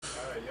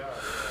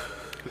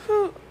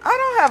I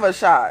don't have a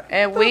shot.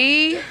 And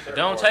we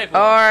Don't take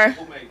one. are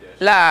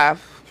live.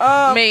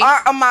 Me.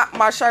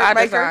 My shirt I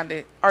maker. designed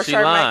it. Our She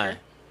shirt lying. maker.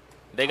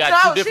 They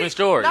got two different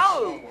stories.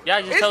 No.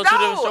 Y'all just It's told two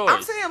different no. stories.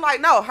 I'm saying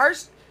like no.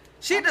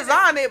 She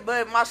designed it,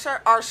 but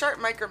our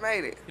shirt maker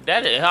made it.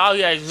 That is how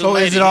you actually So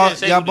made is it. it You all didn't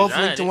say y'all who both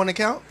designed linked to it. one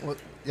account?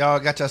 Y'all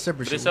got y'all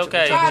separate But shit. it's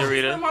okay, I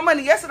Jarita. spent my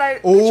money yesterday.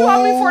 But you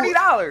owe me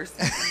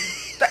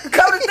 $40.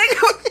 Come to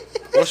think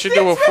of What she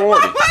do with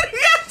 40? money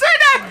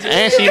yesterday.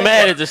 And she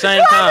mad at the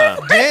same time.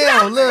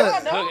 Damn,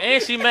 look. Look,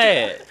 and she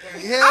mad.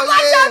 Hell I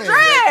like yeah. your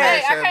dress.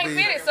 Hey, I can't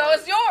fit it, so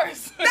it's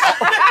yours.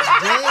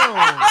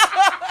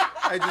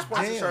 Damn. Hey, just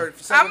punch the shirt.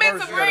 I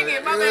meant to bring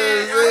it, my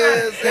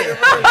man.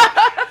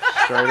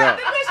 Straight up.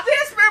 Bitch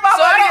did spend my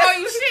So I money don't owe yesterday.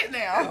 you shit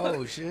now.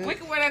 Oh shit. We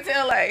can wear that to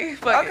LA.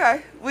 Fuck it.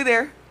 Okay, we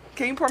there.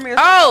 Can you pour me a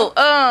Oh,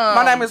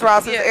 My name is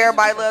Ross. yeah.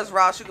 Everybody loves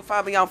Ross. You can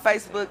find me on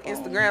Facebook,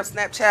 Instagram,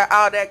 Snapchat,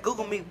 all that.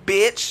 Google me,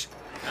 bitch.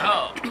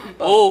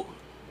 Oh.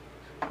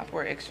 I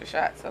pour extra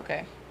shots.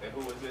 Okay. And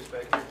who is this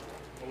back here?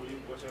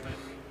 What's your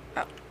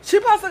name? She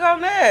supposed to go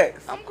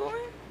next. I'm going.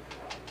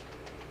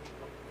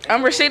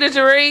 I'm Rashida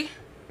Jaree.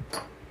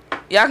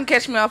 Y'all can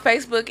catch me on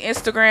Facebook,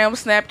 Instagram,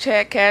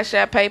 Snapchat, Cash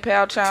App,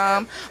 PayPal,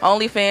 Chime,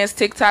 OnlyFans,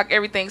 TikTok,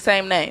 everything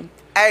same name.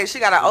 Hey, she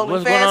got an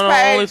What's going on OnlyFans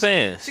page.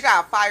 OnlyFans? She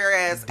got a fire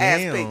ass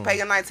Damn. pic. Pay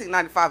your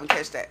 $19.95 and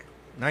catch that.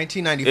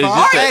 1995.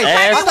 Is this Hey, the I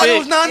ass thought it pic?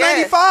 was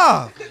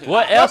 995.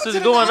 What else is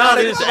going on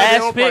in this They got their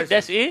ass own pic? prices.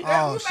 That's it?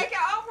 Oh You shit. make your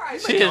own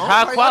price. She is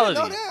high quality.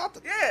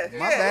 Yeah,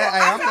 My bad. Hey,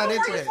 I'm not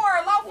into that. For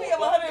a low fee of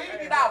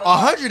 $150.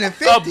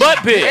 150. A butt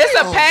pic. It's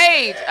a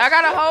page. I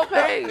got a whole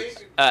page.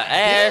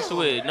 Ass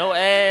with no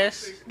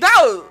ass. No,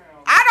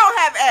 I don't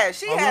have ass.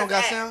 She Oh, we has don't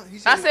got ass. sound? He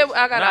I said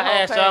I got Not a whole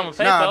ass, so I'm a page.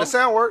 fake Nah, though. the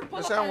sound work.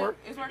 The sound work.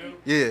 It's working?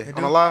 Yeah,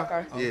 on the live.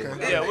 Okay.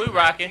 Yeah. Yeah, we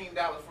rocking.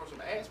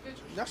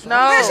 That's No,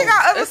 Yeah, she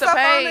got other it's a stuff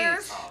on page. there.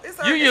 It's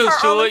her- You it's used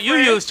her to it. You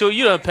OnlyFans. used to it.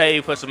 You done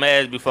paid for some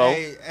ass before.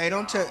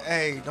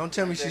 Hey, don't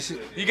tell me she should.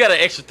 You got an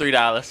extra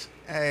 $3.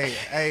 Hey.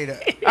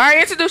 All right,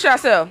 introduce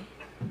yourself.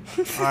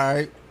 All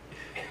right.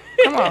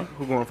 Come on.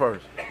 Who going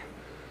first?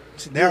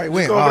 There I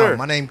went. go over there.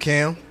 My name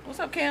Cam. What's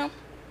up, Cam?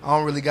 I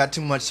don't really got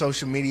too much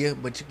social media,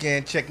 but you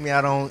can check me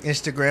out on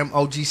Instagram,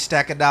 OG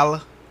Stack a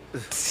Dollar.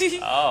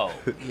 Oh.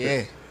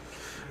 Yeah.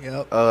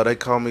 Yep. They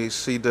call me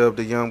C-Dub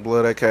the Young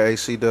Blood, aka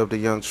C-Dub the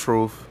Young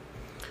Truth.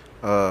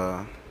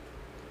 I'm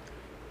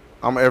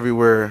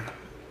everywhere.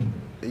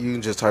 You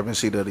can just type in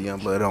C-Dub the Young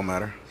Blood. It don't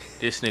matter.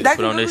 This That nigga put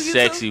can on this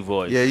Google you sexy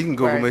voice. Yeah, you can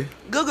Google Right. me.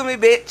 Google me,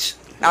 bitch.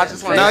 I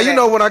just want Now to you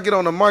know when I get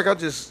on the mic, I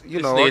just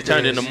This I nigga turned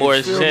just- into you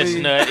Morris feel me?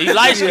 Chestnut. He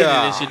light skinned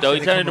Yeah. this shit though. He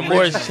turned into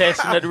Morris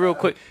Chestnut real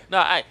quick. No,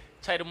 I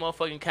tell the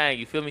motherfucking kind.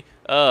 You feel me?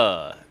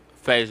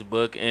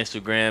 Facebook,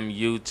 Instagram,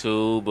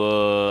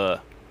 YouTube,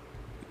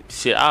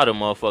 shit, all the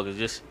motherfuckers.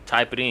 Just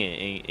type it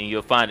in and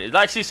you'll find it.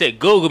 Like she said,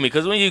 Google me,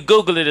 because when you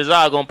Google it, it's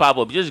all gonna pop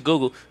up. Just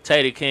Google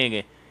Tater King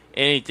and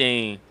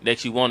anything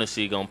that you want to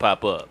see gonna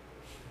pop up.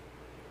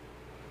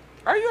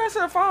 Are you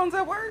answering phones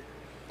at work?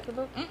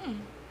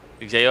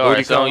 JR, What'd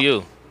he it's on call?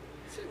 you.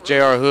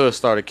 J.R. Hood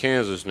started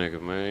Kansas,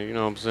 nigga, man. You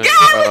know what I'm saying?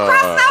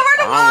 crossover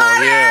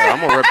I'm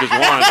gonna rep this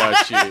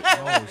Wyandotte shit.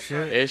 Oh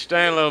shit. It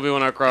stain a little bit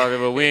when I cross it,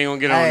 but we ain't gonna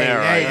get on Hey, there,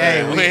 right?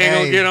 hey, we ain't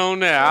gonna hey. get on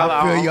there.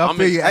 I feel you. I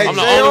feel you. I'm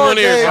the Hey, only one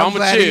here, so I'm I'ma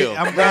glad chill.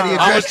 I'm glad he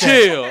I'ma addressed that.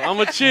 chill.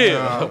 I'ma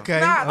chill. Okay.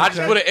 Nah, I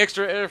just put an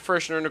extra air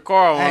freshener in the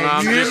car when Hey,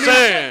 I'm you just hear me?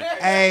 saying.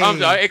 Hey.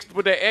 I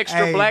put that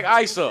extra Hey. black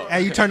ice up.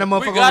 Hey, you turn that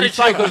motherfucker We got on it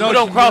check recycle. because we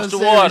don't cross the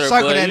water,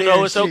 but you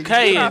know it's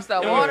okay. cross the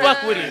And we water.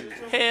 fuck with it.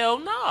 Hell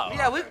no.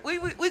 Yeah,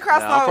 we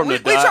crossed Nah, I'm over. from We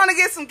the dot. trying to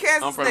get some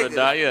Kansas I'm from the niggas.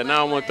 dot, yeah,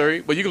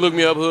 913. But you can look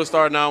me up, Hood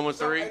Star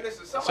 913.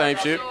 Same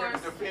shit.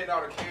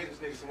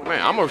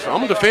 Man, I'm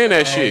gonna defend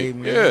that Hey, shit.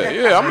 man.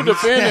 Yeah, I'm gonna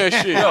defend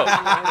that shit.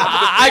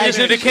 I just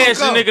need the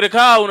Kansas nigga to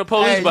call when the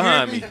police Hey,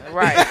 behind you me.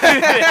 Right.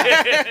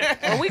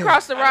 When we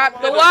cross the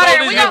rock, the The water,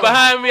 police we get gonna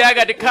behind me, I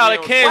got to call a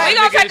Kansas we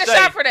gonna nigga take to a say,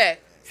 shot for that.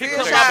 here See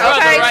come a my shot. brother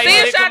Okay, right see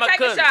here, a here come shot, my take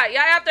a cousin. shot.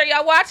 Y'all out there,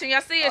 y'all watching,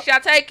 y'all see it, y'all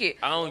take it.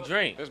 I don't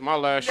drink. That's my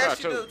last Yes,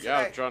 shot you too. do, Y'all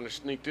today. trying to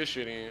sneak this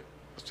shit in.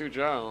 It's too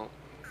dry.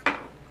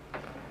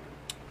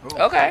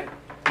 Okay.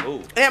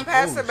 Ooh. And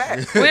pass it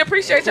back. We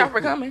appreciate y'all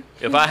for coming.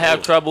 If I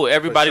have trouble,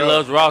 everybody For sure.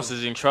 loves Ross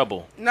is in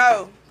trouble.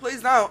 No,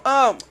 please don't.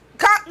 Where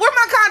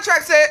my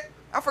contract at?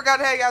 I forgot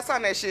to have y'all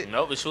sign that shit.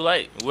 Nope, it's too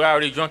late. We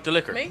already drunk the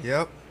liquor. Me?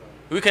 Yep.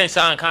 We can't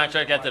sign a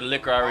contract after the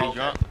liquor already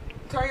drunk.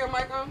 Turn your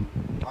mic on.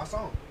 My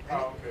song.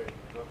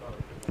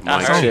 I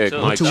Mic heard you check,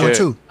 too. mic Two, check. one,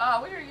 two.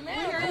 Oh, we hear you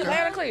now. Loud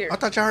and clear. I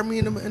thought y'all heard me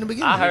in the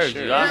beginning. I heard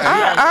you.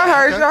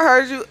 I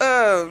heard you.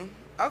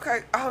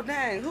 Okay. Oh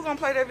dang. Who gonna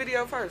play that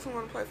video first? Who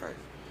wanna play first?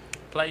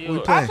 Play We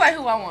yours. play. I'll play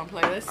who I want to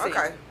play. Let's see.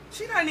 Okay.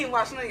 She doesn't even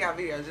watch none of y'all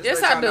videos. Just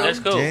Yes, let I y'all do. know. That's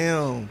cool.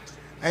 Damn.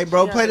 Hey,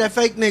 bro, play that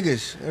fake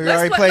niggas. We Let's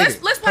already play, played let's,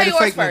 it. let's play the yours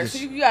fake first.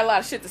 niggas. You got a lot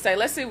of shit to say.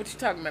 Let's see what you're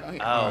talking about on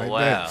here. Oh, Alright,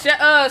 wow.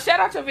 Shout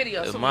out your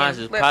video. so we Mine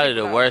can is let probably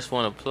people the know. worst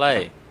one to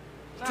play.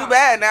 Too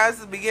bad. Now it's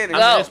the beginning. I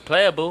Go. mean, it's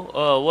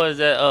playable. What is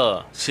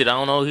that? Shit, I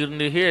don't know who need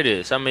to hear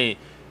this. I mean,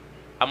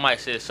 I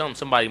might say something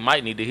somebody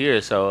might need to hear,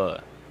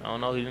 so I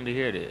don't know who need to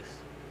hear this.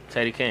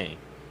 Teddy King.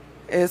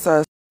 It's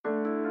a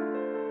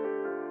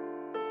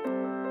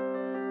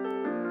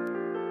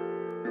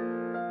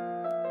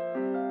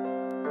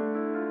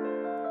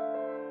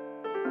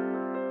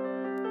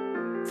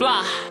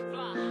Fly.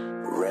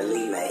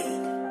 Really made.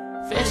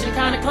 Fishing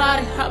kinda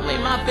cloudy, I made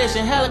my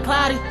vision hella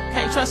cloudy.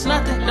 Can't trust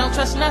nothing, don't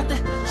trust nothing.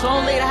 So I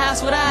don't leave the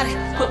house without it.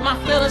 Put my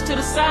feelings to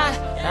the side.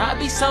 I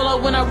be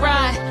solo when I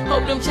ride.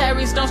 Hope them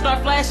cherries don't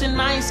start flashing.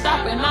 I ain't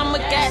stopping, I'ma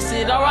gas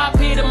it.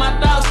 R.I.P. to my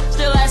dogs.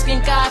 Still asking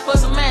God for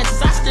some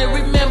answers. I still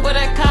remember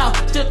that call.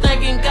 Still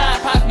thanking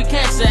God, pop me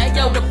cancer. Hey,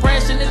 yo,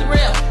 depression is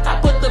real. I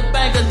put the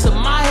banger to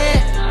my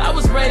head. I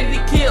was ready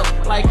to kill,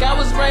 like I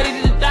was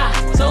ready to die.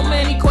 So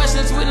many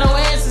questions with no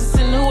answers.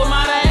 And who am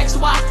I to ask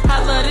why?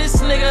 I love this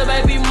nigga,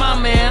 baby, my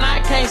man. I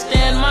can't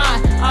stand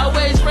mine.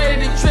 Always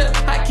ready to trip.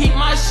 I keep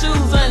my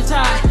shoes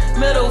untied.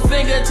 Middle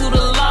finger to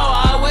the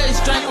law. I always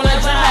drink when I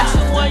drive.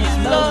 Someone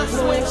you love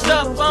switched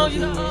up on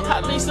you.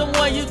 I mean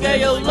someone you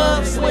gave your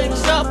love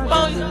switched up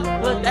on you.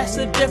 But that's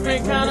a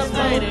different kind of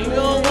pain. And you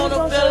don't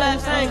wanna feel that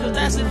pain, cause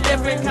that's a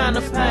different kind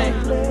of pain.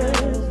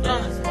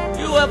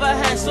 You ever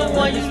had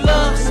someone you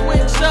love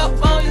switched up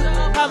on you?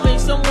 I mean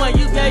someone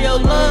you gave your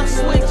love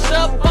switched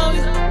up on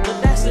you.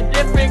 But that's a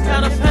different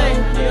kind of pain.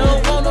 You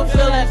don't wanna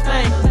feel that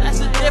pain, cause that's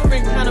a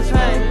different kind of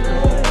pain.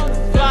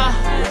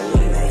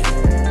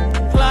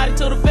 Fly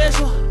to the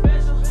visual,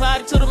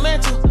 fly to the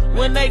mental.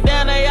 When they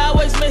down, they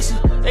always miss you.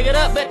 They get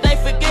up, but they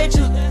forget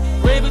you.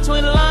 Read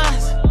between the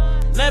lines,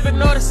 never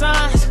ignore the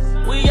signs.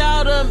 We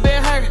all done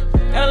been hurt,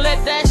 gotta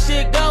let that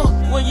shit go.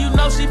 When you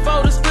know she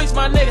for the streets,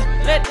 my nigga,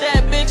 let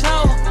that bitch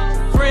hoe.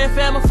 Friend,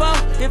 family, foe,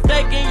 if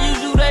they can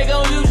use you, they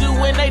gon' use you.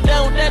 When they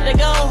done with that, they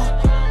gone.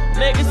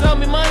 Niggas owe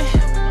me money,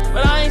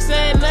 but I ain't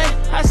saying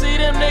nothing. I see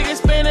them niggas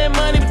spending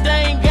money, but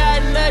they ain't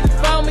got nothing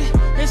for me.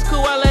 It's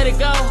cool, I let it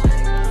go.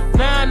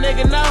 Now a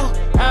nigga know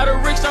how the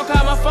rich don't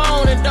call my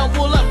phone and don't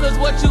pull up cause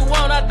what you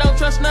want. I don't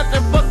trust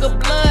nothing but the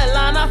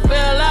bloodline. I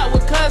fell out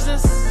with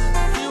cousins.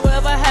 You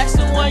ever had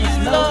someone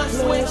you love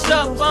switch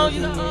up on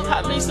you?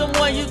 I mean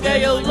someone you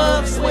gave your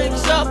love switch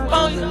up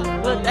on you.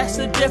 But that's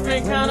a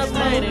different kind of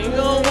pain. And you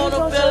don't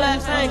wanna feel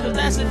that pain cause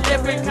that's a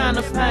different kind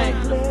of pain.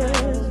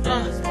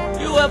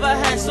 You ever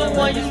had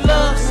someone you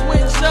love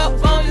switch up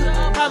on you?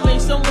 I mean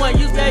someone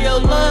you gave your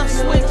love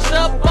switch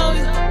up on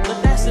you.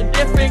 But that's a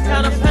different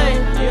kind of pain.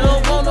 You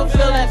don't wanna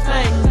feel that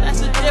pain.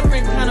 That's a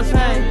different kind of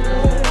pain. You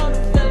don't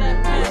wanna feel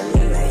that pain.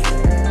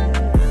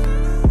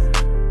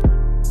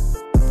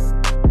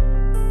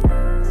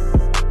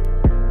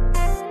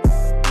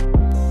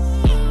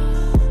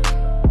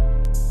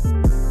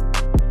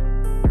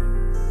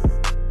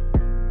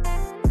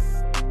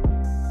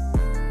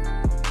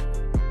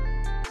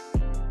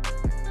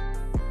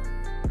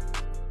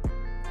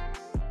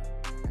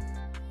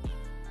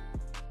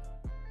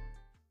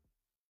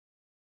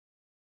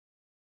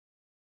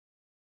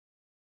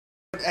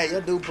 Hey,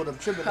 your dude put up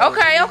tripping.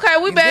 Okay,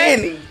 we back.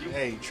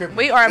 Hey, tripping.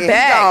 We are He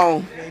back.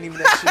 gone. It ain't even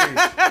that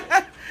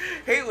serious.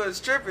 He was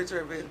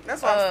tripping.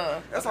 That's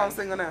why I'm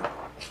single now.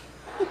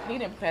 He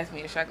didn't pass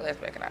me a shot glass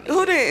back and I need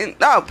Who didn't?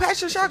 No,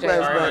 pass your shot glass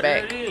JR back. back.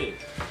 There it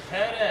is.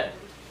 Have that.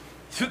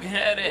 You can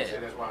have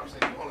that. That's why I'm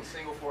saying you only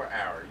single for an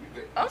hour.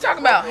 I'm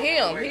talking about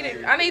him. He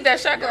didn't. I need that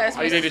shot glass.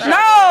 Oh, you need the Mr. shot-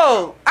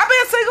 No, I've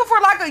been single for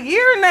like a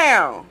year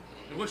now.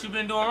 What you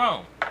been doing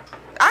wrong?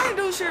 I ain't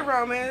do shit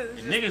wrong, man.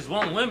 Niggas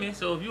want women,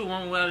 so if you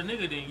want without a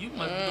nigga, then you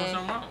must be doing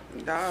something wrong.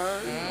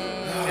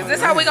 Nah. Is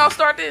this how we gonna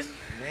start this?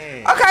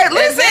 Man. Okay, Is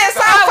listen. this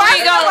So how first we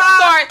of gonna all,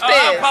 start I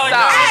this?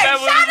 apologize. Hey, That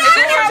was- shout out to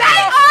Is J.R.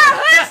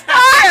 Hood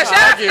Yeah,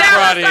 shout out to Get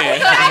brought in.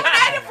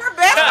 Nominated for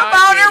Best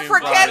Promoter for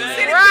Kansas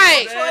City.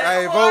 Right.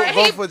 Hey,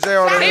 vote for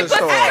JR the He Hood put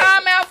Star. some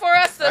time out for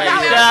us to.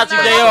 Shout out to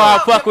JR.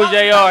 I fuck with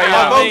JR. Oh,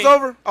 Yeah. vote's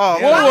over? Oh,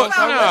 Yeah. What was,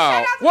 Shout no,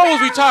 out to what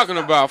was we JR. talking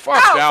about? Fuck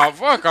Oh. y'all.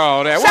 Fuck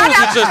all that. What Shout was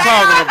we out just to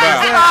talking JR.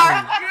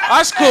 about?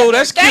 That's cool.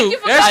 That's Thank cute. you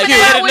for That's coming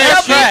cute. out with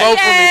That's your cute. big Vote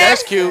for me. ass.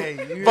 That's cute.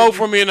 Hey, you- Vote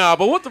for me and all.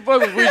 But what the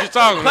fuck was we just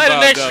talking Play about?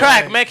 the next though?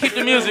 track, man. Keep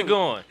the music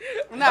going.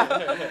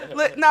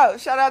 No,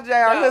 shout out to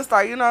J.R. Hood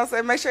Star. You know what I'm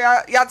saying? Make sure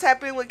y'all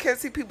tap in with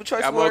Kansas City People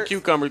Choice Got more Awards.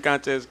 cucumber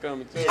contest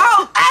coming too.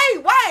 Oh, hey,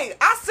 wait!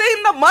 I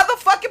seen the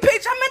motherfucking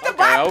picture. I meant to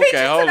buy Okay,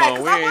 pictures hold today on.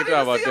 'cause We I ain't wanted talking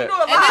to about see him that. do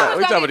a And live. then We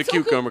we talking talking about the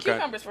cucumber kind.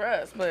 cucumbers for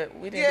us, but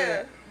we didn't do Yeah,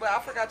 that. but I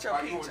forgot your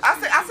peach.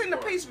 I seen the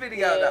peach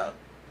video though.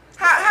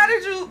 How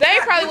did you? They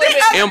probably did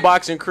would've been-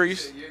 Inbox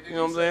increase. You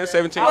know what I'm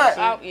saying?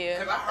 17%. Yeah.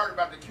 Because I heard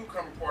about the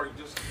cucumber party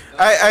just.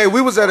 Hey,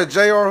 we was at a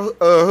JR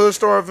Hood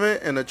Star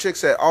event, and the chick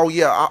said, "Oh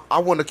yeah, I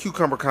won the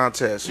cucumber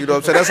contest." You know what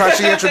I'm saying? That's how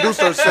she introduced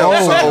herself.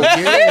 Oh, So, yeah.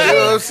 you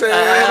know what I'm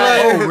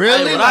saying? Oh,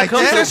 really? When I Like come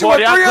to that? the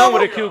party, I come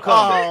with a cucumber.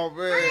 Oh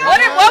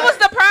man. What was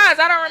the prize?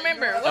 I don't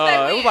remember. What they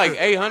It win? was like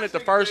 800 the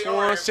first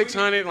one,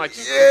 600, like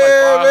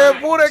Yeah, like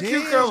man, boy, that Damn.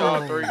 cucumber.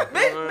 all three.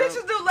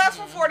 Bitches do less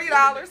for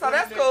 $40, so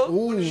that's cool.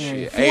 Ooh,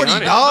 $800.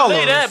 $40.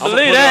 Believe that. I'ma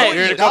Believe put it that. out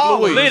here in a couple of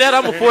weeks. Believe that.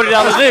 I'm a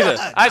 $40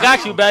 nigga. I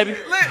got you, baby.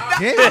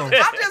 Damn. I'm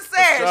just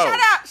saying. For sure.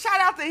 Shout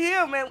out to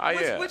him, man. Oh,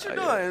 yeah. What you Oh,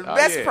 doing? yeah. Oh,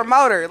 Best yeah.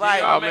 promoter,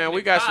 like. Oh man,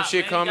 we got some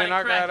shit coming.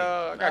 I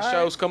got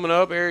shows coming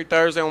up every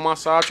Thursday on my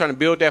side, trying to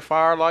build that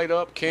firelight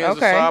up. Kansas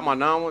Okay. side, my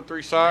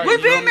 913 side.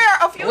 We've been there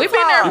a few We've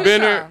been there. times. You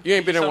been there? You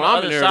ain't been there when Some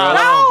I've been other there y'all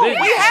bro. on No,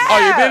 video. we have.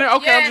 Oh, you been there?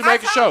 Okay, Yeah, I'm just I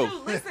making told sure.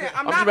 you, listen, I'm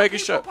I'm not just a making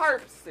people sure.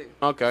 person.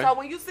 Okay. So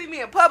when you see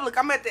me in public,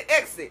 I'm at the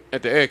exit.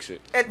 At the exit.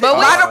 At the But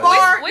we- water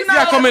bar. we you saw know,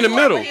 Yeah, come in the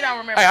before, middle. but he don't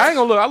remember. Hey, I ain't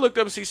gonna look. I looked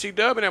up and see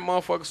C-Dub and that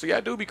motherfucker. So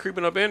y'all do be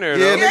creeping up in there.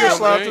 Yeah, though. niggas You know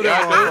slide what I'm through saying?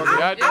 that Y'all do. motherfucker.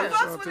 Y'all I do.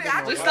 fucks with it.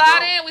 I We just-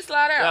 slide in, we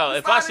slide out. Yo,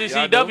 if I see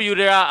Y'all CW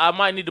there, I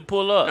might need to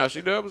pull up. No,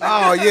 C-Dub was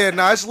Oh yeah,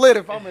 nah, it's lit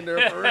if I'm in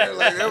there for real. Like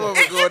that It motherfucker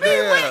be going lit.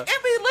 there.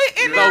 It be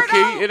lit in low there. key.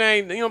 though. It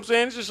ain't. You know what I'm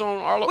saying? It's just on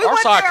our We our went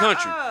side there,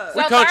 country.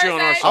 We So country on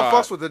our Thursday? I side.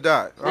 fucks with the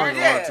dot. I ain't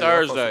gonna lie to you. I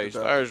fucks with Thursdays. the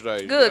dot.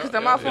 Thursdays. Good, 'cause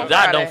I'm off on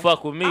That Friday. don't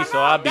fuck with me, so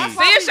I be. That's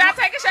See a shot,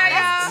 take a shot,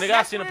 y'all. Nigga,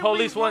 I seen the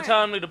police one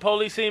time. Nigga, the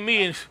police seen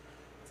me and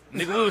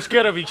nigga, we was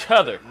scared of each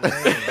other. Only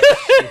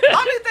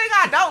thing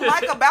I don't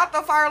like about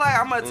the firelight,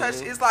 I'm gonna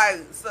touch. It's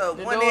like so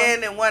one door.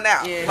 in and one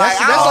out. Yeah. Like,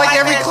 I That's don't like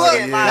every that club.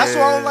 shit. That's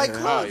why I don't like Oh,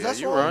 clubs. yeah, That's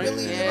you why I right.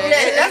 really. Yeah.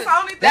 Yeah, that's the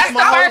only thing. That's my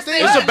the whole first thing.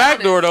 thing. It's a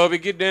back door though. If it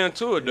get down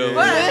to it though.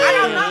 But I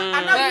don't know.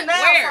 I know But you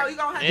now, where? so you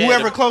gonna have Yeah.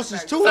 Whoever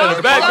closest to The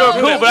it. back door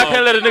cool, but I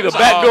can't let a nigga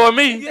backdoor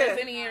me. Yeah.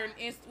 It's in here,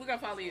 and we're gonna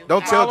follow you.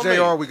 Don't tell Follow me.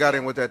 JR we got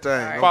in with that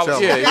thing. Don't Follow-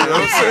 tell yeah, him. you know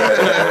what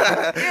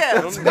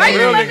I'm saying? Yeah. Why you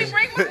Real let me niggas.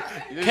 bring my... Came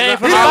from He, the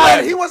didn't let-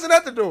 bottom. he wasn't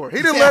at the door. He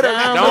didn't let her.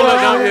 Don't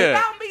let them.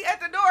 Yeah. Don't be at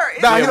the door.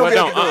 It's Nah, he Yeah, don't but be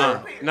at don't. the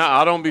door.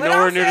 Nah, I don't be But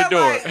nowhere I'm near the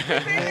door.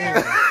 saying,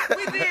 like,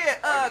 we did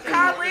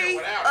Kyrie.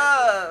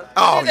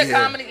 Oh The yeah.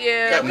 comedy,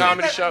 yeah. Yeah, we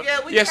Comedy did show. that-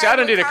 yeah, we Yeah, see, I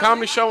done did a comedy.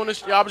 comedy show on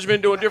this. Y'all just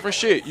been doing different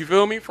shit. You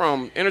feel me?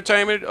 From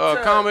entertainment,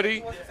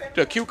 comedy,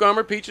 to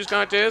cucumber peaches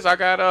contest. I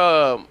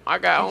don't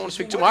want to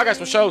speak too much. I got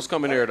some shows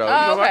coming there though. You know,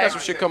 I okay. got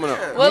some shit coming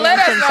up. Well, let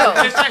us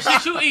know. It's that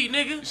shit you eat,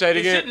 nigga. Say it The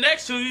again. shit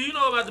next to you, you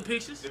know about the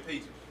peaches.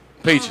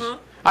 Peaches.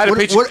 I did What-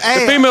 peaches. what- The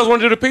hey. females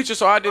want to do the peaches,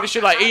 so I did the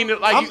shit like eating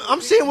it like you. I'm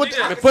seeing what.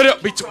 And put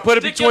it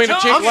between the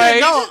chick I'm saying,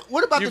 legs. no.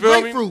 What about You the feel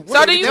me? grapefruit?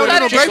 So do you They don't let do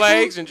it- no Chick grapefruit?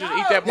 legs and just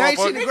eat that You ain't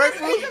seen motherfucker. the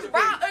grapefruit? He just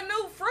brought a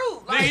new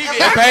fruit.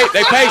 Like,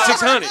 They paid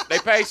 600. They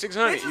paid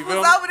 600. bitches You was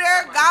feel me? over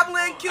there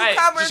gobbling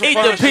cucumbers. just Eat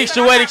fun the shit. peach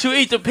the way that you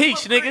eat the peach,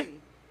 nigga.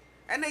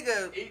 That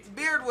nigga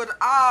beard was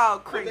all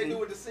creamy.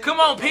 Come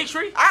on,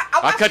 Petrie.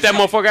 I cut that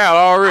motherfucker out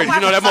already. You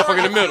know that motherfucker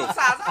in the middle.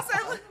 I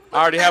said, look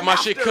I already what have that my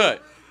mouth shit do.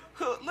 cut.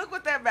 Look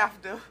what that mouth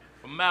do.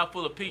 A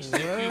mouthful of peaches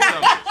and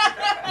cucumbers.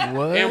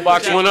 What?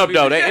 Inbox went up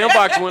though. That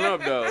inbox went up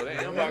though. That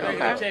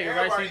inbox. Check it,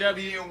 right,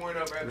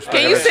 CW?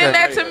 Can you send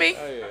that to me?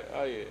 Oh yeah.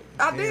 Oh yeah.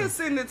 I did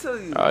send it to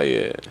you. Oh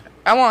yeah.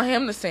 I want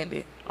him to send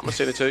it. I'm gonna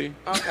send it to you.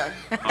 Okay.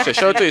 I said,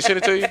 show it to you. Send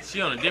it to you.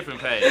 She on a different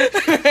page.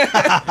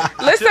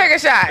 Let's take a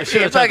shot.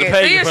 Should've Fuck took the it.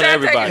 page See in a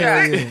front of shot, take a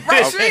everybody. shot.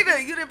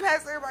 Rashida, you didn't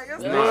pass everybody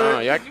else. No,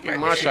 y'all can get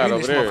my shot over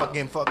This there. motherfucker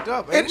getting fucked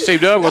up. C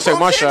Dub gonna take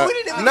my shot.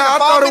 Nah, I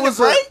thought it was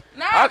a.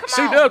 No, I come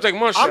C on. Dub take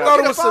my I shot. thought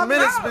it was Get some the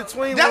minutes fuck out.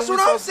 between. That's when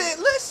what we I'm supposed-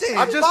 saying. Listen,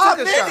 I just 5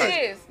 took a shot. minutes.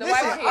 It is. The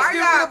Listen, white one I his.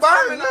 give you the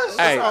burn. Look.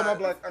 Hey. Oh, my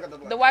black. I got the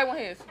black. The white one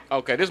his.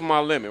 Okay, this is my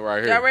limit right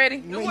Y'all here. ready?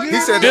 He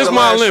said This the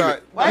my last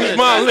limit. shot. This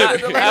my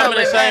limit. I'm in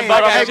the same boat.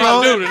 I I'm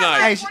got in shit to do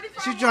tonight. Hey,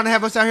 she's trying to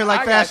have us out here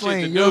like I got fast shit to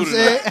lane. do You know what I'm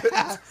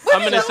saying?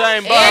 I'm in the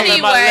same boat. I'm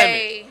in my limit.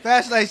 Anyway.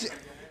 Fast lane. She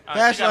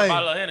Fast got a lane.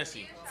 bottle of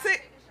Hennessy.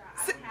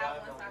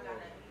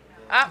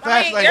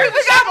 Fast lane. there's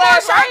We got more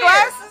shot shot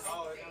glass. glasses.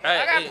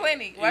 I got Hey,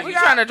 plenty. Why we you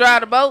got- trying to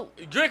drive the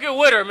boat? drink it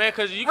with her, man,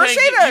 because you can't, Rashida,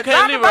 you drive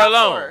can't the leave boat her for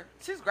alone. her.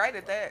 She's great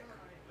at that.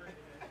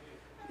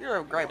 You're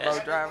a great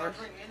boat driver.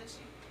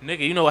 Nigga,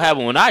 you know what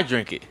happened when I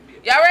drink it.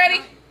 Y'all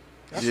ready?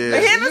 Yeah. You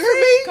hear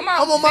me? Come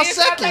on. I'm on my See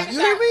a shot, take second. a You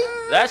hear shot.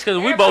 me? That's because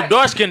we both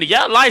dark-skinned.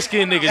 Y'all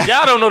light-skinned niggas.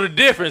 Y'all don't know the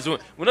difference. When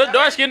those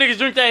dark-skinned niggas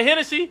drink that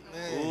Hennessy,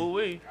 ooh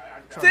wee.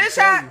 Take a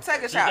shot. Take a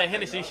Drink shot. that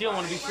Hennessy, she don't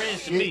want to be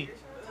friends to me.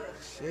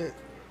 Shit.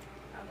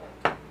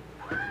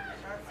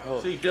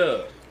 See,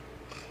 Dub.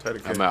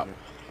 I'm out.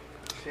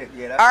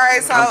 All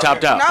right, so I'm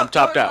topped out. No, I'm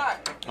topped no, out.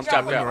 it's not. I'm You got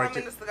topped 45 out.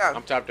 minutes to go.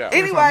 I'm tapped out.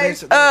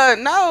 Anyways,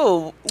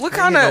 no. What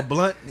kind Ain't no of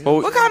blunt.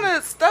 what kind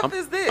of stuff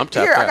is this? I'm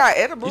tapped Here, out. I got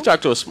edible. You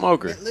talk to a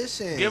smoker.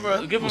 Listen. Give him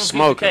a piece of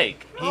smoking.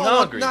 cake. He Oh,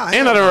 hungry. nah,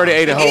 And I done already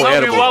ate a whole hungry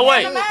edible. while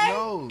wait.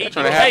 No. Eat tryna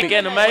your have cake, me-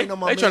 anime.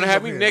 They tryna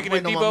have me naked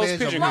in Debo's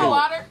pigeon Come on,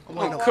 coop.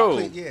 water.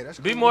 Cool. Yeah, that's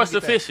Be cool. more Let me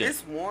get that. sufficient.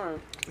 It's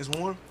warm. It's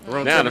warm.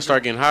 Now it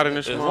start getting hot in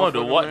this It's warm.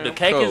 motherfucker, The man.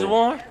 cake is Cool.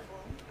 warm.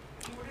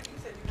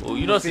 Well,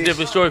 you know it's a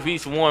different story if you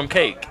eat some warm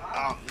cake.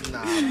 Oh,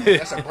 nah, man,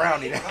 that's a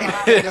brownie.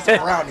 That's a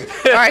brownie.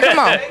 All right, come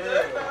on.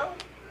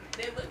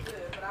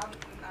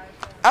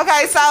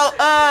 Okay,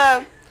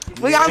 so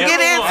we gonna get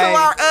into Hey.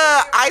 our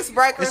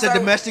icebreakers. It's a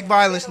domestic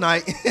violence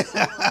night.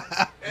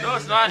 No,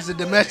 it's not. It's a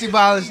domestic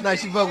violence night.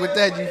 She fuck with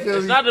that. You feel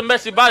It's me? not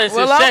domestic violence.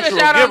 Well, It's long as sexual.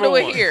 y'all Give don't her do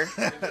it one. here.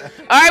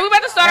 All right, we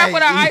about to start off Hey,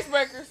 with our you-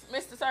 icebreakers.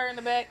 Mr. Sir in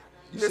the back.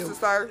 Mr.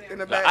 Sir in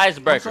the The back.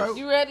 icebreakers.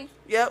 You ready?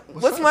 Yep.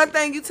 What's one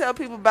thing you tell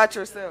people about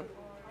yourself?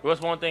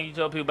 What's one thing you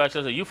tell people about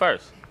yourself? You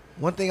first.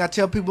 One thing I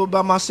tell people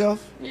about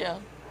myself, Yeah.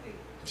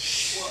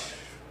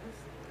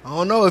 I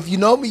don't know. If you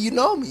know me, you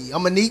know me.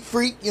 I'm a neat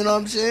freak. You know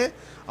what I'm saying?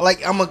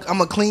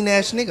 I'm a clean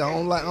ass nigga.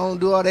 I don't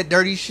do all that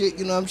dirty shit.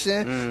 You know what I'm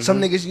saying? Some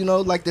niggas, you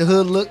know, like the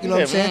hood look. You know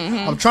what I'm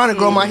saying? I'm trying to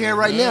grow my hair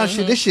right now.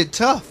 Shit, this shit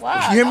tough. Wow.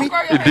 You hear me? Don't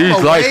grow your hair. These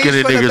I'm a light-skinned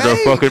ways for the niggas are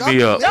babes. fucking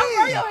me up. Don't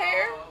grow your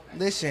hair.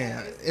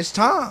 Listen, it's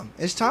time.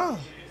 It's time.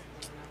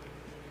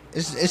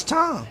 It's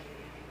time.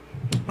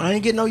 I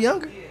ain't getting no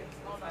younger.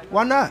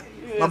 Why not?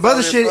 You My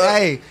brother shit,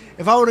 hey,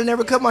 if I would have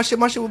never cut my shit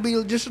would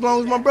be just as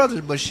long as my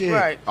brother's. But shit,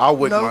 Right. I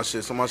wouldn't You know? my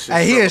shit, so my shit.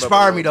 hey, he sucked up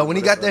inspired a me little though. When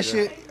he bit, got that yeah.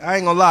 shit, I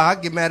ain't gonna lie, I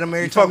get mad at him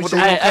every You time fuck he with say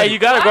the- he Hey, gonna cut you it.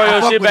 gotta grow I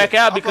your fuck shit with back it.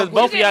 out I because fuck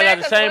both with of it. y'all got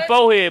the same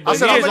forehead, but I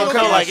said his I'm don't gonna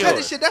come cut like it. cut this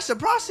yours. shit. That's a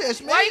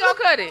process, man. Why you gonna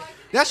cut it?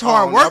 That's I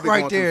hard don't know, I work be right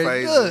going through there.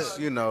 phases,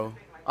 Good. you know.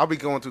 I'll be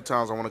going through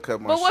times I want to cut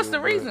my shit. But what's the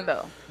reason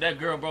though? That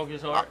girl broke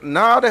his heart.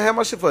 Nah, I done had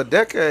my shit for a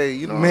decade.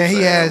 You know, what Man, I'm he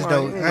saying? has Like,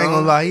 though. you I ain't gonna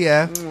know. lie, he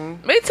has.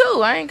 Me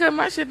too. I ain't cut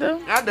my shit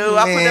though. I do.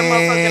 I put that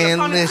motherfucker in Man,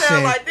 the ponytail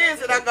listen. like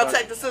this, and I go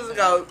take the scissors and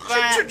go.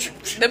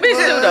 The bitch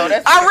do though.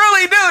 That's I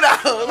really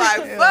do though.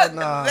 Like fuck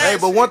nah. that Hey,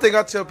 but shit. one thing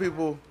I tell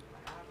people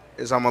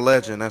is I'm a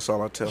legend. That's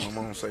all I tell them.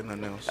 I don't say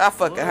nothing else. I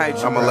fucking hate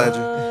you. I'm a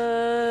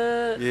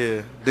legend.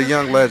 Yeah, the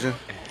young legend.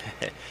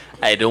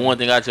 Hey, the one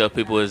thing I tell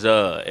people is,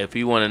 if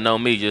you want to know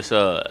me, just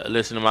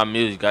listen to my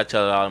music. I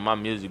tell all of my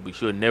music, but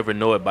you'll never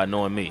know it by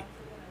knowing me.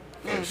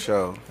 For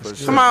sure. For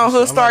sure. Come on,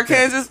 Hood Star, like that.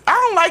 Kansas. I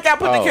don't like I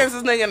put the Oh.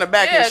 Kansas nigga in the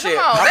back yeah. and shit.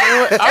 Come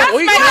on.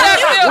 We making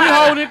us feel good.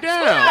 holding it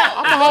down.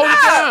 I'm holding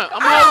it down.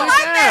 I'm holding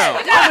it down.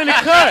 I'm in the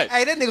cut.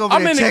 Hey, that nigga over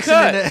I'm there in the texting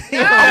cut. in the.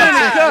 I'm in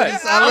the cut.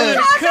 It's I'm in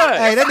the cut.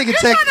 Hey, that nigga You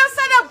text. trying to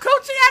set up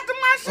coochie after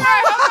my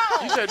shirt?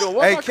 You said, "Dude,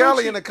 what Hey, my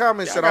Kelly coochie?" in the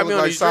comments said Y'all I got me look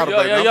on like these Sada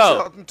drugs. Baby. Yo, I'm yo,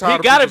 so- I'm tired he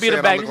of gotta people be the saying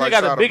I back. look He like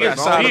got the Sada biggest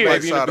Baby. I don't look beard.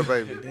 like Sada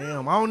Baby.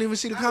 Damn, I don't even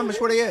see the comments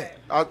where they at.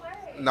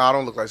 Nah, I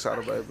don't look like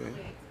Sada Baby.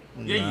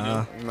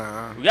 Yeah, you do.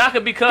 Nah. Y'all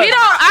could be He cousins.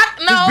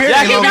 don't. No. beard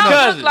ain't he long don't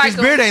enough. look like His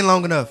beard ain't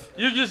long enough.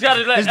 You just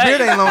gotta let. His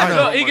beard ain't long look,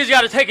 enough. He just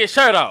gotta take his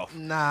shirt off.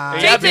 Nah.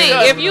 Yeah,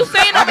 GT, if you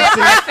seen him in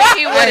person,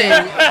 he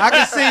wouldn't. I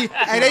can see.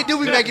 Hey, they do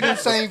be making them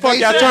same Fuck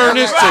faces. y'all turn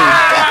this to.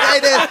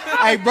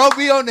 Hey, bro,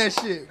 be on that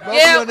shit. Bro, be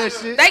Yeah, on that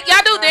shit.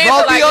 y'all do dance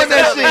Bro, be like on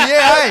that this. shit.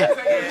 Yeah,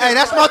 hey,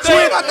 that's my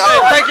twin. I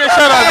know. Take your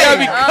shirt off. That'll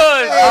be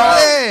cousins.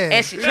 Hey,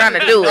 And she trying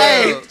to do it.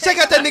 hey, check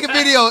out that nigga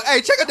video.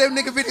 Hey, check out that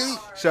nigga video.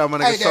 Shout out my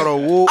Hey, nigga Soto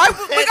Whoop.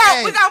 We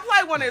gotta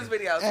play one of his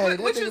videos. Hey,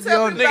 What that you nigga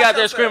tell be me Nigga about out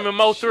there yourself? screaming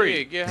Mo 3.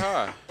 Shit, get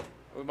high.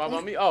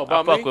 About me? Oh, I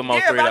about fuck me? with Mo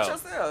Yeah, 3 about though.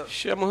 yourself.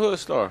 Shit, I'm a hood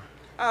star.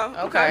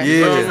 Oh, Okay.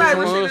 Yeah. What you say, I'm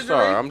a Rashida hood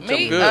star. Jaree? I'm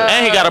Me, good.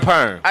 And he got a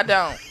perm. I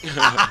don't.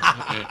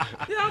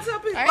 You don't tell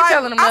people. I ain't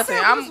telling them nothing.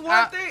 I said, what's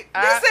one thing?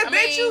 They said,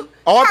 bitch, you.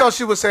 Oh, I thought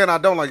she was saying I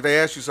don't. Like they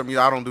asked you something.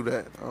 I don't do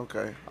that.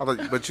 Okay. I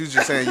thought, but you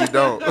just saying you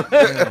don't.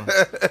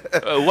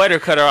 Waiter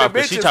cut her The off,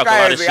 but bitch she is talk a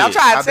lot of crazy. shit. I'm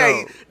trying I to tell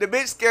you, don't. the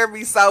bitch scared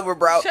me sober,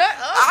 bro. Shut up.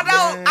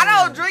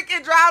 I don't drink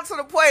and drive to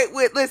the point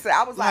with. Listen,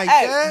 I was like, Like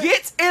hey, that?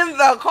 get in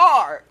the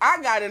car.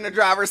 I got in the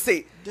driver's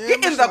seat. Damn, Get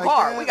in it's the like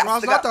car. that. We got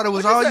Ross, to go. I thought it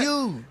was What all said?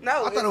 you. No, I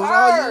thought it's it was her.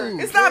 all you.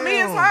 It's not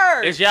me. It's Damn.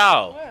 her. It's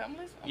y'all. Yeah, I'm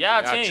listening.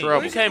 Y'all Got team.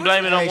 trouble. You can't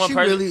blame it on Hey, one she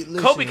person. really-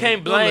 listen, Kobe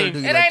can't don't let her blame. do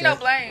It you ain't like no that.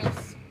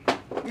 blames.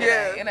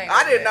 Yeah, it ain't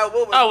I no didn't bad. know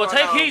what was Oh, well, going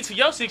take on. heed to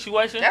your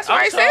situation. That's I'm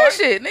why I sorry. said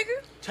shit,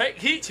 nigga. Take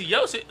heed to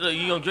your situation. Look,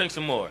 you gonna drink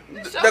some more.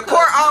 The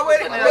court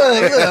already.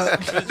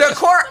 Look, The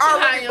court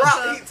already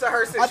brought heat to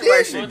her We'll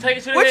situation. take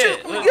it to the What head.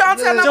 you don't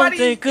tell nobody. Don't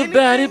think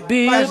about it,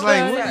 be Like, about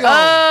like, it. what y'all-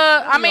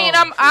 I mean,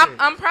 Yo,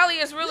 I'm probably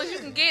as real as you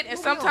can get, and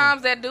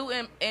sometimes that do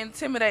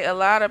intimidate a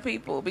lot of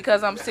people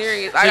because I'm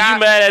serious. So you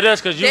mad at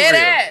us because you dead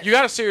real. ass. You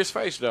got a serious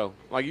face though.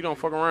 Like you don't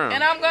fuck around.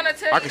 And I'm gonna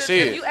tell I you, can that see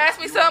if it. you ask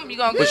me something, you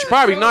gonna. But get she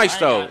probably it. nice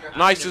though.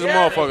 Nice as a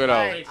motherfucker though.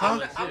 Right. I'm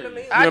the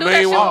mean I You do know that what I shit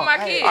mean? with Well, my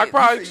kids. I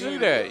probably see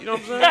that. You know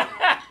what I'm saying?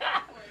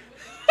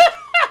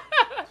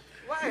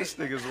 This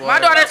nigga's My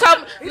wild. daughter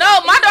told me.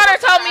 No, my daughter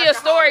told me a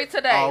story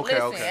today. Oh, okay,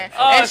 listen, okay.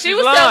 and she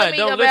was telling me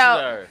Don't about.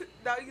 listen to her.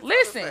 No, you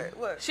Listen, say,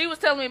 what? she was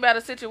telling me about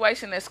a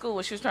situation at school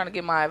where she was trying to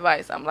get my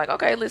advice. I'm like,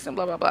 okay, listen,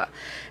 blah blah blah,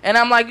 and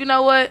I'm like, you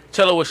know what?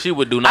 Tell her what she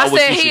would do, not I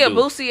what said she he should a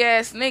do. boosie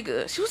ass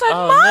nigga. She was like,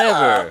 Oh, Mama,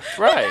 never.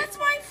 but Right. that's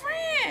my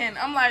friend.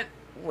 I'm like,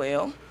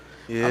 well,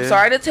 Yeah. I'm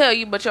sorry to tell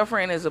you, but your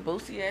friend is a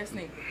boosie ass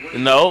nigga.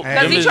 No, Hey.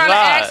 Because them he is trying to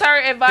lies. ask her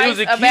advice He was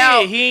a kid.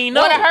 about He ain't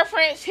know. one of her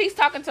friends. He's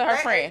talking to her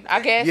friend, I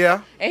guess. Yeah.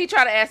 And he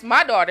tried to ask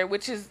my daughter,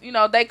 which is,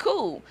 they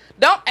cool.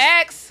 Don't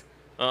ask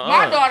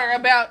my daughter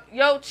about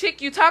yo chick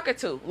you talking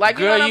to. Like,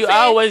 you know Girl, what I'm you saying?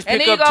 always And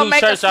pick then you up gonna two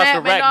make a shirts off the snap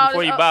and rack all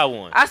before this you buy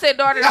one. I said,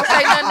 daughter, don't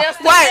say nothing else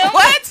to Wait, him.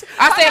 what?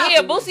 I said, he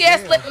a boosie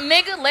ass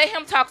nigga. Let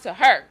him talk to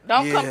her.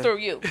 Don't come Yeah. through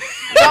you.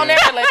 Don't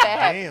ever let that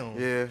happen. damn.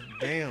 Yeah.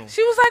 Damn.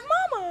 She was like,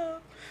 Mama.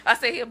 I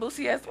said, he a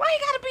boosie ass. Why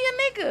you gotta be a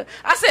nigga?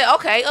 I said,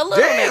 okay, a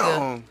little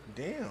nigga. Damn.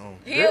 Damn.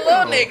 He a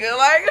little nigga,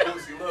 like a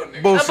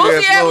Boosie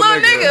boosie ass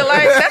little nigga.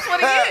 Like, that's what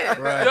he is.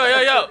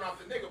 Yo.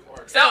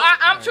 So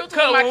I'm truthful with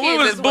Cause my when we kids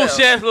was as well.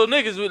 bullshit ass little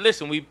niggas,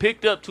 listen, we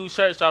picked up two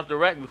shirts off the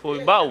rack before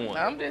we bought one.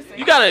 I'm just saying.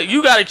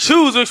 You gotta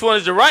choose which one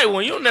is the right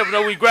one. You'll never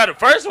know when you grab the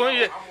first one.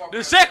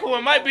 The second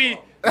one might be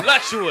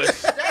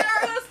luxurious.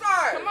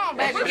 Come on,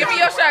 baby. Give me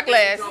your shot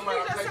glass. Hell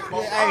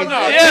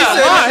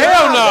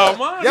no,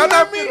 man. Y'all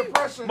not me?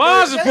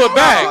 Mine's is put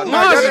back.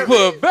 Mine's is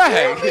put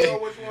back.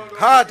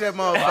 Hide that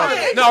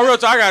motherfucker. No, real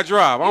talk, I gotta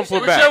drive. I'm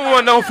put back. Whichever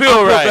one don't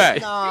feel Put right.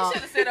 back. Nah,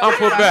 I'm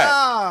put back.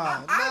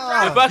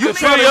 nah. If I could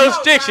feel your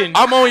stiction,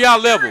 I'm on y'all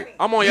level.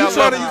 I'm on You y'all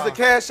trying to level. use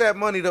the Cash App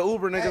money to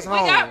Uber niggas We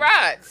home? got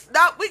rides.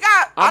 No, we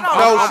got. I don't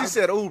No, know. she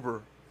said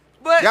Uber.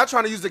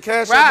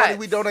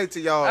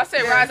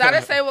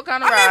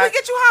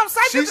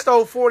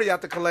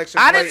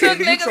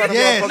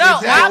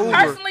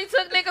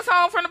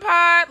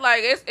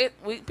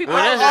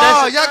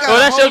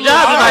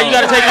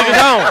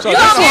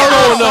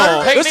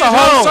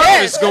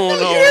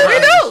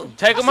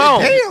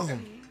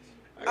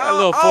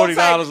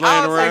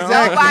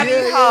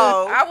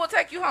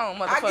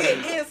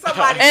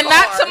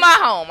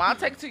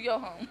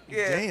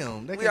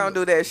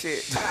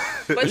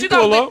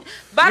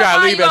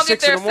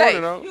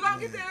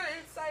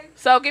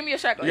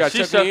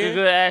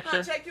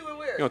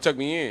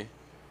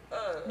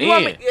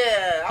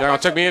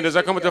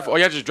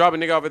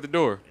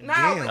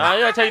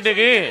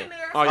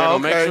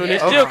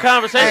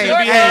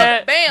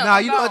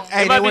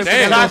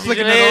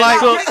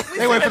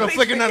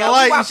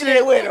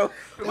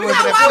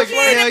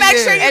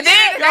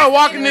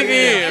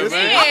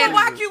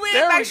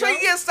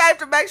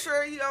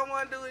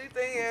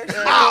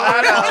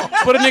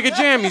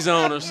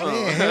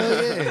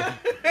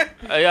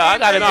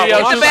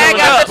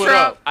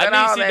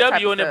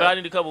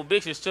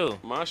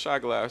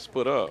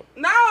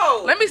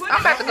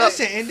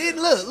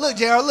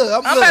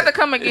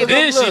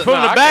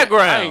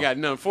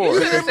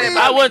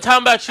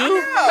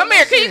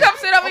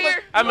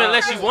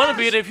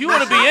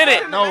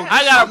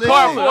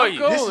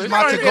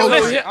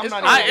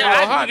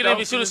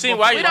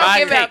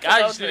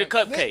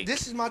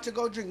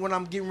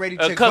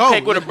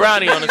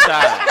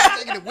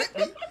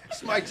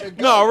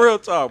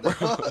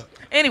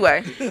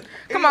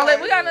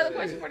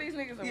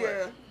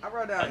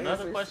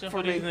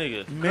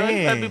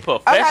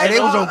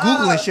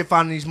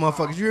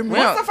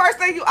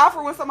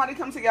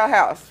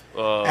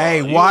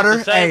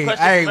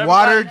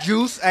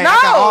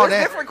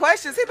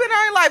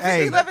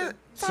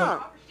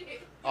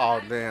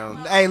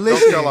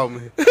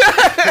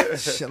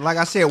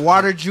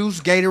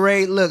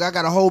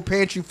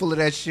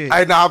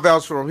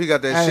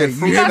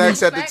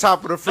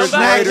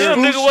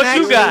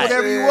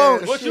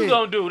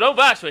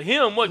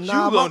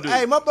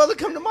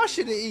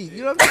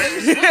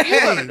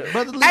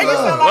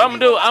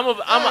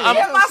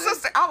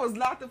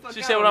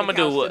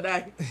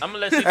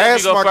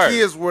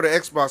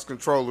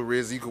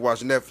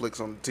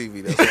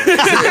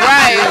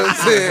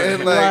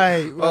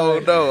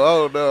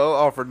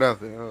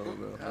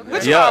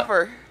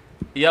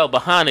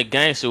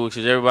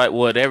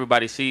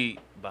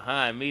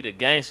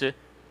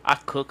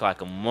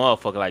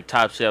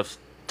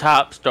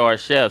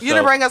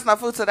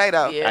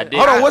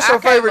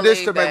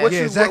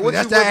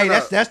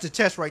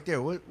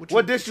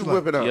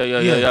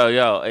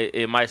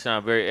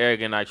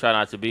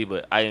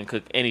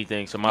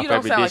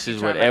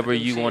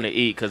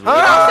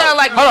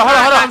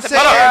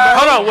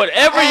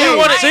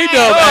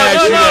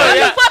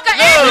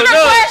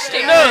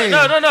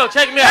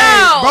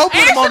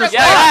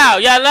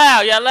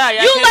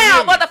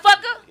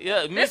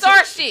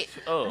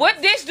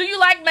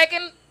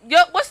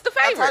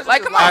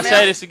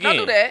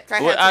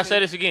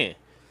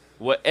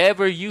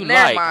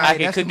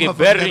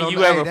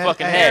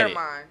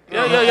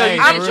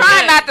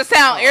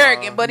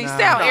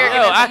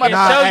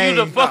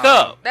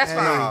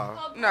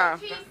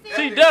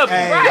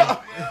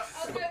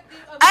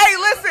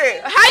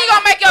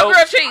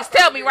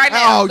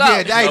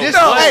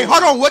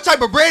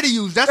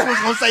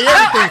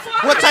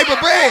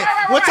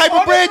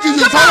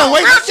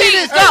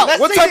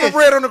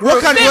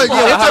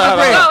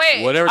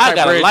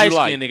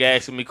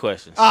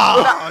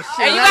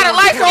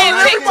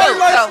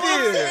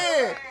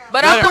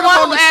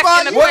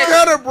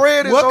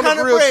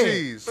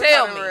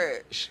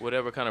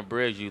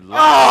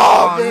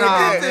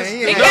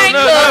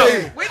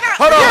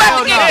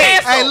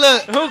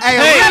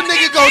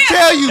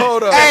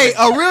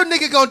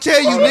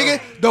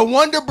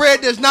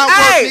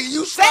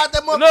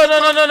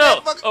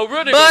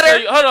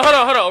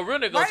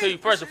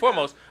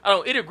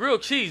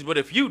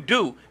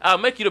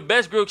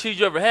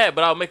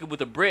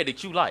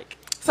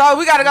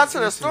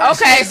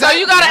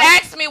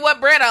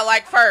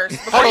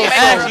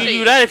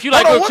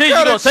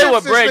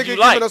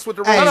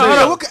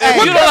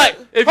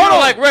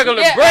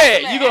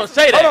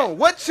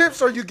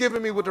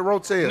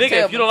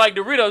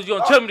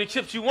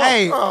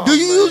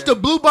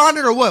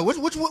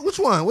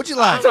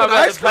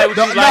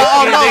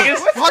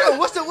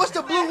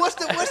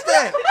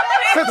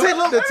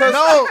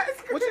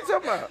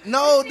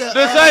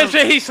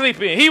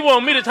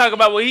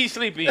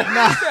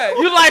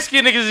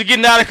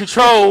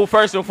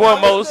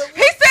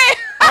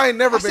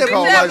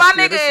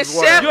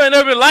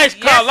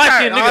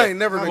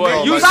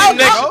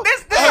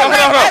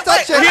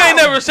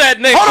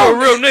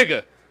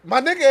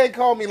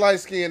 me light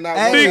skin, not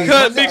Hey, real.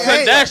 Because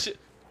Hey.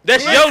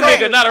 that's your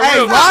nigga, not a Hey,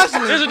 real nigga.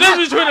 Rosalind. There's a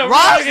difference between a real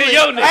nigga Rosalind, and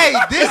your nigga. hey,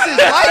 this is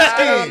light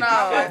skin.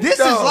 know. This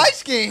is light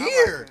skin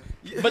here.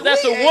 But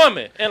that's a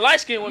woman. And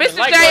light-skinned women Mr.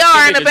 like JR in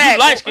light-skinned the niggas. back. You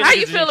light-skinned How niggas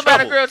you is feel in about a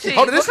trouble. grilled cheese?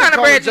 Hold on, What this kind of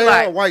bread you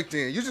like? white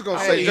then. You just gonna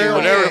say Hey, JR.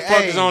 Whatever the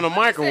fuck Hey. is on the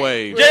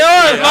microwave. JR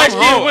is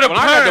light-skinned with a When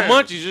I got the perm.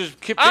 munchies, just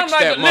fix I'm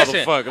that like,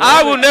 listen, motherfucker.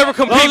 I will never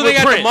compete Long as they with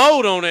got the Prince.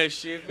 mold on that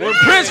shit. When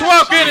Prince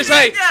walk in and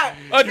say,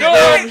 a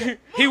dog,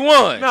 he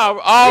won. No,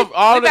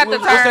 all We got the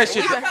what's that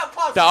turn.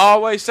 shit? To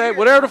always say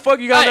whatever the fuck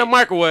you got in Hey, that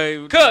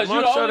microwave. Cuz, you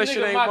make the sure only that nigga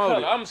shit in ain't my color.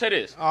 molded. I'm gonna say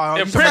this. Oh,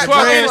 you If talking Prince about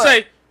walk in dread? and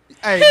say,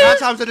 Hey, 9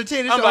 times out of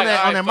 10, it's I'm on like, that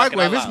alright, fuck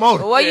microwave. it, It's I'm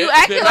molded. Well, you Yeah,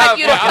 acting I- like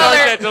you the I like color.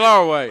 that the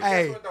long way.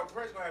 Hey, Don't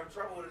Prince gonna have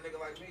trouble with a nigga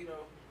like me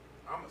though.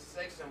 I'm a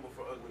sex symbol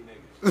for ugly niggas.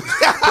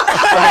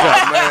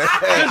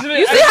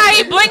 You see how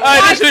he blinked hey,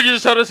 twice? this nigga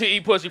just told us he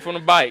eat pussy from the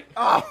bite.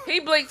 He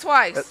blinked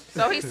twice,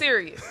 so he's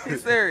serious.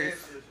 He's serious.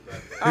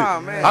 Oh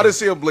man. I didn't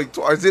see him blink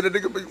twice. Did a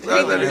nigga blink twice?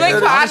 He blinked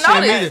twice. I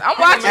know this. I'm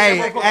watching. hey,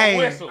 I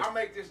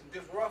make this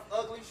rough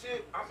ugly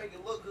shit. I make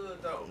it look good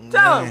though.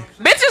 Tell him.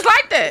 Bitches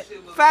like that.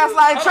 Fast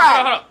Life Hold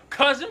Trap. on.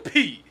 Cousin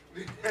Pete.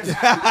 JR, what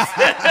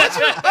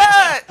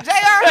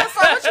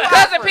you Cousin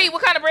offering? Pete,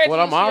 what kind of bread What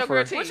you I'm use for your offering?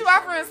 grilled What cheese? you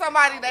offering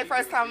somebody they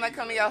first time they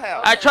come to your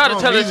house? I try to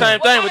tell the same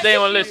thing, but they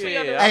don't listen.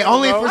 hey,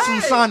 only for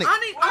some Sonic.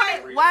 Wait.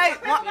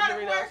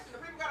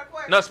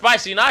 No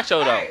spicy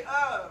nacho though. Hey,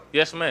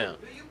 Yes, ma'am.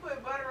 do you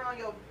put butter on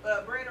your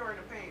bread or in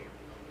the pan?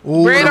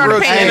 Ooh, Bread on the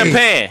pan. In the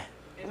pan.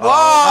 Oh,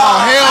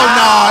 hell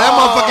no. That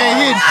motherfucker ain't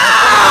hitting.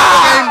 That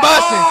motherfucker ain't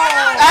busting.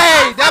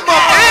 Hey, that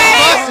motherfucker ain't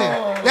busting.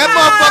 That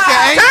motherfucker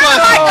ain't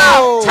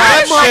busting.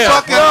 That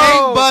motherfucker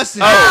ain't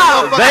busting.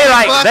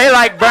 They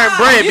like burnt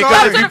bread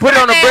because if you put it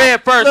on the bread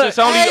first, it's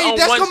only Hey, on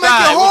that's one gonna make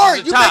it side. hard. Which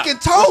is You the top. making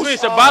toast. Which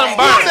means the bottom You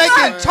burn.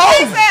 making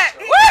toast.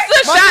 Where's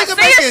the My shot? nigga See your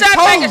making shot,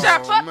 take a toast.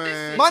 shot. Fuck this.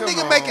 Man, My come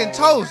nigga on. making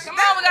toast. Come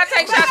on, we gotta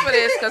take shots for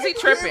this, cause he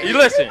tripping. You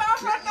listen.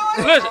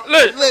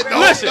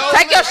 Listen.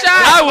 Take your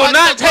shot. I will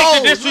not take the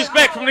Toast.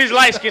 disrespect from these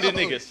light-skinned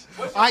niggas.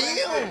 I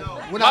am.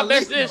 When My I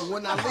best leave. is-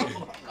 When I leave.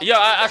 Yo,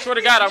 I swear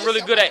to God, I'm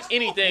really good at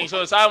anything.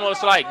 So it's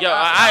almost like, yo,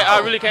 I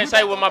really can't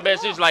say what my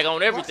best is like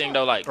on everything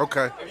though. Like,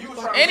 Okay.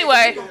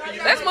 Anyway,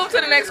 let's move to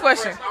the next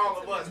question.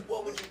 All of us,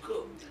 what would you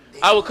cook?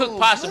 I would cook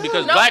pasta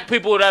because black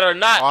people that are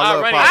not I love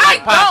Iranian pasta.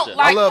 like pasta. don't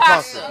like I love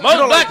pasta. pasta. Most You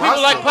don't black like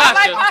people like pasta?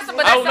 pasta. I like pasta,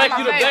 but I will that's make not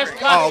you my the best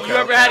favorite. pasta Oh, okay, you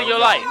ever had in your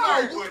life.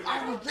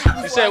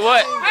 You said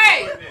what?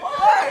 Hey,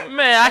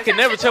 Man, I can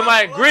never tell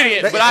my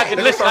ingredients, but I can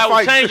They listen. start I will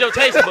fighting. change your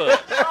taste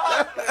buds.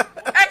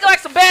 acting like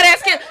some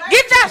badass kid.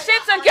 Get your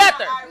shit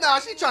together. No,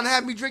 she trying to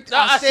have me drink. No,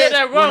 I said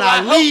that wrong. When I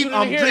I hope leave, you didn't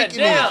I'm hear that. drinking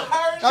it. Damn. Y'all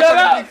Shut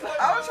trying to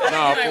up.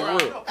 Nah, for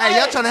real. Hey,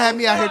 y'all trying to have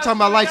me out here talking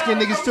about light skinned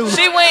niggas too.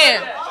 She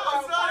win.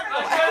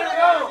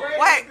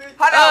 Wait,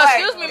 hold on. wait.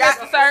 Excuse me,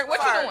 Mr. Sir. What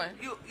you doing?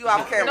 You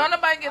off camera. Don't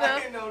nobody get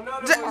up. JR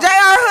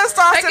Hood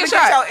Star Take to a get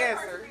shot. your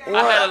answer.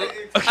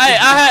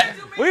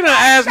 We done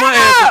asked my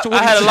answer to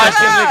I had a what light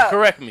skinned Shut nigga up.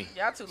 correct me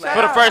Y'all too for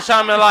loud. the first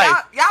time in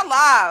life. Y'all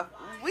live.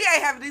 We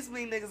ain't having these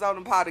many niggas on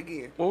the pod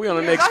again. Well, we on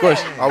the next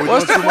question. Are we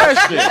What's the doing too much?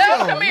 question?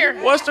 Come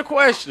here. What's the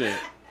question?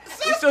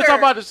 We still talking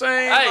about the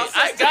same. Hey,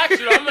 I got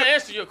you. I'm gonna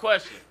answer your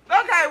question.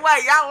 Okay,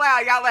 wait, y'all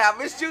loud.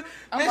 Miss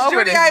I'm Miss over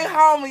Judy this. ain't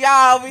home,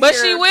 y'all over But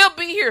here. she will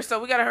be here, so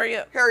we gotta hurry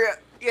up. Hurry up.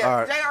 Yeah, All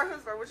right. JR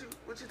Hood Star, what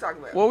you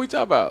talking about? What we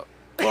talking about?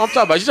 What I'm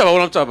talking about? You talking about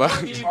what I'm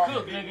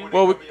talking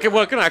about?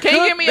 Well, can I Can you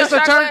cook? give me your This a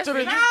shot turn glass? to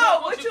the. No,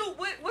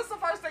 what's the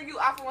first thing you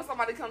offer when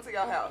somebody comes to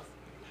your house?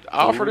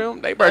 Offer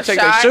them. They better A take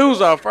their shot. shoes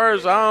off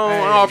first. I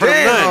don't offer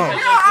them nothing.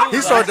 Damn. He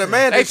started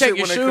demanding They shit take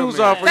your when they come shoes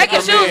in. off. when Take they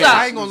your come shoes in. off. I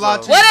ain't gonna lie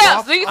to you. What bro.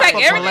 else? Do you I take put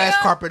my everything last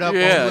off? carpet up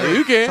Yeah, on wood.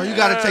 you can. So you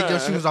gotta take your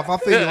shoes off. I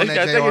feel you Yeah, on you that,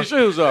 gotta take your JR.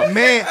 shoes off.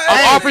 Man,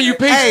 I'm offering you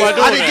peace hey, by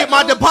doing I didn't that. get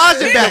my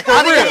deposit back. I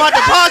didn't get my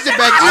deposit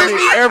back. I You need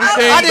hear me?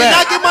 everything I did not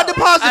back. get my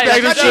deposit Hey, back.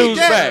 take I your need shoes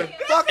that. back.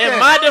 Fuck In that.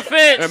 my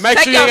defense, And make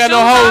Take sure you your ain't got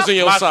no shoes holes off. in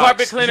your my socks.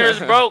 carpet cleaner is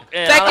broke,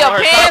 and Take I your don't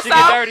want her pants socks to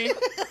off. get dirty.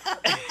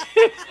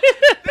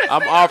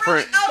 I'm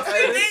offering.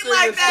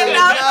 like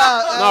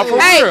that, No,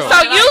 for Hey, real.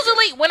 so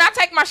usually when I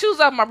take my shoes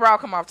off, my bra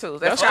come off too.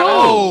 That's kinda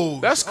cool.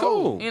 That's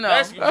cool. You know,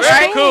 That's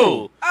right?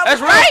 cool.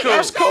 That's real Right? cool.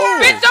 That's cool.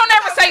 Bitch, don't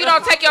ever say you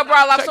don't take your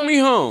bra off. Take soon. me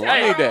home.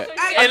 I need that.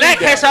 In that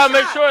case, I'll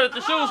make sure that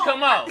the shoes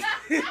come out.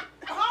 Home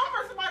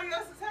or somebody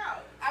else's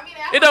house?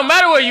 It don't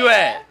matter where you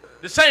at.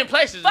 The same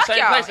places, the Fuck same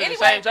y'all. place at the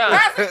Anyway, same time.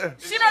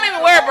 she don't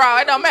even wear a bra.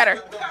 It don't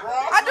matter.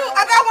 I do.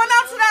 I got one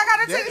out today. I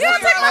got a titty Yeah,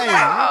 slinger. take my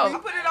bra. I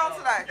put it on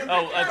today.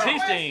 Oh, a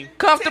T-sting.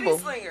 Comfortable.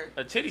 Titty slinger.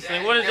 A titty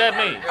sling. What does that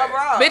mean? A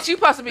bra. Bitch, you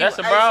supposed to be. That's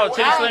a bra, a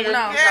titty I don't slinger?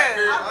 know.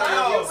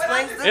 Yeah.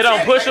 Slings the It don't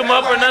titty. push them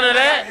up or none of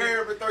that?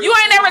 You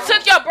ain't never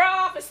took your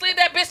bra off and slid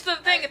that bitch to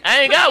the thing. And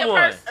I ain't put it got in your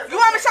one. purse? You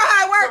want me to show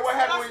how it works? What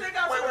happened when wait.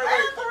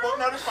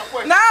 No, this is my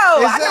question. No, I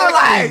don't Exactly.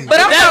 like. But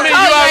I'm That so means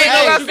cold, you already ain't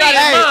know gonna what you got see.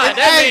 in mind.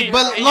 That Hey, means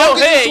but in long your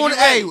as head, it's one, you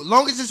hey, ready.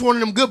 long as it's one of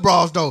them good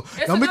bras though.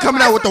 It's Don't a be good coming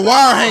bra. out with the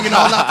wire hanging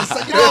all out the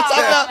side. You know what I'm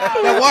talking about?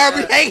 That wire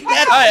be hanging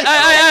out.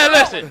 Hey,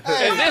 listen.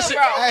 And this,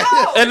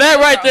 and that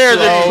right there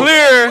is a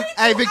clear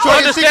Hey,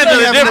 Victoria's Secret understanding have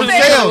the them difference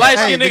between sales. light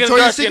Hey, skinned niggas and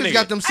Victoria's dark skinned Secret's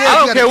got them niggas. sales. I You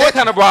don't gotta care what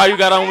catch kind of bra you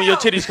got on when your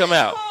titties come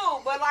out.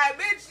 Cool, but like,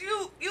 bitch,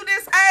 you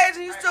this age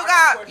and you still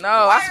got.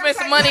 No, I spent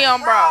some money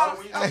on bras.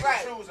 When you take your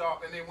shoes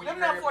off and then when you Them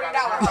no marry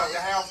 $40 the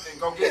house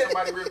Go get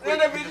somebody real quick. Then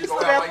that bitch and you go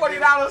spend out like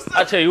 $40.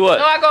 I tell you what.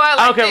 No, I go out I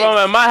don't like care if I'm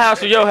at my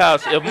house or your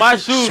house. If my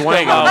shoes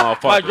Swing come on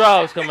off, my motherfucker.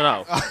 drawers coming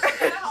off.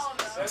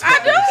 I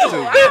do.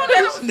 I don't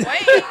let them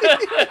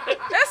swing.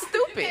 That's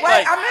stupid. Wait,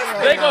 I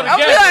missed They it. go I'll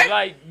be together. like-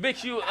 Like,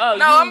 bitch, you.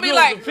 I'm be you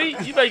like- with the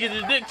feet. You better get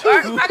this dick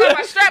Or too. I got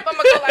my strap. I'm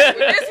gonna go like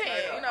with this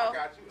hand, you know.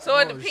 So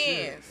it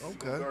depends.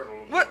 Okay.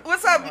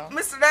 What's up,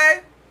 Mr.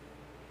 Dave?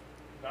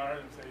 I heard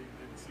him say you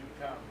didn't see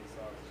the comedy, so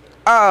I was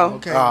checking. Oh.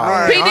 Okay. All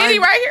all P Diddy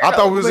right here. I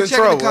thought we was But in check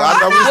the trouble. I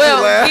thought we was well,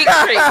 still laughing. Geek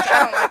Street. I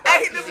don't like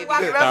Hey, this is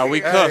walking Nah, up we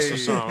here. cuss or Hey.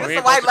 something. This We is ain't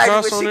a white supposed to lady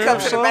cuss when on she there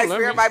comes or to the something? back Let here.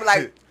 me- Everybody be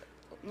like,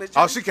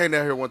 Oh, she came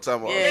down here one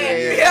time.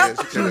 Yeah. She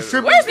was came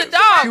stripping. Where's the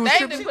dog? She was They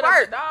stripping. didn't put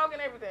up the dog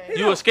and everything.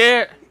 You was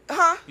scared?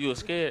 huh? You was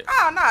scared?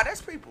 Oh, no,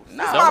 that's people. This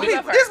No, my don't be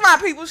people. that This my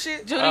people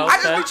shit. Judy, Oh, I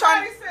just okay. be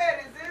trying to. said,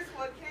 is this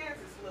what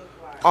Kansas looks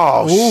like?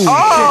 Oh, shit.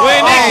 Oh,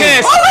 When they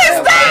can't. who is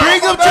that?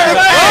 Bring him to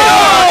the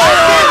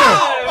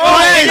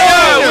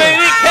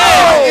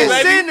It's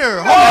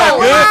Sinner. Hold on.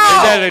 Good.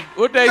 Is that a,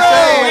 what they Hey,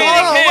 say?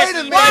 hold on, wait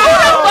a minute. Who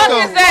the fuck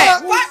is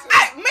that? What?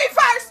 Hey, me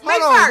first. Me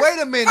Hold on, first. wait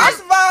a minute. First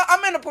of all,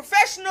 I'm in a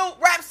professional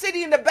rap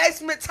city in the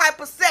basement type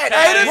of setting.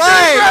 Hey, You this know what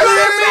I'm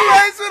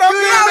Right.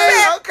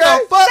 saying? Okay.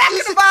 The fuck Second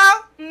is of all,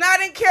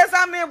 not in Kansas.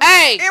 I'm in.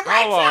 Hey, in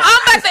right hold on. town. I'm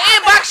about to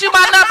inbox you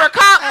my number.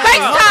 Call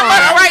FaceTime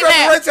us right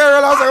now.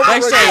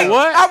 They say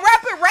what? I'm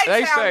rapping right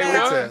They town say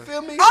now. what? You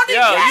feel me? Only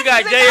Yo, you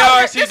got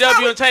Kansas is out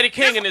there. JR, CW, and Teddy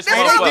King in this Hey,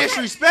 they motherfucker.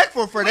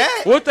 disrespectful for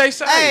that. What they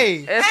say?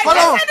 Hey, It's hold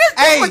on. This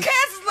Hey, what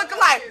Kansas looking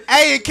like.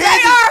 hey, in JR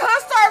Kansas.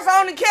 Hood Stars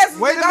on in Kansas.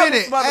 Wait a look out minute.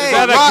 this mother- Hey, Is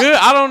that a Rock- good?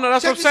 I don't know.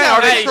 That's what I'm Check saying. this Are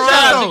out. they Hey, Hey,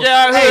 shout out to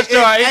JR hey,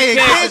 Hood hey, He in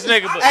can't Kansas- this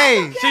nigga, but Hey,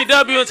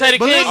 CW and Teddy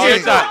but King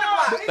listen, on top.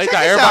 They check thought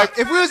this everybody. out.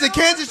 If we was in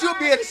Kansas, you'd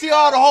be able to see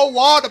all the whole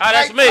wall. The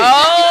that's pipe. me. You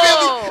Oh.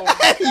 feel me?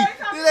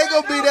 Hey, it ain't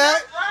gonna be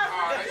that.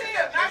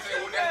 That's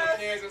what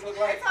Kansas look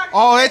like.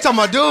 Oh, they talking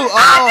about dude. Oh,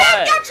 Oh,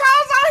 damn, got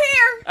trolls out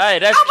here. Hey,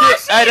 that's I'm cute. on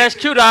shit. Hey, that's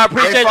cute. I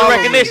appreciate the follow me.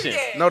 recognition.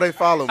 No, they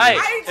follow me. Hey,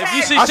 I if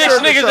you see I 6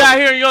 shared the niggas show. out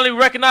here and you only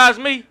recognize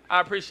me, I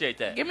appreciate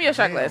that. Give me your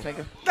shot glass,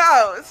 nigga.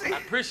 No, see. I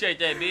appreciate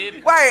that,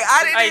 baby. Wait,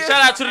 I didn't. Hey, even-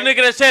 shout out to the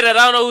nigga that said that.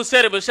 I don't know who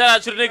said it, but shout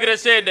out to the nigga that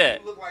said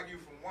that. You look like you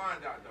from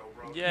Wyandotte,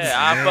 though, bro. Yeah,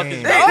 I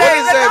fucking. Dang. Oh, What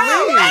does that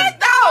no, mean? let's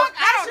go.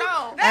 I don't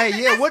know.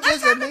 Hey, yeah, what does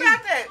Let's that talk mean?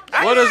 about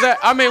that. What does that?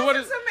 I mean, what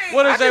does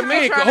that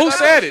mean? Who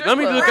said it? Let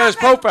me look at his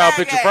profile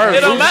picture first.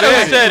 It don't Who matter who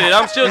said said it? it.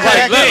 I'm still Like,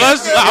 taking it.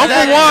 I'm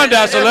from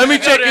Wyandotte, so let me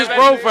check his Yeah.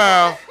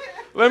 profile.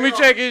 Let me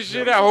check his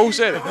shit out. Who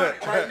said it?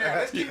 Right now,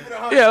 let's keep it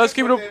 100. Yeah, let's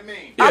keep it What a- that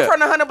mean. I'm Yeah. from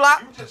the 100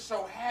 block. You just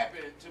so happen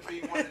to be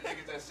one of the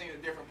niggas that's seen a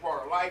different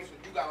part of life, so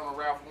you got on a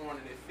Ralph Lauren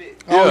and it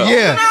fit. Oh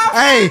Yeah.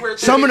 yeah. Hey,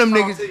 some of them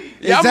niggas.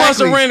 Y'all must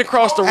have ran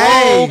across the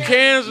Hey. road,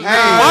 Kansas.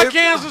 Hey. Why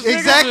Kansas niggas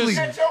Exactly.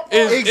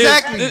 is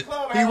Exactly.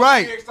 He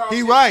right.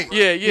 He right.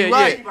 Yeah, He yeah,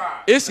 right. yeah.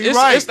 It's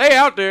right. they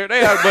out there.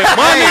 They out, but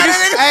my Hey,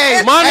 niggas,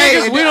 hey, my hey,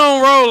 niggas, we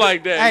don't roll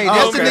like that. Hey, You know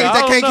that's what the I'm niggas saying? that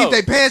I can't don't keep know.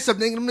 their pants up,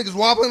 nigga. Them niggas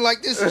wobbling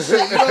like this and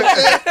shit. You know what I'm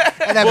saying?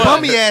 And that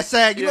bummy ass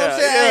sack. You know what I'm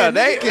saying? Yeah, Hey,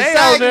 they- niggas can they sag,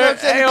 over you know there. what I'm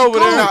saying? They It be over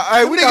there. cool. Nah,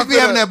 hey, Them we niggas not be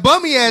having finna- that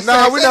bummy ass Nah,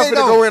 sack. we're Say not they finna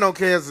don't. go in on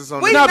Kansas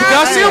on We this. Nah, because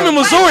I see them in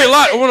Missouri a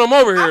lot when I'm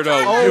over here, though.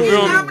 You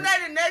feel me?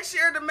 Nominated next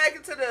year to make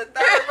it to the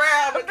third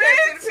round of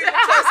Kansas City People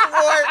Choice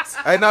Awards.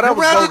 Hey, no, that What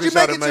was round did bogus. you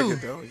Y'all make didn't it make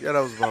it to? though. Yeah,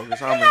 that was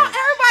bogus. I mean,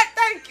 Everybody,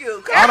 thank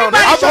you. I don't know.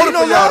 I Everybody voted show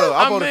for you y'all no though.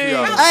 I I voted for mean-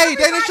 y'all. Hey,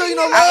 they didn't show you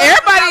no love.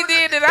 Everybody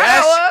did it. I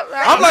know of.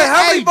 I'm like,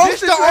 how many Hey, votes this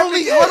did the you have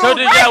only. to Hold get? So on.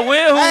 did y'all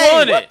win? Who Hey,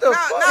 won it? The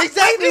fuck?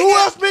 Exactly. Who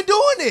else been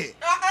doing it?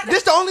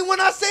 This the only one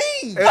I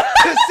seen.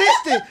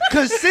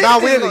 Consistently. Nah,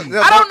 we ain't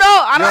I don't know.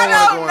 I You don't don't know.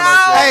 wanna go in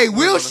on Hey,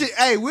 we'll shit.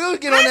 Hey, we'll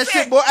get on that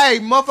shit, boy. Hey,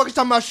 motherfuckers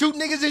talking about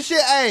shooting niggas and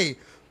shit. Hey,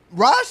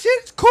 Rod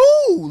shit's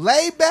cool,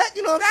 laid back.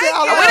 You know what I'm saying? Thank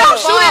I you. like We the don't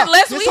shoot vibe.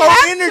 unless this we whole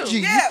have to. energy.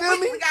 Yeah, You feel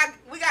me?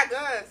 we got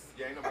guns.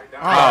 Yeah, ain't nobody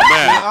down. Oh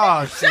man,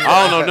 Oh shit.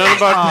 I don't know nothing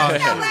about Oh,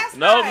 that.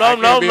 No,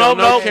 can't be on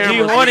no cameras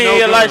He with horny. no He a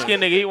guns. light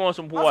skinned nigga. He wants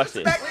some watch it.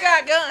 We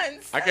got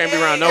guns. I can't be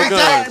around no guns.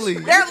 Exactly.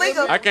 They're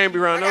legal. I can't be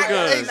around no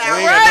guns. We ain't Right.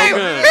 got no You know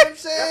guns. what I'm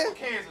saying?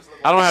 Kansas look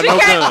I don't have She no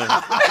can't-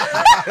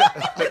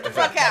 guns. Get the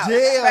fuck out.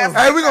 Damn.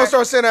 Hey, we gonna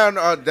start sending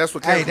out. That's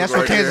what Kansas. Hey, that's was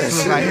what right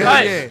Kansas there. look like. Hell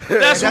Hey, yeah.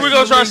 that's what we're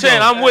gonna start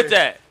saying. I'm with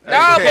that. No,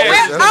 but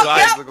Kansas, Rel- that's what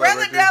Kansas Yep, look like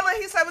right there. Rella,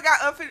 he said we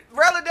got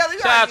Rella Della.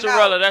 Shout out to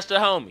Rella. That's the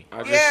homie. I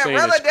just Yeah, seen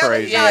Rella it's Della.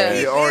 crazy. Yeah.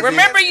 Yeah, R&B.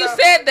 Remember you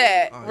said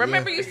that.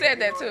 Remember you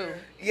said that too.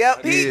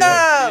 Yep, he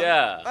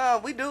Yeah.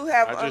 we do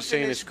have I just seen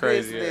unfinished it's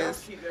crazy,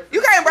 business.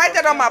 You can't write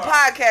that on my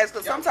podcast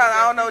because sometimes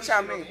I don't know what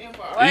y'all mean.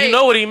 You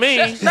know what he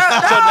means. No, Shut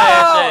the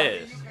ass.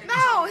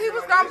 no, he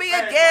was gonna be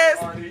a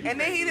guest, and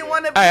then he didn't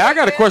want to. Hey, I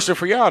got a question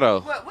for y'all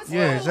though. What's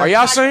Yeah, up? Are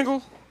y'all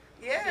single?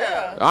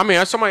 Yeah. I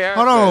mean, somebody asked.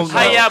 Hold on. that.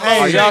 How y'all Are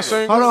both y'all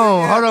single?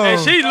 single? Hold on.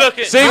 And she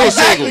looking. Single,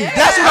 Exactly. single.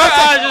 That's what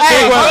I'm saying.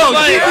 Hey, hold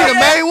on. She be the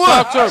main one.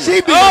 Talk to me. She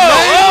be the Oh,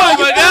 main oh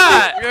one. my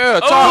God. Yeah,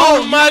 talk.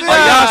 Oh my Are y'all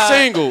God.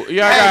 single?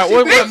 Y'all Hey, got she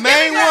what? be the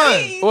main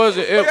one. What is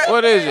it?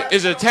 What is it?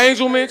 Is it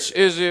entanglement?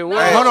 Is it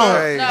what? Hey, Hold on.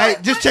 Hey. Hey,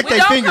 just check We their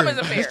don't finger. come as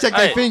a pair. Just check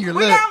Hey. their finger.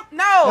 We Look. don't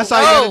know. That's all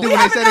you gotta do We when they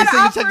haven't say got they single.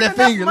 offered Check that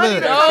enough finger. money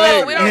Look. to-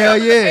 No, we don't Hell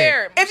come yeah.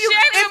 prepared. If you She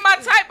ain't even my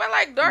type. I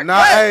like dark.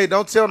 Nah, hey,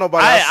 don't tell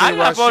nobody. I I seen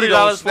got $40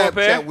 Rashida on for a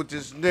pair. Snapchat with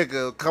this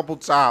nigga a couple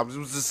times. It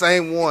was the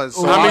same one.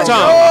 So How many I don't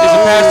times? know. Is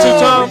it past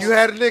 2 times? You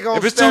had a nigga on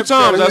If it's 2 Snapchat.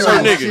 times, that's her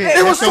nigga.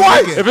 It was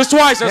twice. If it's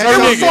twice, that's her It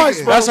was nigga.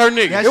 twice, bro. That's her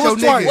nigga. That's It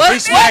was your twice. nigga. Was,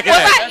 He's smacking was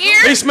that. I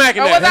here? He's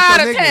smacking or that. was I out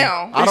That's of your nigga.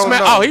 town? I don't know.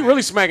 Oh, he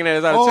really smacking that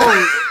ass out of town.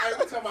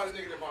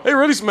 Oh, He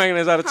really smacking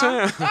that ass out of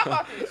town.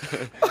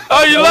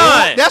 Oh, you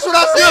lying? that's what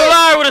I You said.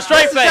 lying with a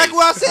straight That's face. exactly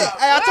what I said.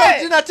 Hey, I told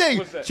you, didn't I tell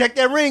you? Check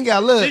that ring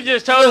out. Look. She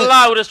just told a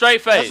lie with a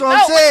straight face. That's what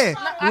I'm saying.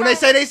 When they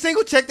say they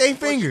single, check their She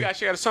finger. got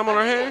something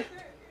on her hand?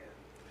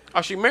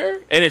 Oh, she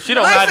married? And if she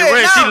don't Listen, hide the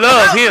ring, she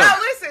love him. No,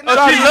 listen.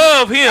 Oh, she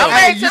love him. Okay.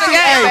 Hey, to you the see,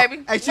 game, hey,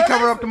 baby. hey, she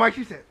covered up the mic.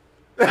 She said,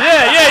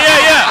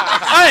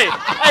 Yeah.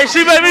 Hey,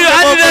 she made me.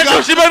 I did that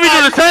too. She made me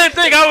do the same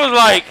thing. I was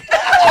like,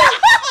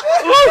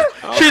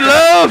 ooh, she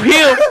love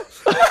him.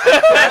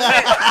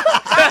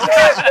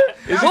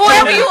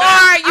 Whoever you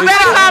are, you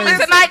better call me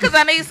tonight because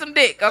I need some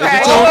dick. Okay.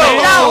 it your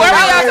man? No, where we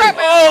y'all talking?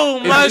 Oh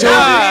my it your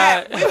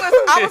God.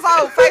 I was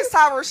on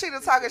FaceTime with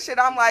Rashida talking shit.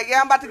 I'm like,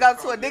 yeah, I'm about to go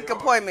to a dick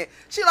appointment.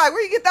 She like,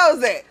 where you get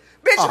those at?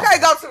 Bitch, you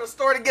can't go to the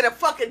store to get a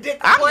fucking dick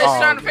I'm appointment. just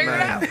trying to figure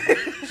it out.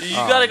 You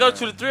gotta go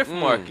to the thrift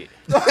market.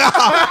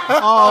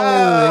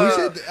 "Oh, he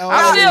said,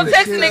 I'm still shit.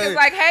 texting niggas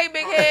like, hey,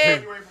 big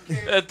head.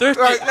 Thrift.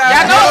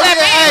 Y'all know what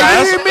that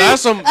means?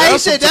 That's some Hey, he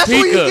said, that's where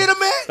you Topeka. get them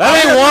at?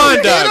 That ain't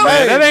Wanda,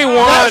 man. That ain't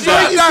That's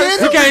where you Wanda.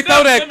 get We them? can't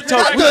throw that.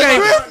 That's the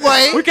thrift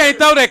way. We can't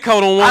throw that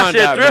coat on I Wanda,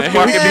 said thrift man.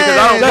 market because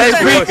I don't That's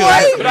pay for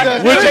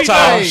it.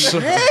 Wichita. Wichita.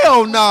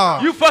 Hell no.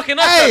 You fucking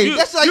up. Hey, You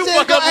that's like saying,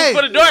 fuck up hey.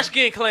 for the dark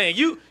skin clan.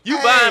 You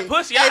buying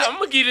pussy. I'm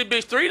gonna give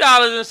this bitch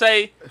 $3 and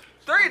say,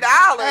 $3. Hey,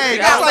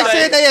 Yeah, that's like I'm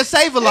saying they had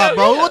save a lot,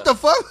 bro. What the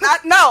fuck?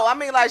 No, I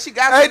mean, like, she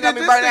got Hey, some did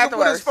me this burning nigga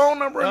put his afterwards. phone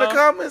number in the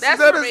comments? That's Is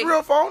that for his me.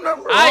 real phone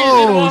number? I just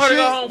didn't want her to shit.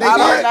 go home. They I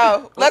did. don't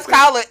know. Let's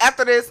call it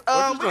after this. you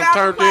We just got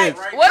turned some, in?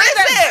 like, What is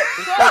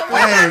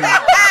listen.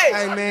 that?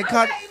 Hey, man,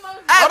 cut.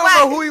 I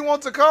don't know who he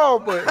wants to call,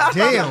 but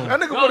Damn. that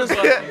nigga put his Wait,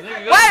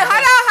 hold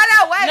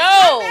on, wait. No,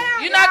 Calm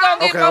down, you're not y'all.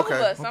 gonna get Okay, both okay,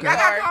 of us. I'm okay. Y'all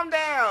gotta sorry. calm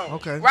down.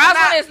 Okay.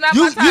 Rosalind is not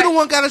You my the type.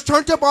 one got us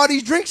turned up all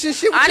these drinks and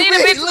shit. What I you need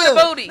a mean? bitch with a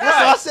Look, booty. That's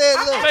what I said.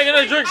 Look, Making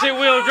us drink shit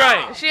we don't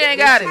drink. She ain't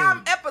got it.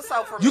 Time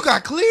episode for me. you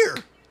got clear.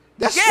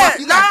 That's Yeah, why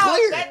you got no,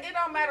 clear. it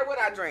don't matter what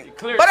I drink.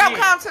 Clear But I'm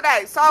skin. calm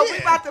today. So we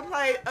Yeah. about to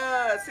play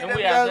see And them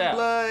we out young there.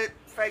 blood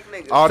fake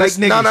niggas. Oh, this,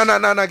 Fake no,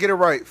 niggas. no, get it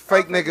right.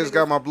 Fake fake niggas niggas.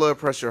 got my blood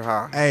pressure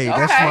high. Hey,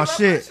 that's Okay. my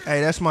shit.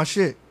 Hey, that's my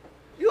shit.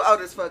 You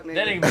old as fuck, nigga.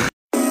 That ain't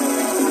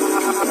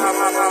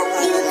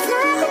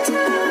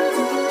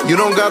You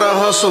don't got a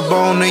hustle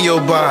bone in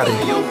your body.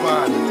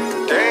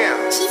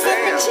 Damn.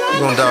 You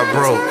gonna die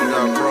broke.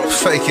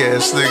 Fake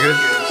ass nigga.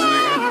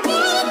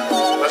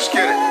 Let's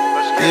get it.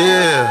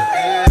 Yeah.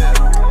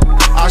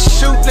 I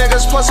shoot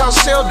niggas plus I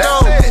sell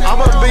dope.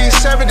 I'ma be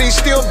 70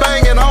 still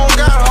banging, I don't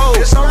got hope.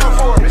 It's over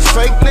for me.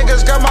 Fake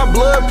niggas got my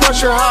blood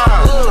pressure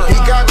high. He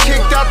got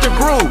kicked out the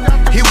group,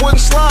 he wouldn't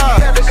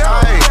slide.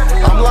 Ay,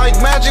 I'm like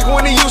Magic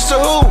when he used to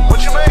hoop.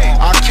 What you mean?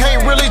 I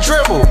can't really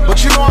dribble,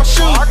 but you know I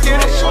shoot. I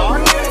get it.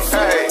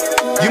 Hey.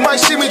 You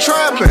might see me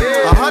trapping,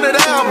 100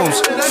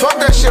 albums. Fuck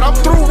that shit, I'm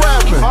through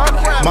rapping.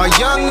 My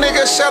young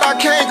nigga said I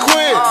can't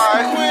quit.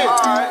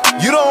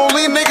 You the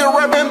only nigga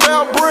rapping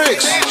about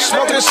bricks,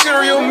 smoking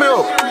cereal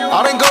milk.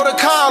 I didn't go to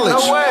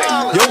college.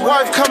 Your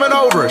wife coming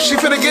over, she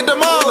finna get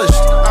demolished.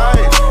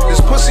 Ay,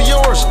 this pussy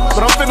yours,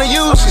 but I'm finna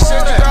use it.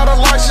 Said you got a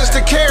license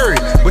to carry,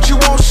 but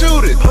you won't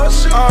shoot it.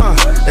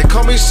 They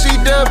call me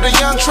C-Dub, the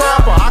young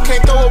trapper. I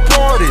can't throw a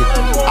party,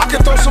 I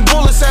can throw some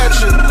bullets at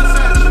you.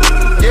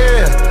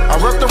 Yeah,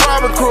 I rep the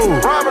Robert crew.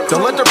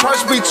 Don't let the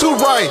price be too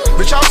right,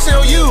 bitch, I'll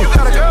sell you.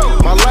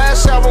 My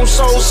last album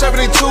sold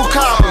 72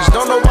 copies.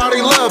 Don't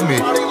nobody love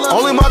me.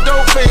 Only my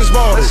dope fiends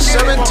bought it.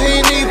 17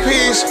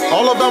 EPs,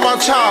 all about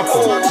my chopper.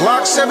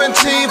 Glock 17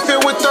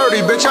 filled with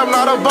 30, bitch, I'm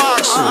not a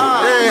boxer.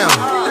 Damn,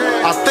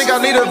 I think I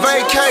need a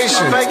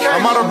vacation.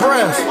 I'm out of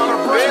breath.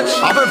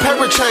 I've been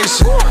paper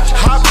chasing,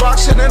 hot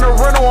boxing in a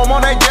rental. I'm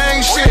on that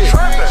gang shit.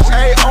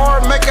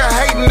 AR make a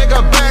hate nigga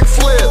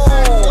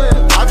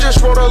backflip. I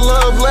just wrote a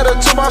love letter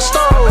to my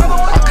stove.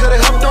 I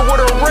could've helped her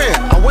with her rent.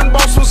 I went and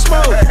bought some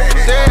smoke.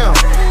 Damn,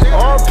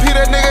 RP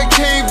that nigga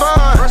King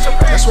Von.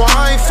 That's why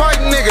I ain't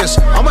fighting niggas.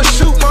 I'ma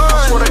shoot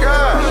mine.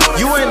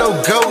 You ain't no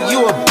goat,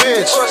 you a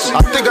bitch.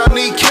 I think I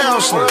need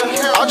counseling.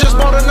 I just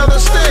bought another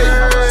stick.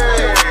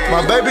 My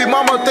baby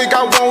mama think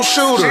I won't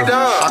shoot her.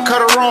 I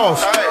cut her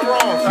off.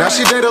 Now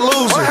she date a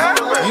loser.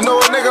 You know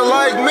a nigga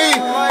like me,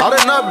 I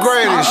done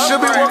upgraded. Should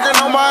be working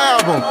on my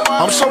album.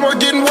 I'm somewhere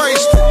getting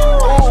wasted.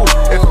 Ooh,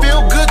 it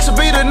feel good to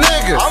be the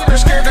nigga. I'm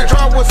just scared to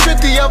drop with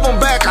 50 of them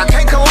back. I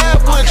can't collab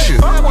with you.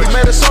 He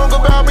made a song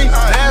about me.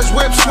 Nas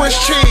whip, Swiss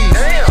cheese.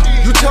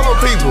 You telling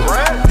people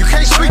you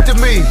can't speak to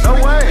me.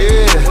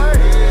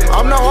 Yeah,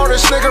 I'm the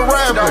hardest nigga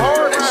rapping.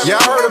 Yeah,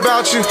 I heard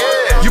about you.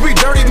 You be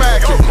dirty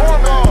macking.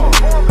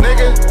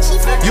 Nigga,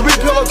 you be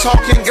pillow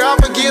talking,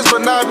 God forgives,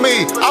 but not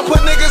me. I put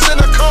niggas in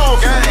the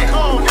coffin.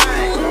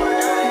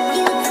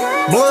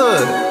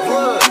 Blood.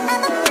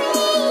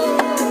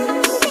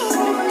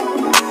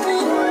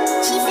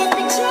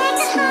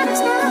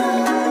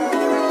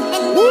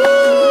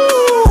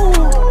 Woo!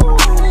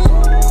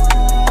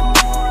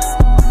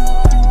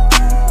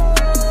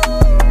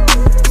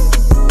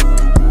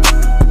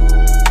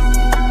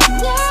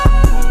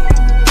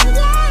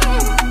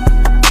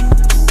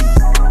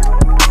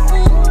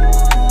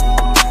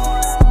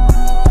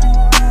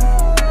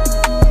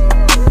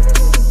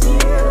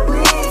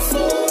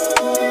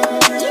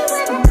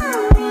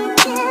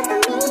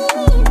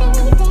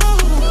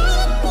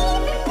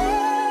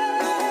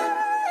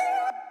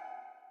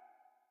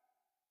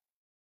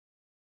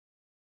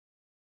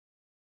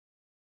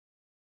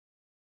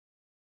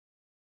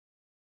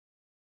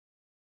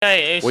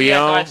 Hey, and We she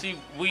acting on.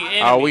 like we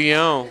enemies. Oh, we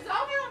on.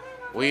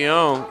 We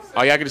on.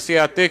 Oh, y'all get to see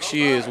how thick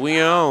she is. We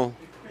on.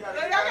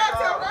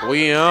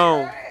 We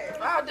on.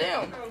 Oh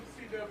damn.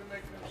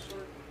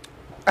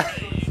 He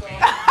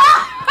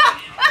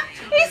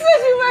said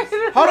you making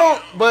it. Hold on,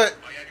 but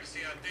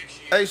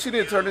hey, she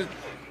didn't turn this.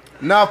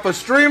 Now for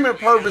streaming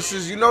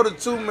purposes, you know the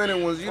 2-minute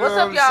ones. You What's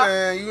know up, what y'all? I'm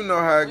saying? You know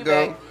how it We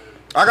go. back.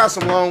 I got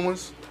some long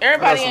ones.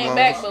 Everybody some ain't long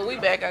back, ones. but we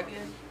back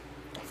again.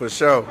 For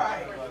sure.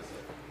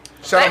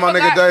 Shout out my They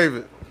nigga forgot-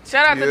 David.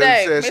 Shout out You to know what I'm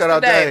Dave. saying? Mr. Shout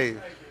out Dave.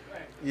 Dave.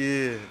 Yeah.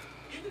 You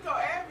can go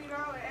add me though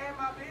and add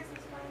my business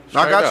page. No,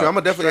 I got Straight you. up. I'm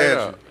gonna definitely Straight add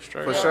up. you.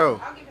 Straight For up.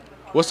 sure.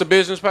 What's the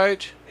business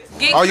page?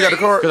 Geek Oh, you got the Trees.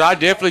 card? Cause I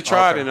definitely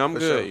tried Okay, it and I'm for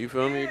good. sure. You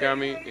feel me? You got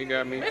me. You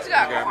got me. Bitch, you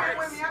got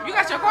cards. You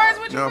got your cards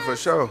with you? No, for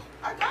sure.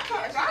 I got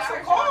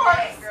some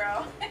cards.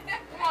 Girl.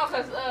 Come on,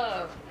 cause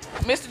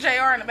Mr.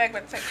 JR in the back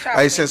about to take a shot.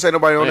 Hey, with since ain't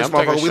nobody on Hey, this I'm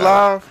taking motherfucker, we a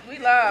shot. live? me.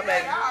 We live,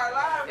 baby.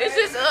 It's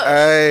just us.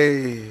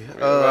 Hey.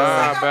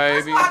 Bye,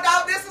 baby. My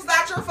dog, this is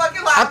not your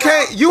fucking life. I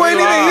can't. You ain't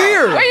even live.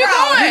 here. Where you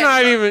going? You're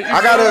not even.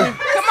 I got a.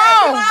 Come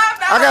on.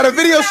 I got a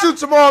video shoot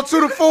tomorrow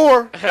 2 to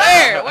 4.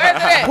 Where? Where's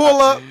it at? Pull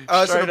up. It's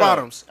in Straight the up.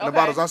 bottoms. In the Okay.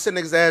 bottoms. I'll send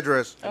niggas the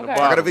address. Okay. I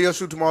got a video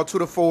shoot tomorrow 2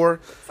 to 4.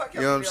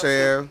 You know what I'm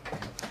saying?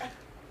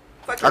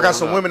 I got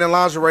some women in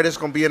lingerie that's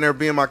gonna be in there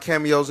being my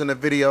cameos in the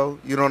video.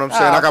 You know what I'm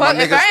saying? I got my Fuck,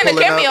 if niggas I ain't a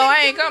pulling cameo, up.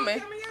 I ain't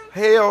coming.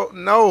 Hell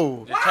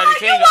no. Teddy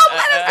King,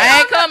 I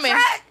ain't coming.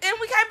 And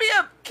we can't be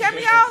a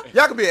cameo.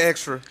 Y'all can be an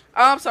extra.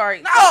 Oh, I'm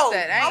sorry. No. Fuck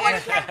that. I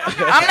ain't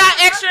I'm not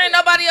extra in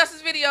nobody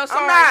else's video.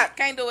 Sorry. not.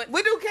 Can't do it.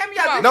 We do cameo.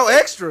 Come on. No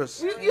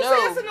extras. You see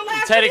us in the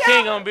last Teddy video?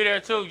 King gonna be there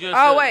too. Just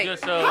Oh, wait.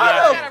 Just How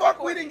yeah. the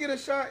fuck we didn't get a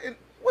shot?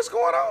 What's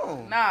going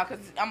on? Nah, cause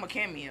I'm a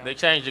cameo. They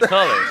changed the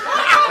colors.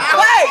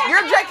 Wait,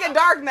 you're drinking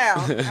dark now.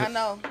 I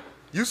know.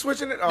 You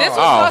switching it? This was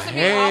Oh supposed to be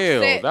hell,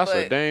 offset, that's a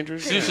but-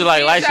 dangerous. She used to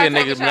like light skinned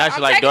niggas, but now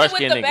she like dark I'm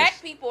skinned taking it with the niggas.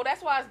 back people.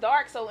 That's why it's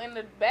dark. So in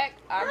the back,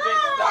 I drink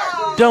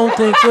dark. Don't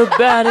think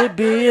about it,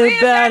 be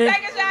about it.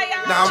 Take a shot,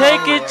 y'all. Nah,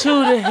 Take it to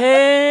the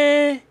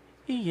head,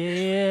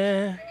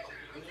 yeah.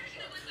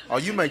 Oh,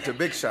 you make the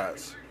big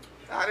shots.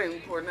 I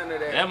didn't pour none of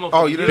that. That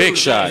Oh, you motherfucker- Big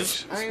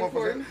shots. I ain't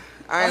pouring.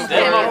 I ain't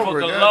That pouring. over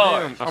it, motherfucker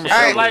goddamn. large.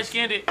 I'ma She light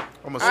skinned.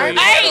 I'm gonna say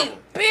Hey,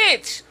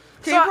 bitch.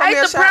 Can So you pour I me ate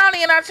a the shot?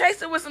 brownie and I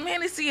chased it with some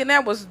Hennessy and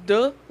that was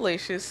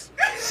delicious.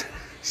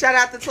 Shout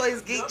out to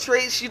Toys Geek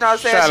Treats. You know what I'm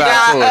saying? Shout She out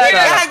got, to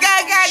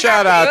her.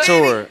 Shout out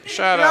to her.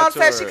 Shout You know out what to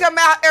I'm saying? her. She come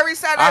out every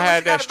Saturday. I when had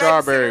she got that a babysitter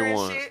strawberry and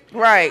one. shit.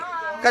 Right.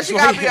 Cause she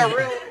gotta be a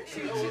real.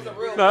 She's a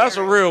real. No, that's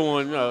a real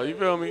one. No, you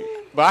feel me?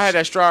 But I had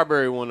that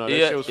strawberry one though. That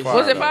Yeah. shit was Was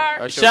fire. it though. fire?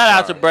 That shit Shout was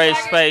out to fire. Brace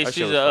Space. That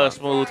She's shit a was fire.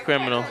 smooth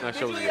criminal. That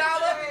shit was good. Y'all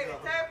up?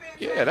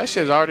 Yeah, that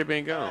shit's already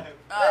been gone.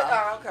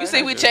 Oh, okay. You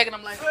see, we checking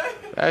them like,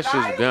 That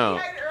shit's gone.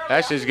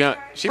 That shit's gone.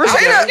 She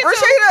Rashida,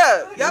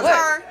 your What?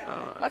 turn.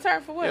 my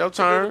turn for what? Your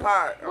turn.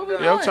 What we Your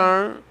doing?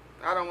 turn.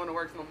 I don't want to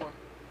work no more.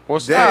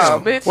 What's the Damn. Oh,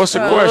 bitch. What's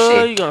the Oh,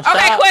 question? You gonna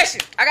Okay, stop?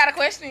 question. I got a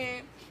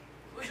question.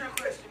 What's your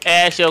question?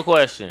 Ask your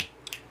question.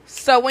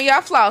 So when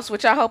y'all floss,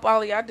 which I hope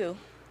all of y'all do,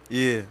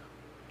 Yeah.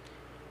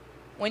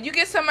 when you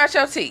get something out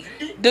your teeth,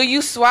 do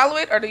you swallow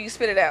it or do you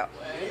spit it out?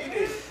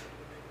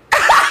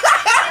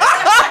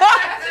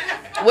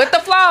 With the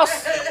floss,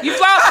 you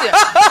floss it.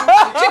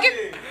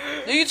 Chicken,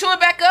 do you chew it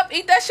back up,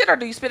 eat that shit, or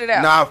do you spit it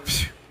out? Nah.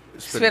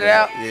 Spit it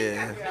out.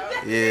 Yeah.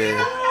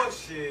 Yeah.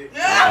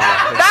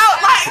 No,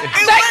 like,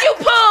 Thank you,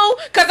 Pooh,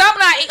 cause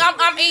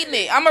I'm eating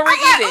it. I'm gonna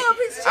re-eat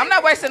it. I'm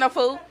not wasting no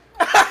food.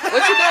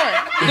 What you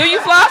doing? Do you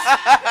floss?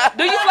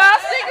 Do you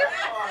floss,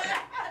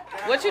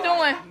 nigga? What you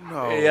doing?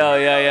 Yo.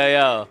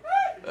 y'all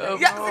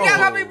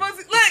got me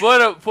pussy.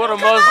 Look. For the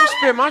most. I'm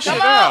spitting my shit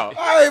out.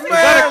 Hey man, Is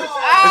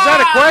that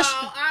a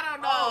question? I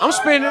don't know. I'm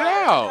spitting it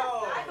out.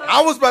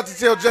 I was about to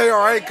tell JR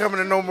I ain't coming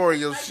to no more of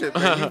your shit,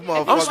 man. You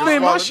motherfuckers I'm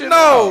spitting my swallow- shit No,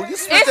 out. you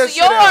spit that It's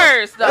shit out.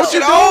 yours, though. What you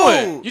No.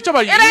 doing? You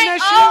talking about you It eating ain't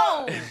that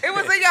on. It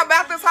was in your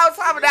mouth this whole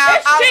time. And now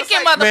It's I was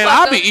chicken, like, motherfucker. shit? Man,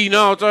 I be eating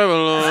all the time.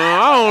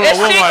 I don't It's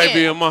know what might chicken.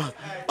 be in my.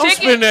 I'm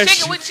Chicken, spitting that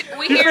chicken, shit.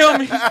 we You hear feel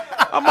me?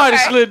 I might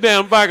have Okay. slid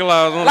down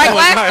baccalaureate on Like one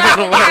last night.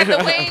 night we had the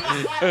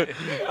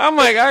wings. I'm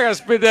like, I gotta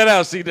spit that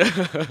out. See that?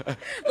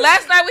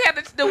 Last night we had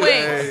the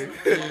wings.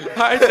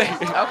 I think.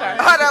 Okay.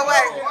 hold on,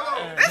 wait.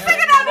 This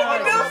nigga don't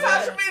even do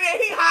social media.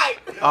 He hype.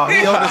 Oh,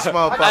 he on this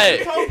motherfucker. Hey,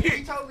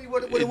 He told me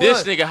what it was.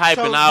 this nigga hyping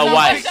So, all you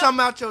white. pick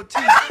something out your teeth.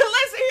 Listen,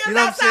 he's You know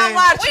what I'm outside saying?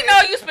 watching. We know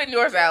you spitting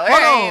yours out.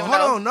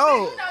 Hold on,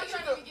 no.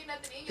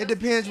 It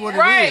depends what it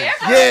Right. is.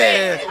 That's what I'm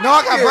Yeah. No,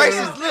 I got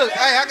braces. Look,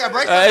 hey, I got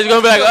braces. It's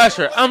gonna be like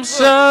Usher. I'm You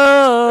so.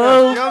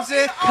 know what I'm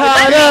saying? It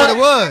depends what it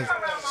was.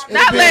 It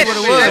Not depends what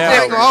letting it was. shit I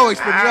ain't out. gonna always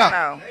spit it I out.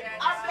 don't know.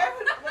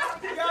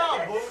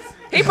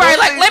 He probably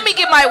like, let me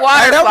get my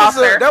water Hey,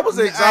 flosser. that was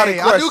an exotic Hey,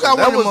 I question. do got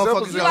one of them that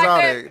motherfuckers was that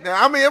like exotic.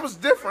 Now, I mean, it was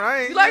different. I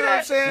ain't, You like know what I'm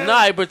that? saying?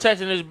 Nah, he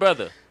protecting his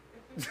brother.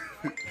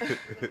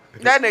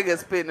 That nigga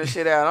spitting the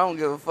shit out. I don't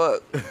give a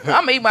fuck.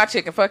 I'm eating my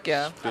chicken. Fuck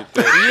y'all.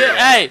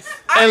 Yeah, hey,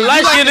 and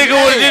light skin nigga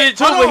would have did it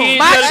too, but he ain't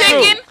My tell the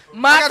truth. chicken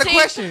My I got a teeth,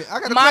 question.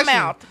 my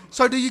mouth.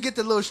 So do you get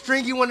the little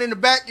stringy one in the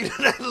back? You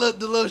know that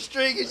the little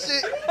string and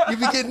shit. You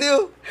be getting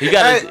new. You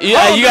got to, you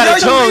y'all got to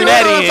use tune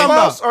that in.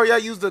 Most, or y'all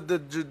use the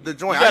joint. You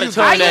gotta tune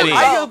that in.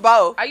 I use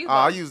both.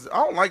 I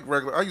don't like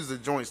regular. I use the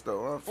joints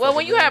though. Well,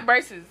 when you have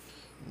braces,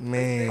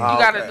 Man, you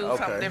gotta do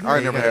something different. I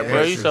ain't never had Bro, you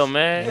braces. so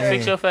mad.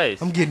 Fix your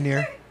face. I'm getting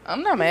there.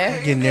 I'm not mad.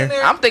 I'm getting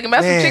there. I'm thinking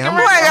about Man, some chicken Who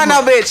wings. ain't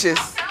got no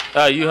bitches?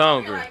 Oh, you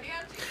hungry?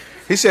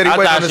 He said he I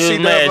waiting on thought the she was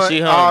CD. mad.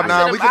 She Oh hungry.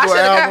 nah, we can do an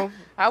album.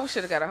 I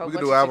should have got a whole We bunch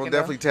can do of an album. chicken, though.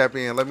 Definitely tap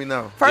in. Let me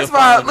know. First of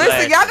Your all, phone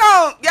listen, black.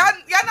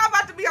 y'all not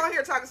about to be on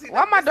here talking to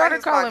Why my daughter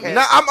calling me?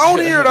 Nah, I'm on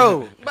here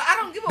though. But I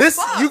don't give a This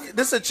fuck.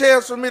 this a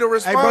chance for me to Hey,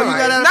 respond. bro, you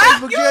got out of Nah,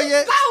 Facebook you jail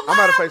yet? go I'm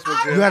out of live Facebook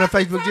on- jail. You out of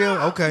Facebook jail?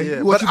 Okay.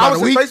 Yeah, What, but you I about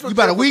was a in week? Facebook You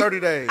about a jail for week? 30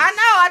 days. I know.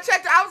 I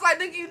checked it. I was like,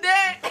 nigga, you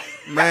dead?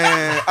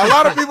 Man, a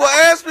lot of people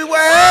ask me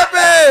what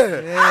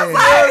happened. Yeah. I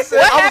was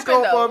What I was happened,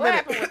 gone though? for a What minute.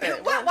 happened with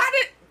that? Why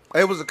did?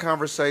 It was a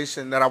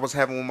conversation that I was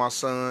having with my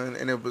son,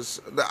 and it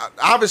was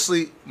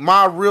obviously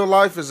my real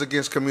life is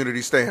against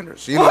community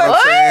standards. You know what I'm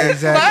What? saying?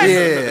 Exactly.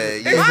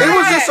 Yeah, it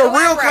was just a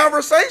real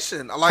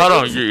conversation. Like, Hold it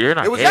on, was- you're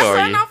not it was gay, just- are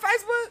Son you? on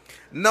Facebook?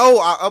 No,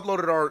 I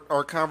uploaded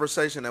our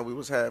conversation that we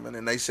was having,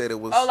 and they said it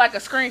was. Oh, like a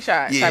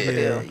screenshot yeah, type of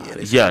deal.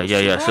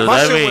 Yeah. So My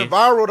that shit means went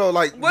viral though.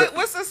 Like,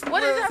 What's this?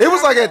 What is that? it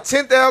was like at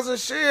 10,000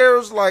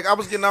 shares. Like, I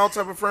was getting all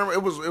type of firm.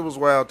 It was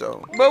wild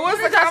though. But what's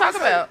What the y'all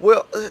talking about?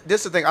 Well,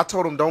 this the thing. I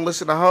told him don't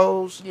listen to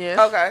hoes, Yes.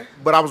 Okay.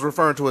 but I was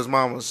referring to his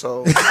mama.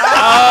 So Yeah,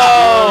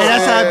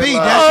 that's how it be.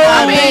 That's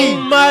how it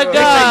oh be. my They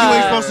say you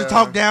ain't God. supposed to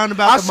talk down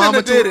about I the shouldn't mama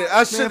have did too. it.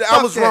 I should. Man, I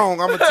fuck was that.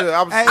 wrong. I was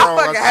Hey, wrong.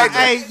 I fucking said that.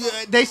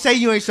 Hey, they say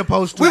you ain't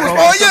supposed to. We was bro,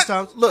 wrong. Yeah.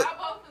 sometimes. Look.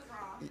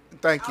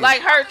 Thank you.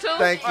 Like her too?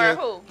 Thank Or you.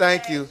 who?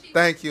 Thank you.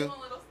 Thank you.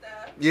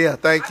 Yeah.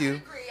 Thank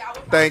you.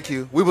 Thank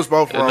you. We was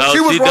both wrong. No, She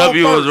was CW wrong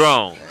was first.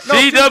 wrong.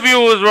 No, she-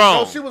 CW was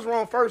wrong. No, she was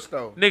wrong first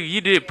though. Nigga,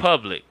 you did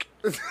public.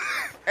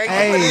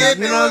 Hey,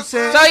 you know what I'm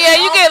saying? So yeah,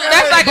 you get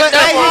that's like a But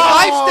hey, his double.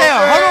 lifestyle.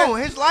 man. Hold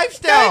on, his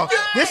lifestyle.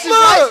 This is Look,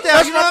 lifestyle.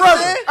 that's You know my what I'm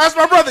brother. saying? That's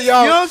my brother,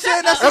 y'all. You know what I'm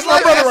saying? That's That's his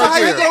my brother lifestyle. right How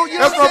you there. go, you know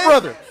That's what my I'm saying?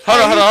 brother.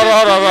 Hold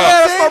on.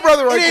 Yeah, that's my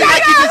brother It right ain't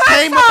like there. he just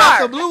came up out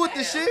the blue with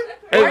the shit.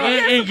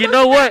 And you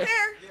know what?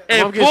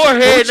 And Mom, get some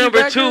forehead Gucci number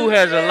back 2 here?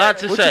 has a lot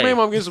to What you mean, say.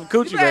 Mom? Get some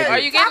coochie back Are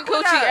here. you getting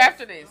coochie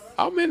after this?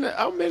 I'm in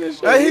this.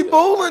 Hey, he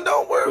booling.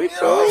 Don't worry. This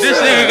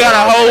nigga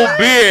got a whole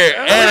beard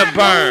and a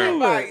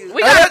burn.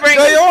 We gotta bring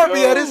JR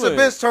be at his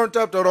bitch turned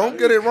up though. Don't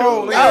get it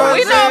wrong. You know Oh, what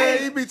we I'm know.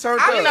 saying? He be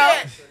turned You up. know.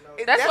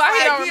 That's why he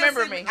like don't he'll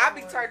remember see me. I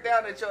be turned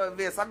down at your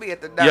events. I be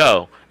at the door.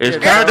 Yo, as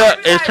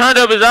turned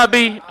up as I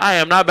be, I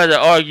am not about to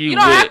argue You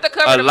don't have with to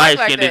cover a the mic light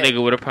like skinned that.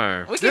 nigga with a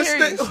perm. We can hear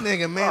you. This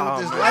nigga, man,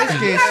 with this light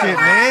skin shit,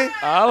 man.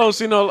 I don't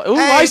see no. Who's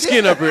Hey, light this-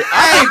 skin up here?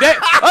 I think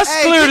that. Let's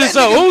Hey, clear get this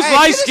that up. nigga- Who's hey,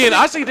 light get this skin? nigga-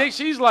 I think that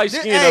she's light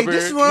skin Hey, up this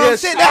is here. what I'm Yes,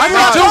 saying. I That's mean,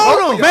 what I two-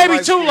 told him. Maybe light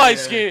too skin. light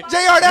skin.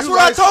 JR, that's what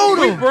I told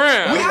We him.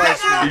 brown.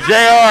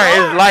 JR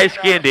is light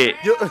skinned.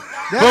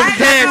 From That's what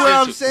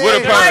I'm Kansas saying. with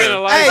a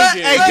perm.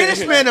 Hey, get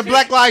this man a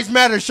Black Lives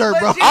Matter shirt,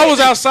 bro. I was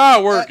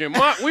outside working.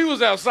 We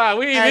was outside.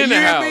 We ain't Hey, in the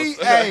you hear house. me?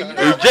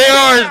 Hey,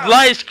 JR is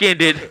light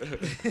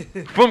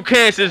skinned from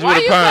Kansas Why with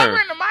a you perm.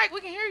 covering the mic? We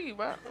can hear you,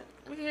 bro.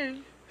 We can hear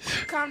you.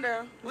 Calm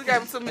down. We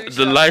got him so many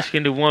The shots. light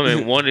skinned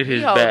woman wanted his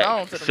He holding on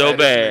back to the so back.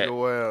 bad.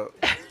 Well,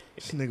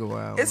 this nigga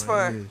wild. It's man.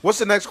 fun. what's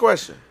the next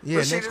question? Yeah,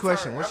 Rashida next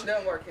question. Turner. What's I'm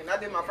done working. I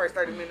did my first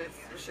 30 minutes.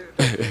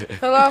 Rashida.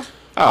 Hello?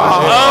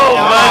 Oh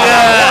my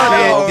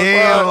God.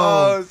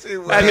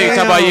 Damn. That nigga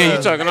talking about, yeah,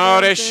 you talking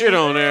all that shit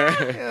on there.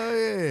 Hell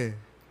yeah.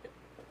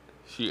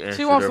 She answered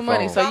She wants her some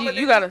money, phone. so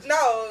you gotta.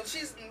 No,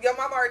 your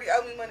mama already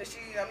owe me money.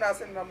 I'm not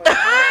sending no money.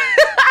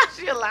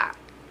 She a lie.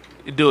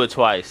 Do it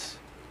twice.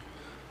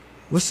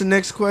 What's the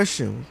next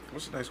question?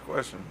 What's the next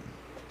question?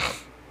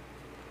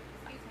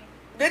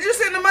 Did you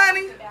send the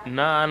money?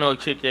 Nah, I know a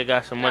chick that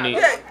got some money.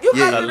 Yeah, you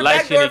Yeah. come A to the light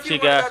back door skinned if you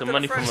chick wanna got go some to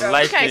money the from front a door.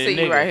 light Can't skinned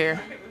see you nigga. right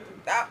here.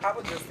 I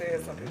was just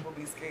saying some people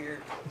be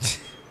scared.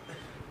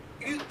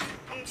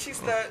 She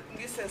stuck.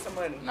 You sent some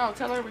money. No,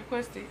 tell her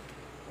request it.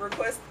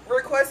 Request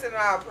it and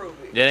I'll approve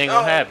it. That ain't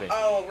gonna happen.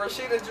 Oh,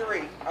 Rashida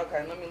Jaree.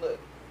 Okay, let me look.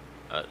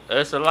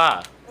 That's a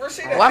lie.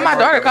 Rashida. Why my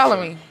daughter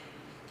calling me?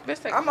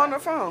 Bitch, take I'm on the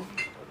phone.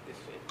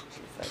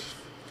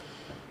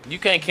 You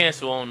can't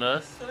cancel on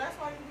us. So that's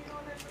why you be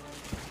doing that to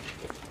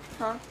me?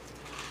 Huh?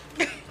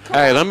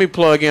 Hey, let me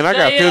plug in. I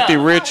got Yeah. Filthy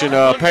Rich and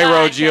Good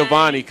Payroll night,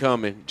 Giovanni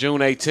coming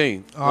June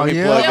 18th. Oh, Let me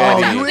yeah? plug Oh, that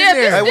Yeah, in. you in yeah,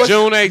 there. Hey, what's- June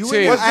You in there.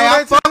 18th. Hey,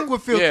 I fuck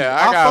with Filthy. Yeah,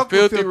 I got fuck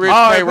with Filthy Rich,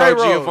 All right, Payroll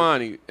Payroll.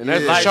 Giovanni, and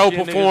that's Yeah. the show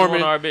Light-skinned niggas performing.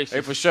 want our bitches.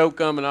 They for show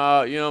coming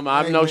out. You know,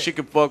 I Hey, know man. she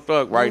can fucked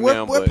up right where,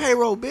 now, where but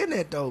payroll been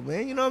at though,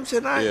 man? You know what I'm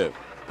saying? yeah,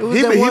 It was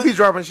He that be, he one- be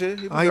dropping shit.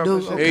 He be Oh, he dropping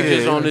do? shit. Okay. he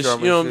just Yeah, on he this.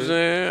 dropping You know what I'm shit.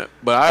 saying?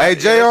 But Hey,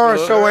 JR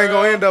look, show ain't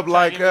gonna end up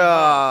like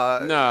Nah,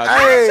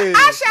 Hey,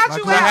 I shout Like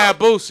you what? I out. had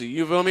Boosie.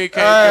 You feel me?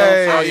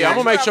 Hey. So, yeah, I'm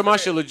gonna make sure my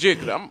shit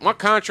legit. 'Cause my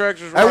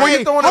contracts is Hey, where right.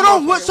 you throwing Hold the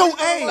on, what? motherfucker? So,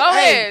 hey, Go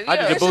ahead. I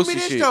did the Yeah. Boosie answer me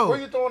this shit. though. Where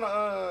you throwing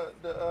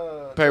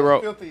the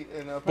Payroll. Filthy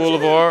and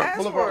Boulevard.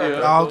 Boulevard.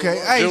 Yeah. Oh, okay.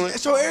 Hey, June-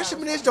 so answer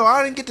me this though.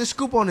 I didn't get the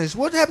scoop on this.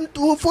 What happened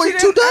to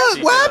 42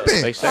 Doug? What They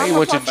happened? say he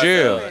went to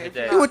jail.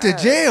 He went to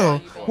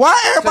jail.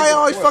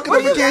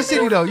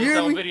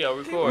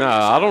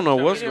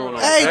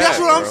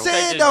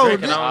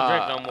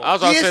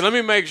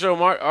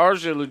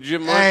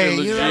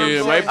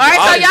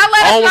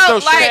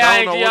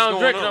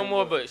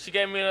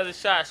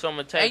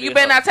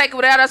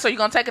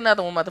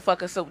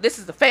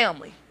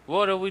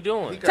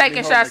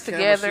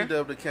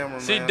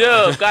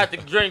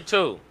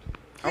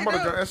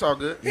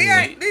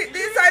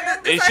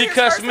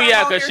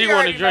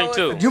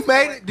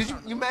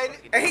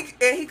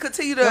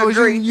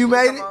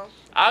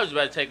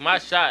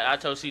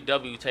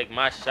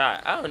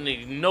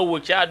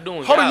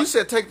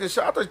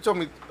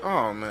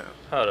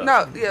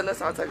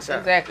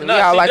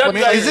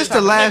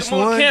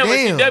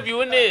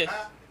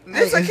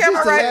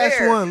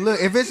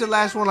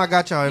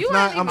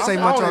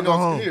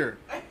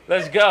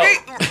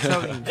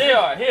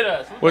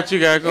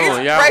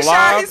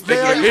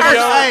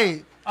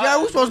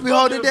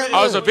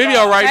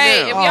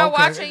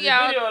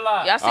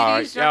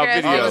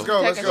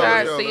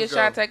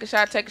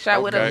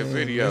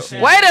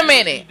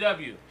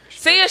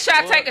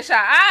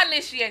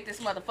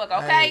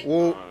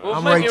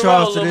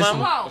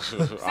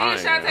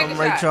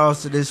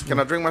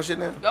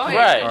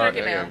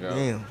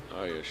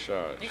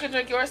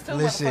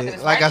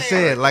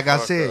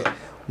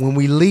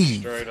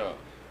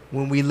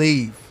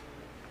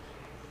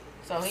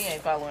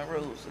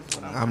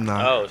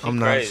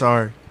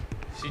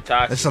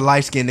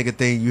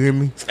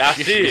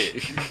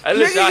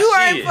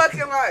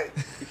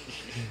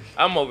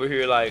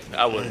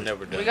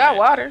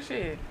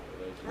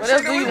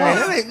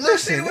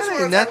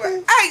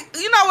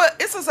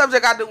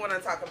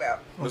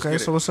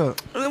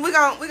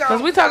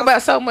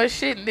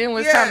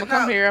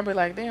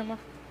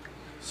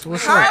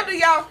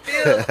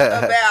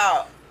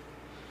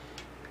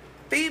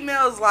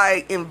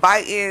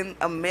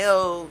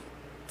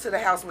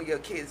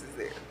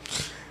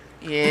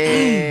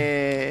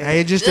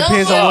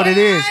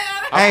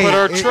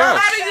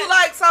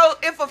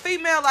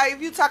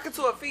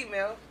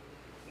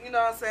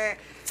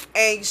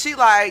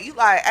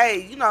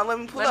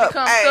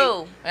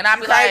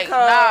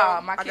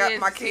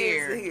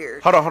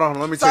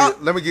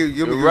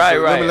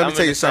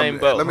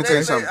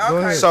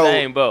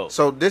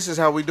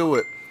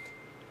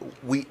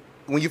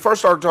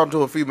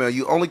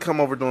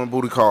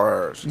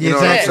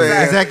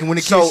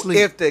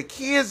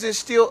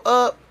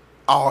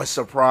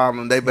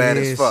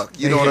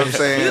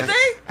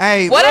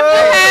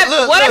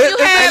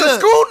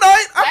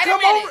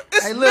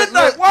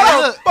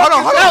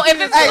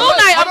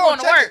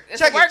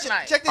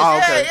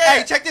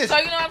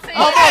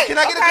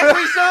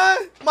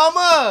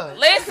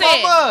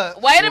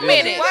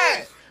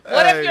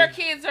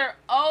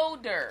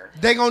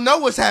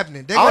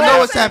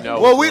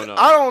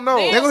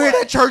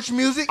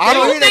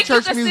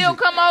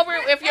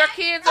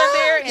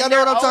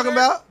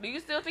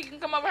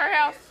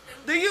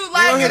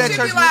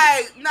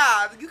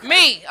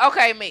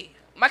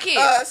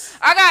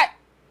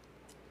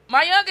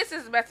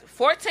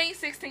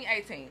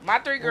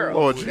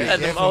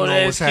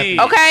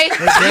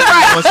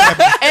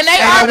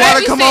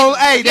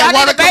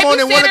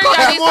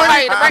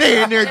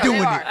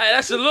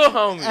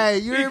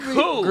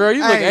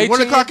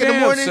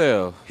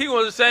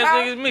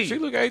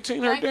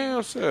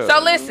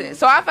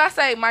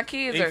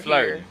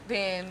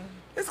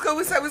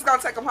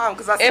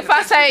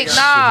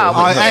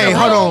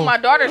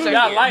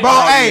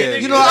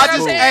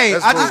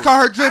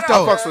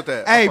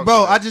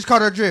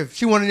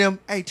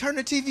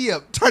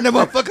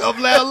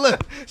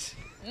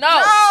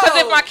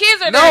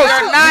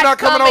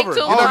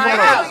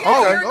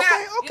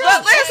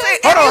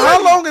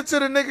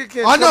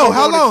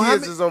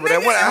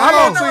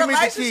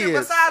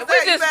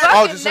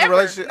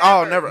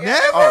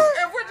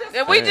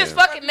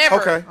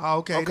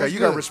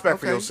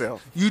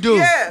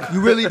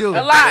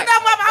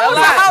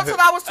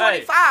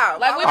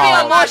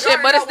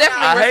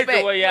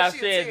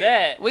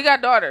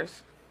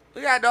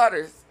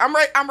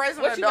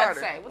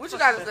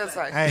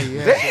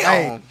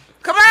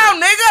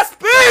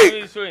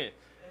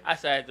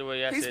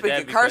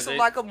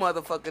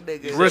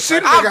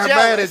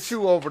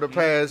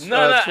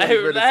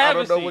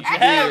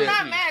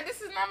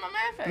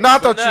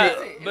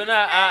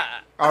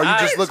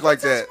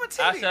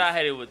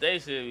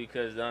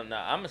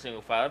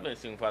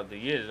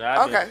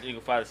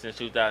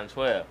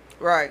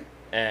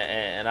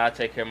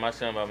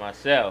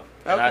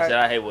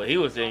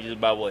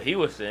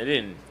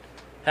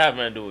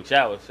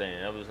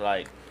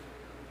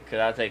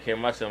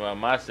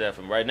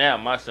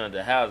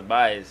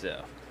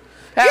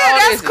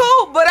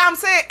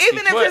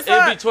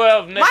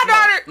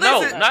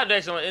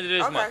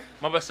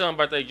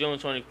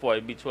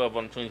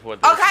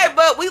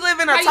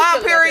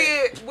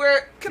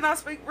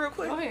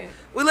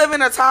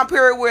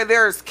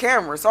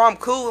 cameras, so I'm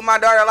cool with my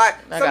daughter. Like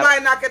I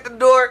somebody knock at the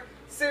door,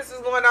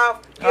 sensors going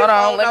off. Hold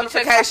on, let me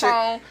check my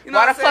phone. You know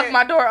Why what the I'm fuck saying?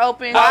 my door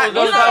open? I was You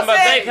know talking what I'm about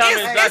saying? they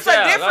comments, It's not a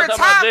y'all. different I was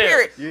talking time about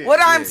period. them. What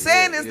Yeah, I'm yeah,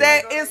 saying is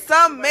that in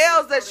some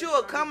males that you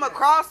will come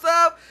across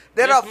of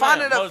that Yes, are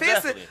find it ma'am. Most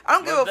offensive. definitely. I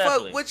don't give Most a fuck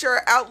definitely. what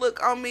your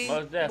outlook on me,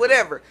 Most definitely.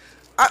 whatever.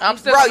 I'm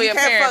still bro, gonna be you a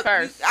can't parent fuck.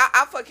 first.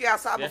 I fuck you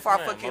outside Yes, before I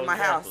ma'am. fuck you in Most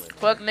my house. definitely.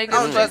 Fuck niggas.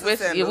 Oh, fuck Jesus with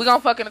send yeah, us. we gonna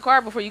fuck in the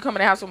car before you come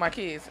in the house with my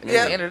kids. At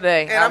Yeah. the end of the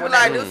day. And I'm would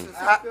like, not- this is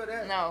hot.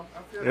 No.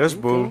 That's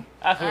boo.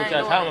 I feel what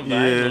y'all talking about.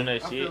 I ain't doing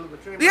that shit.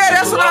 Yeah,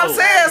 that's what I'm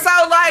saying.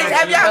 So like,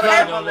 have y'all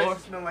ever?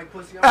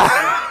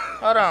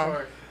 Hold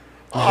on.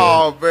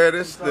 Oh man,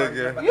 this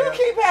nigga. You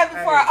keep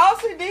having for an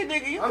OCD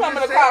nigga. You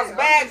coming across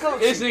bad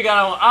This coochie. nigga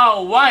on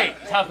all white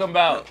talking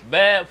about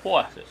bad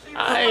forces.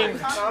 I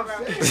ain't.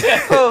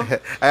 Hey,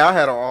 I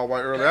had on all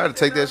white earlier. I had to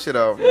take that shit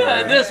off.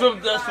 Yeah, that's what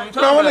I'm No,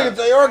 talking my about. nigga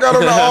JR got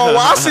on the all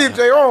white. I seen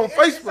JR on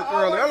Facebook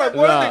earlier. I'm like,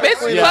 what Nah. nigga Bitch,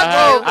 clean fuck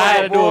that you. up, I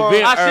had to do boy? a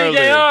bit I see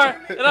earlier.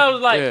 JR, and I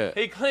was like, Yeah.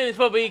 he clean as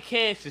fuck, but he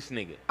can't this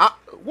nigga.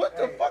 What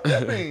the fuck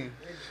that mean?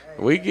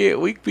 We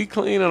be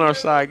clean on our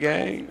side,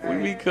 gang.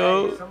 We be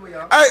cool. Hey,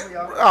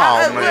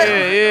 oh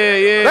man.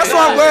 Yeah. That's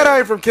why I'm glad I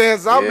ain't from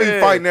Kansas. I'll be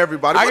Yeah. fighting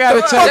everybody. I What gotta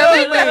the take. fuck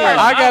Delete you that mean? person.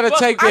 I gotta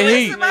take the I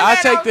heat. listen, my I man,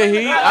 take the I'm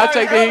heat. finna- I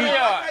take the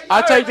heat.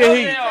 I take the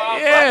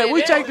heat. Yeah,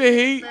 we take the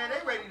heat.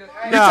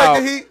 You take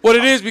the heat? What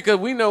it is because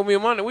we know me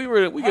and money. We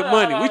get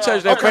money. We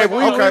touch that Okay, paper.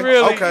 We okay,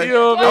 really, okay. you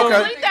know what I mean? Okay.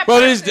 Delete that But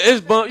person.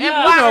 it's bump. You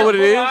Yeah, know what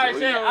it is. I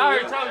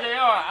already told JR,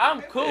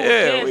 I'm cool.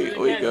 Yeah, with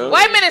we Kansas. go.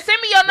 Wait a minute,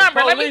 send me your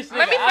number. Let me police nigga,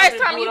 I've been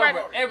FaceTime pulled you right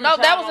over now. every No,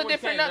 time that I was a went to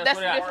different Kansas. number. That's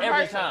a That's different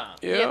every person. time.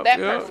 Yeah, that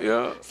person.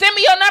 Yeah. Send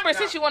me your number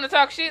since you want to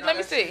talk shit. Let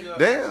me see.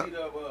 Damn.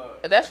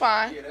 That's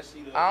fine.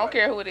 I don't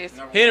care who it is.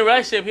 He in a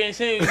relationship. He ain't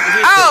seen you.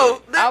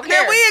 Oh, I don't then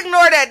care. we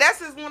ignore that. That's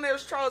just one of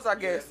those trolls, I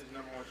guess.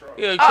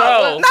 He a Oh,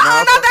 troll. No,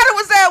 I thought it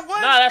was that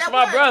one. Nah, that's that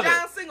my one, brother.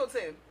 John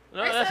Singleton.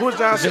 No, that's Who's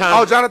Jonathan?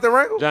 John- Oh, Jonathan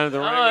Wrangle? Jonathan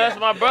No, Ray. that's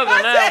my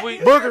brother. Now we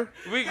Booger.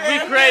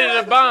 created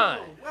a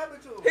bond.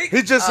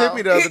 He just hit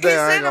me the other day.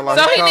 I ain't gonna lie.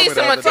 So he called needs me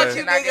the some other day.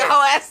 attention. Nigga,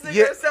 whole ass nigga,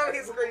 Yeah. sent me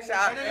a screenshot.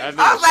 That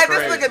I was like, nigga's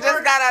this crazy. nigga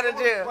just got out of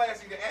jail.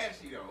 Classy to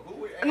Ashley though. Who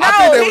would No, I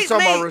think they he- was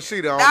talking me. about Rashida.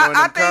 I don't know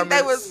I in think them they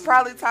comments. was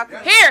probably talking.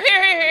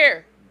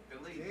 Here.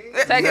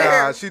 Take it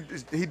Nah, here.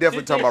 he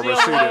definitely talking about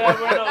She don't Rashida.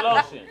 wear no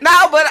lotion.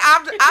 No, but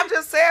I'm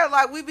just saying,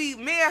 like, we be,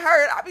 me and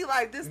her, I be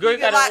like, this Girl,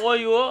 nigga, gotta like, oil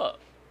you up.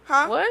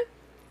 huh? What?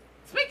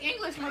 Speak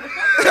English,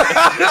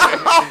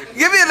 motherfucker.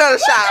 Give me another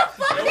shot.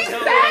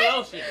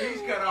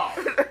 He's cut off.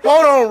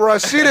 Hold on,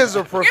 Rashida's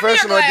a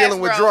professional glass,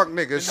 dealing with bro. drunk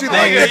niggas. She Nigga,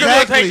 like, you nigga,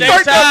 gonna take take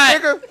that that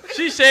nigga.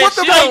 She said What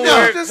the she fuck don't you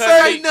wear just her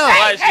say? feet No.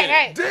 like shit.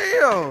 Hey.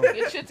 Damn. Get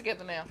your shit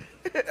together now.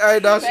 Hey,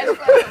 that's hey,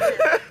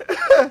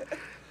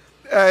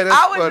 that's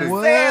I was funny.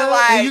 just saying, And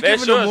like, you That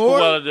giving sure them is more?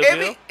 Cruella de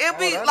Vil. it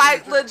be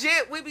like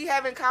legit. We be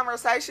having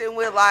conversation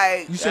with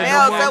like You said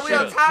males no that more we shit?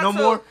 don't talk No to.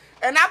 more?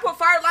 And I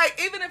prefer like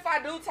even if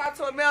I do talk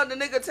to a male, the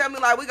nigga tell me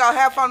like we gonna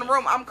have fun in the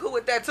room. I'm cool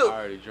with that too.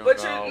 already drunk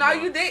But all no,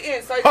 mine. you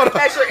didn't. So you need to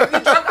pay sure if you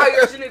drunk all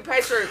yours, you need to pay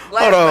sure.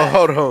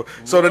 Hold on.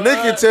 So the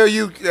nigga can tell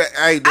you,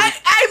 hey,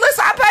 Hey,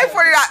 listen, I pay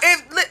for it.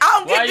 If I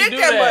don't Why get you dick do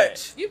that that?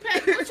 much. You pay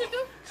what you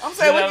do? I'm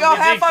saying we You gonna don't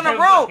have get fun in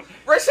the dick room.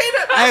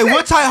 Rashida. Hey,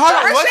 what type?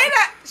 Hold on. What?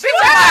 Rashida, she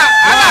was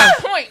I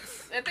got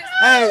points. At this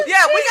Hey,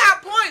 yeah, we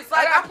got points.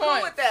 Like I got I'm cool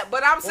points. with that.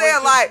 But I'm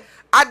saying like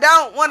I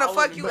don't want to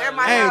fuck you at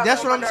my hey, house.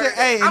 that's what I'm saying.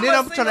 Hey, and then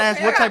I'm trying to ask,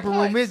 what type of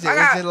room is it? I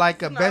got- Is it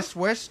like a Best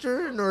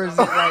Western or is it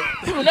like?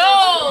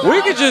 No.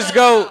 We could just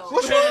go.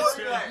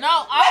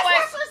 No,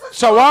 always.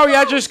 So why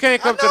y'all just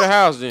can't come to the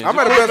house then? I'm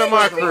Just at pull a up at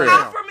my better crib.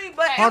 Not for me,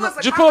 but it was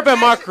a Just pull up at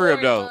my conversation.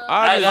 crib though.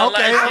 I don't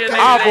Okay, like shit okay. niggas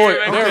I'll ain't avoid.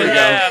 ready There we to go.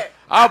 have.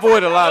 I'll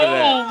avoid a lot of Oh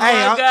that. my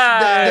Hey,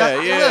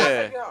 God.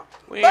 Yeah.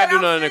 We ain't gotta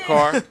do nothing in the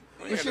car.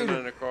 We ain't gotta do nothing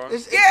in the car.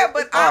 Yeah,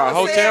 but I was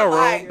hotel saying, room.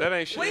 like, That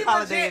ain't shit. we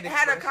Holiday legit Inn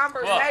had a I don't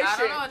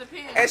conversation, know. It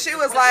depends. and she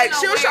was like,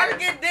 she was trying to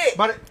get dick,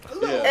 But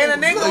and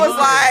the nigga was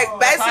like,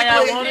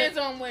 basically, Depends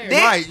on where.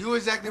 Dick. right, you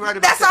exactly right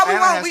about that's that. all we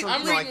And I want. had We,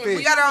 something we, like we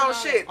this. got our own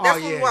shit. Oh, That's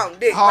what we yeah. want.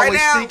 Dick. Always Right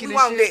now, stinking we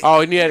and want shit. dick. Oh,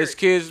 and he had his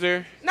kids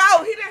there.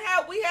 No, he didn't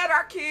have. We had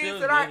our kids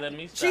Excuse at me, our. let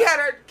me She stop. had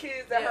her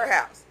kids at her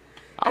house.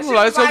 I'm And she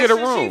like, was let's go get a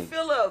should room. She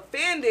feel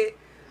offended,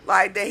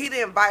 like that he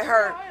didn't invite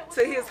her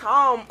to his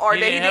home, or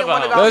He that he didn't didn't have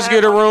want to a go. Let's have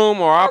get a her- room,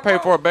 or I'll her pay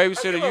for a room.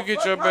 babysitter. I You give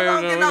get a your fuck. I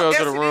don't baby, get we no go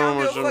to the STD. I room don't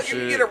or give a some fuck if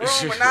you get a room or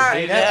shit. not.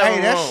 He That- have hey,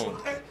 a that's-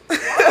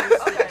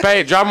 room.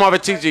 Pay, drop them off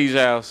at TT's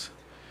house.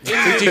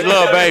 TT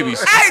love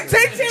babies. Hey,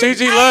 TT.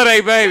 TT love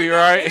they baby,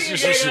 right?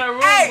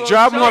 Hey,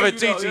 Drop them off Show at you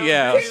though, TT yo.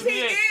 house. TT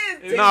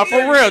is. Nah, for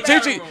real.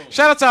 TT,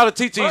 shout out to all the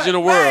TTs in the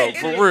world, Right.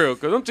 for real,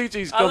 cause them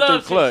TTs I come through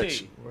love clutch.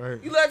 TT.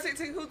 You love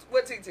TT?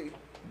 What TT?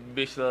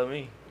 Bitch love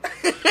me.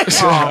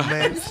 Oh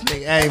man, this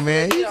nigga, hey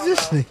man, you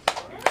this nigga.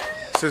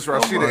 Since Oh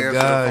Rashida my answered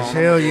gosh, the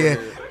phone. hell yeah.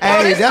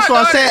 Hey, this that's my what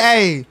I daughter. said.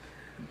 Hey,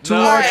 too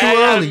No, hard, I too got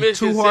a early.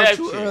 Too hard,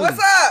 too misconception. early. What's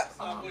up?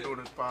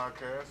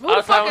 podcast. Who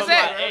the fuck is my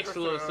that? ex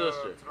little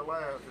sister.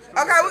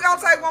 Okay, we're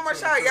gonna take one more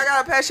shot. Y'all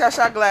gotta pass y'all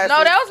shot glasses.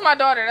 No, that was my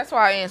daughter. That's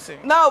why I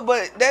answered. No,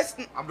 but that's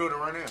I'm doing it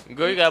right now.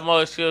 Girl, you got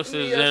more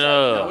excuses than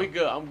No, we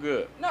good. I'm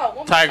good. no.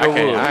 One Tiger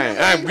Woods.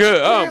 I'm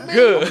good. I'm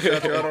good. Hey,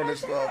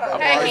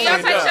 can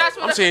y'all take shots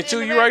with I'm us saying at the to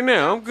end you of right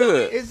now. I'm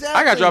good.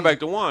 Exactly. I gotta drive back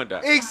to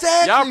Wanda.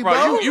 Exactly, Y'all bro.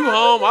 probably you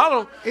home. I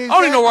don't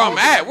even know where I'm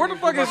at. Where the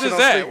fuck is this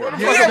at? Where the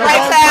Yeah,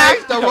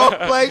 fuck the am I?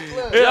 wrong place.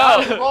 Look,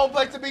 Yo. the wrong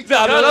place to be. No,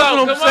 that's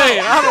what I'm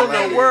saying. I don't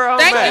know where I'm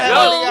Thank you, at.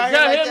 Lou.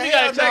 Tell him you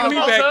gotta Take me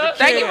back to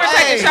Thank you for Kansas.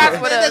 taking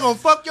shots with They us. gonna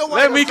fuck your white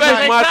Let up me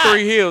tonight. catch my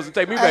 3 hills and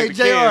take me Hey, back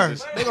to JR,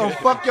 Kansas. they gonna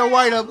fuck your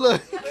white up.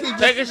 Look.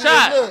 Take a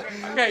shot. Look.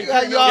 Okay, You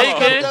got y'all Yeah, you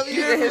fucked can. up You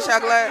here. can hit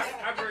shot glass.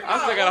 I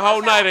still got a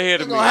whole night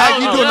ahead of me. Gonna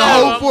have you Oh, doing the no,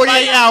 whole I'm 48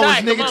 fighting hours,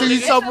 back. nigga, Come till on, you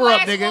nigga. sober up,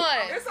 Last nigga. one.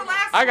 It's the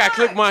last. I got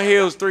click my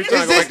heels 3 times.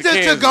 Is to this go back to the to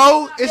Kansas.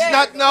 go? It's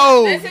not,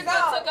 no. This is the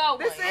to-go.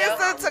 This is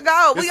the to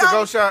go. This We the go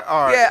on. shot?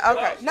 All right. Yeah.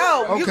 Okay.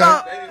 No. You Okay.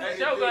 gon' That's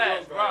your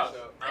glass, bro.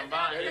 I'm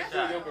buying his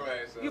shot.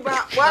 you buy.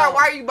 Why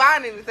are you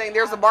buying anything?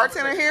 There's a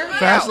bartender here.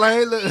 Fast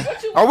lane, look.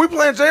 Are we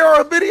playing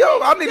JR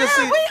video? I need to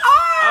see. Yeah, we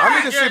are. I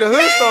need to see the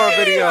Hood Star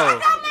video.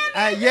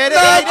 Hey, yeah,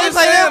 they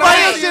play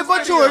everybody else shit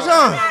but yours,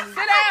 huh? Sit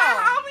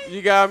down.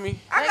 You got me.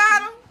 I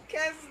got him.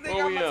 Kansas Where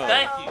nigga. we I'ma on?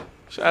 take Thank you.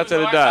 Shout out to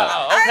the dot.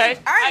 Oh, okay.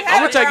 I ain't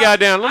I'm gonna take y'all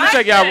down. Let me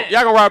take y'all.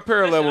 Y'all gonna ride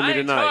parallel with me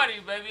tonight.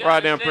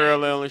 Ride down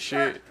parallel and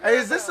shit. Hey,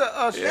 is this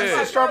a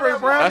Yeah. strawberry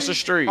brownie? That's a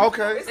street.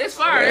 Okay. It's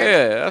fire.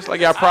 Yeah, that's like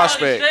y'all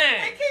prospect.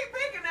 They keep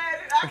picking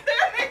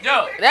at it.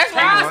 Yo, That's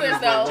Ross's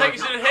though. take it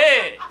to the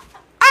head.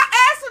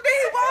 I asked him, did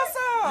he want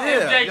some?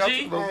 Yeah.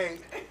 MJG.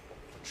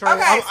 Trey,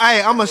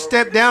 Okay. I'm gonna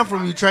step down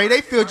from you, Trey.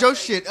 They filled your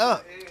shit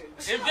up.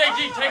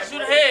 MJG, take it to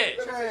the head.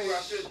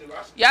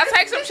 Y'all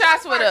take some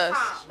shots with us.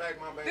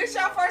 This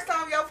your first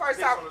time, your first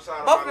time.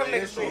 Both of them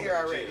niggas been here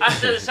already. I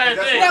said the same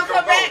thing. You gonna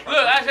come back? Look,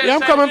 I said Yeah, I'm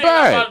the same coming thing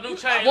back. about a new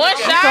chain. One Look at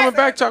shot. it. Coming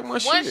back, talk my One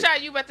shit.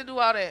 shot, you about to do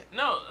all that.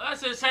 No, I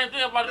said the same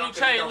thing about a new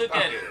chain. Look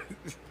at it.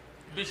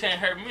 Bitch ain't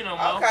hurt me no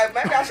more. Okay,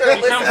 maybe I should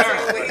have listened to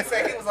him when he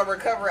said he was a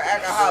recovering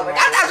alcoholic. I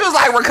thought you was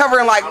like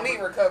recovering like me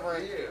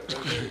recovering.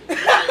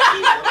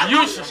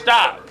 You should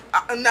stop.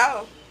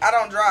 No, I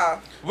don't drive.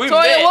 We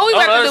Toya, met what we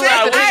on about to the do other side.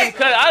 after We this? ain't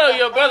cut- I know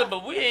your brother,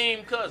 but we ain't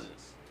even cousins.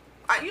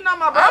 You know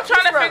my brother. I'm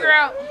trying to figure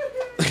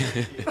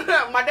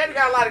out. My daddy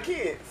got a lot of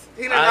kids.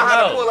 He didn't know I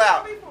how to know. pull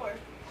out.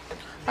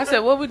 I said,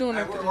 what we doing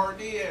Hey, after where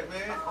this? RD at,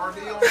 man?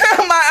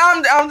 RD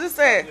on I'm just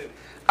saying.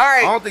 All I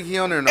right, don't think he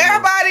on there no more.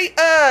 everybody,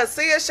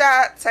 see a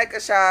shot, take a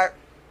shot.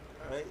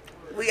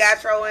 We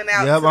outro in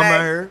out Yep, today. I'm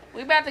out here.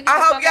 We about to get I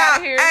the hope fuck out y'all,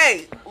 of here.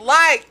 hey,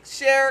 like,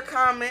 share,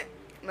 comment.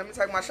 Let me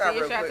take my shot Take a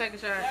real shot, quick. take a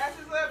shot.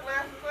 Glasses up,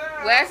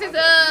 glasses up. Glasses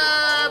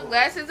up,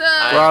 glasses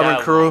up. Robin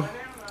got Crew.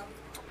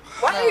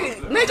 Wait,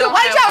 nigga, Don't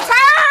wait have your one.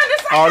 turn.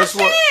 This ain't Oh, your this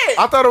one. shit.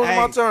 I thought it was Hey,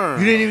 my turn.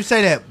 You didn't even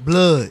say that.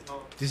 Blood.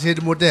 Just hit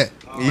him with that.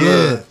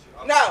 Blood.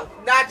 No,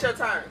 not your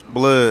turn.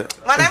 Blood.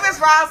 My name is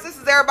Ross. This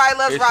is Everybody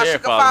Loves It's Ross. your You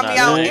can fault, find me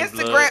not on mine.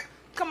 Instagram. Blood.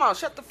 Come on,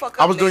 shut the fuck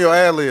up. I was doing nigga. your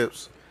ad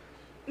libs.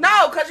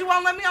 No, because you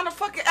won't let me on the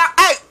fucking.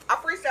 Hey, I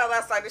freestyled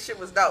last night. This shit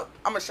was dope.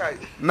 I'm going to show you.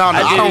 No, I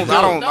did I it don't.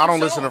 too. I don't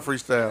show listen to him. It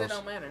freestyles.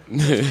 don't matter.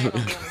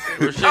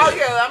 Oh,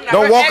 yeah, I'm not.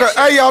 Don't we're walk up.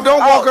 extra. Hey, y'all, don't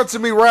walk Oh. up to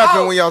me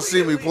rapping Oh, when y'all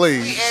see me, We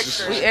please.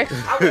 extra. We extra.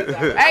 I would've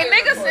done that. Hey,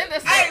 niggas send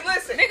us. Hey,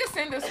 listen. Niggas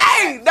send us.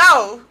 Hey,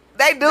 no.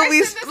 They do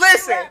be. send us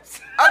Listen. raps.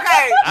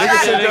 Okay. I Niggas can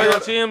said send y'all- it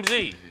on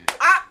TMZ.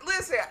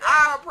 Listen,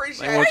 I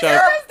appreciate They want it. y'all-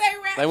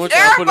 They want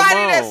y'all to put them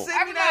Everybody that on.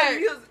 sent me that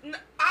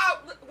music.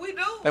 We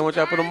do. They want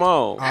y'all to put them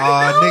on.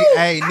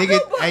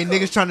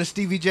 Niggas trying to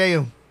Stevie J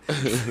him.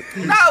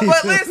 No,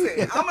 but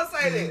listen, I'm gonna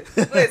say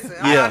this. Listen,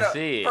 I'm Yeah. not See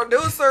a it.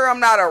 producer. I'm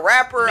not a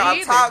rapper. Me I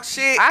either. talk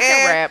shit. I can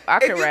and rap. I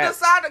can if you rap.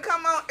 decide to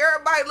come on,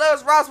 Everybody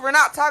Loves Ross. We're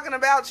not talking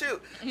about you.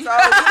 So you know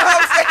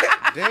what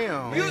I'm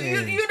saying? Damn.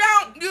 You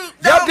don't.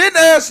 Y'all didn't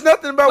ask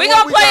nothing about We what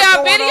gonna we play got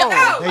our going video. on.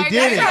 No, They like,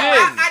 did that's it. your-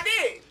 I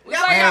did. We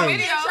That play was our your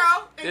video.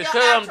 intro and Just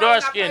your show them outro, dark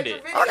and I played skinned your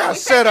it. video. I got We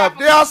set take up. our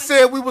Y'all performance.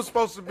 said we was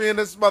supposed to be in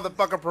this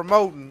motherfucker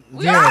promoting.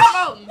 We Yes.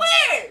 are promoting.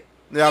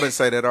 When? Y'all didn't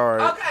say that, all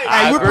right. Okay.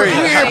 I Hey, agree.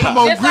 we here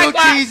promoting Just like grilled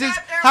my- cheeses,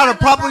 how to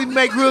properly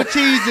make grilled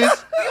cheeses. You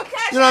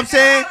You know what I'm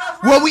saying?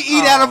 What we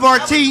eat out of our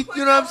teeth.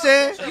 You know what I'm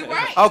saying? You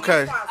right.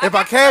 Okay. If I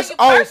got cash, you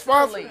oh, personally.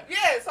 sponsor.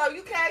 Yeah, so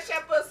you cash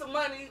up us some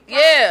money.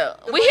 Yeah,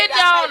 The we money hit I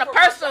y'all paid on a for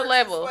my personal shirts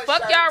level. and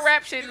Fuck sweatshirts. y'all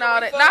rap shit and all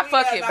that. You Not feel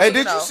me? fucking. Hey, you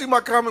did know. you see my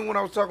comment when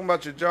I was talking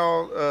about your jaw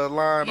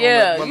line?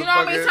 Yeah, on you that know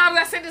how many motherfucker? times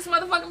I sent this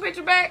motherfucking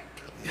picture back?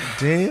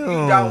 Don't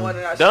Damn. want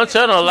to know. Don't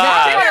tell no Y'all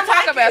lies. didn't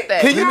talk about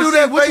that. Can you do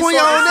that? Which face one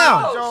y'all on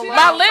now? Oh, shit.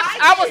 My lips,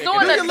 I was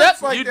doing Your a lips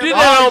duck. like You that. did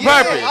that Oh, on yeah,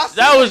 I purpose. see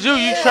That was you.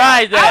 You tried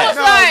I that. was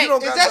No, like, you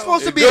don't Is got that no-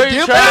 supposed to be Girl, a you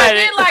dimple? tried I it.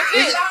 did like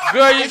this.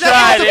 Girl, you Is that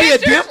tried supposed to be a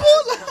it.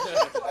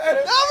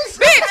 dimple?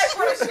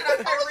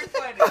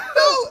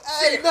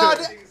 Hey, no,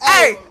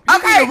 Hey,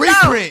 okay, a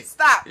reprint. no,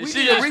 stop.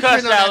 She just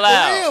cussed out For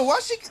loud. real, why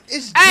she?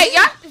 It's Hey, deep.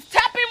 y'all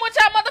tap in with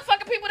y'all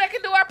motherfucking people that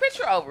can do our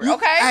picture over, You-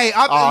 okay? Hey,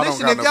 I don't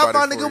listen, got if y'all nobody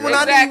find a for good you. one, I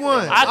need Exactly.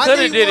 one. I could have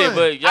need did it, one.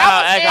 but y'all I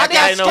was act like I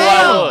got I didn't know what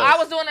I scammed. was. I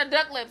was doing the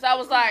duck lips. I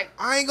was like,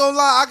 I ain't gonna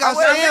lie, I got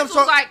my lips scammed. was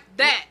So like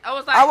that. I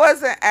was like, I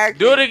wasn't acting.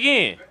 Do it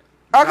again.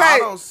 No, I Okay,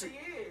 don't see.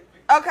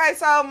 Okay,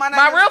 so my name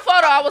My is... real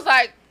photo, I was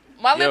like,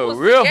 my lip Yo, was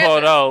real together.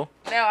 photo.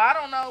 Now I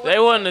don't know. They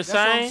wasn't the That's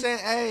what I'm same. saying.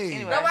 Hey.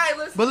 Anyway. Nobody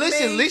listen But to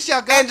listen, me. at least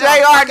y'all got And y'all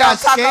JR got don't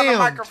talk on the scammed.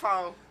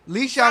 microphone. At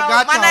least y'all So,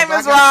 got my y'all. name I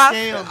is got Ross.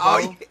 scammed,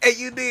 Oh, bro. and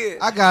you did.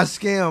 I got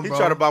scammed, He bro.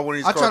 tried to buy one of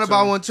these I tried to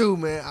buy cartoons. one too,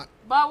 man.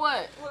 By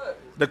what?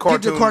 The Get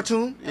cartoon. the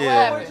cartoon.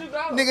 Yeah. Where'd you go?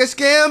 Nigga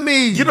scam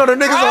me. You know the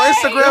niggas on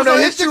Instagram on that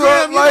hit you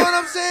Instagram, up you like. know what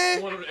I'm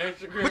saying? One of the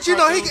Instagram But you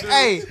know he cartoon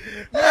can. dudes.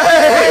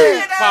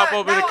 Hey, Pop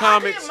up in the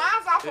comments. I did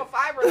mine's off of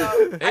Fiverr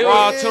though. They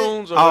raw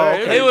tunes or Oh,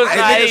 whatever. okay. He was Hey,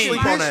 like, niggas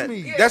sleep on that.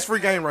 me. That's free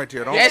game right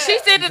there. Don't And she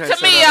sent it you to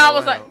can't me. say And that I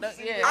was out like, loud.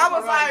 yeah. I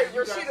was like,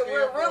 Rashida,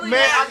 we're really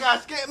man, I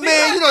got scammed.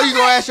 Man, you know you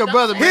gonna ask your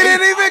brother. He Man.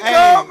 didn't even Hey,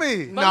 call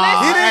me.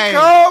 Nah, He hey.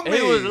 didn't call me.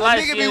 He was A like,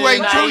 nigga be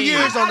waiting 2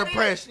 years on the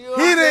press. You know what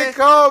He I'm didn't saying?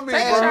 call me,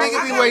 Hey, bro. a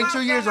nigga be waiting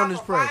 2 years on this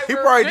press. He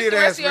probably Drink did the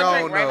rest ask of me. your I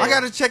drink don't right know. I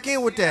gotta check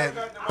in with that.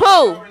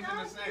 Pooh.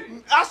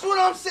 That's what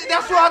I'm saying.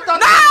 That's what I thought.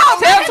 No,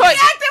 Tell he Toy-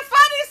 be acting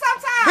funny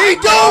sometimes. He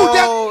do.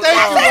 No, Thank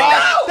you, no.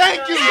 Ross.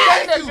 Thank you.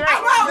 Thank you. Drink.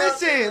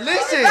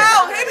 Listen.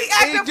 No, he be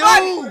acting do.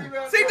 funny.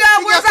 See,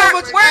 Dub, He where's got so our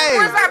much-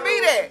 where's hey. our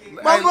beat at?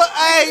 My bro,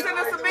 hey, Send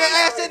us a man, beat.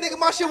 ask that nigga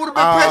my shit would have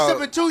been pressed up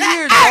in 2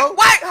 years, Hey, bro.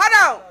 wait,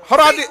 hold on.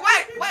 Hold on, See, I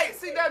wait.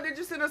 See, Dub, did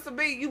you send us a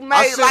beat? You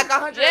made sent- like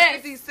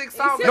 156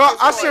 songs. No,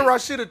 I sent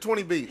Rashida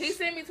 20 beats. He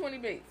sent me 20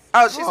 beats.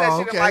 Oh, she said Oh,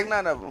 she okay. didn't like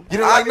none of them. You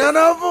didn't like none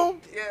of them?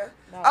 Yeah.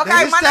 Nigga,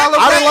 Okay, my style name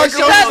of I didn't like It's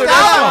your your music. style.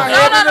 That's why I No,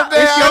 hated no, them no. there.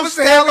 It's I your was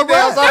style having of them. I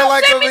rap. was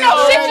like, Send me no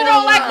shit you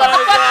don't like,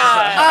 motherfucker.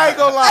 I ain't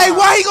gonna lie. Hey,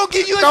 why he gonna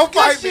give you his Don't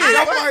good fight me. shit?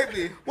 Don't fight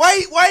me.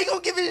 Why he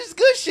gonna give you his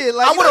good shit?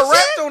 Like I you would know have what I'm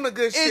rapped saying? on the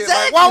good shit.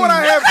 Exactly. Like, why would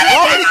I have?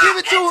 Why would he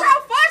give it to Intro him?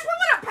 first, we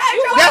would have paid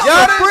your That's Y'all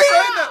for didn't free.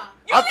 say nothing.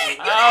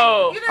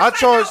 Oh. I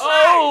charged.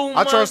 Oh,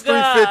 I charged my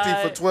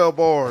 $350 for God. 12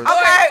 bars.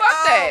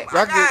 Okay,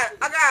 fuck that.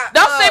 I got.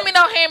 Don't send me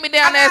no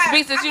hand-me-down ass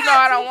beats that you know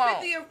I don't want.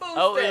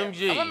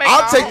 OMG. I'ma make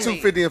I'll my take own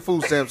beat. $250 in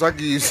food stamps. I can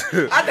use.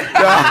 Straight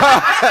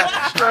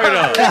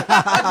up.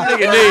 Nigga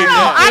need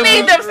that. I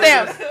need them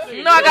stamps.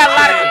 You know I got a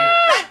lot of.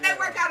 They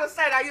work out of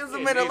state. I use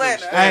them in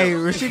Atlanta. Hey,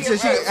 Rashid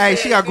said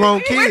she got grown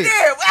We did.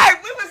 kids. Hey,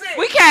 we was in.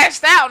 We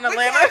cashed out in We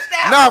Atlanta. cashed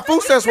out. Nah,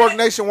 food stamps work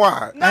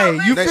nationwide. Hey,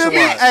 you feel me?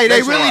 Nationwide. Hey,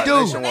 they really do.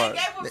 Nationwide. They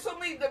gave them to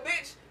me, the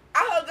bitch.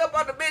 I hung up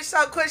on the bitch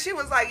so quick. She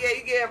was like, "Yeah,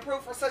 you getting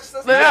proof for such and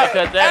such." Yeah,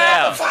 cut that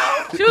out.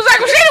 She was like,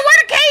 Rashida, where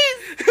the keys?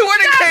 Where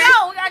the gotta keys?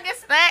 go. We gotta get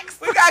snacks.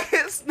 We got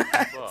his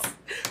snacks.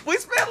 We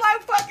spent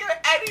like fucking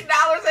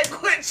 $80 at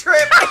Quick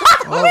Trip.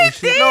 Oh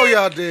shit. No,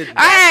 y'all didn't.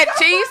 I had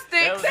cheese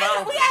sticks.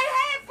 That was We ain't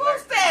had food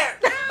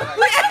stamps.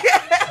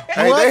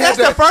 Hey, What? they had That's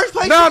the that- first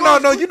place No, you no,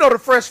 go no. to? You know the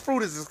fresh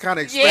fruit is kind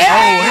of expensive. Yeah.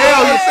 Oh,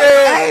 hell, you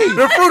said Hey.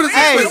 the fruit is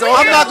Hey, expensive.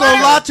 I'm not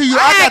gonna lie to you. I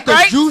I had got the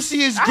grapes.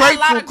 juiciest I had a grapes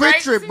lot from of Quick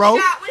grapes. Trip, bro. We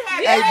had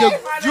Hey, the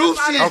grapes.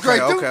 juiciest Okay,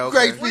 grapes. okay, Them okay.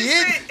 grapes be We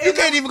hidden. spent- You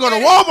can't even go to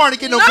Walmart and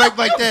get no grape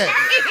like that.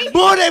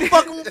 Boy, they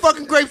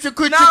fucking grapes at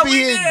Quick No, Trip we be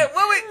did. hidden.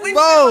 We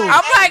Bro,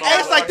 I'm like,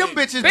 it's like them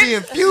bitches be Bitch,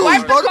 infused,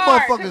 swipe bro. the The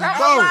card, motherfuckers, 'cause I'm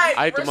bro. like,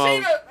 Ate them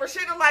all.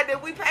 Rashida, like,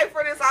 did we pay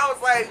for this? I was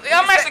like,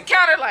 I'm at the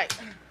counter like,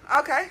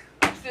 okay.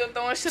 still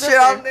throwing shit Shit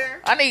up on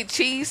there. I need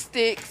cheese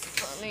sticks.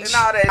 I need, And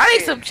all that I need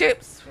shit. some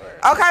chips.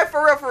 Okay,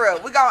 for real.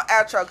 We gon'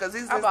 outro because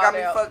these I'm just got out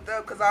me out. fucked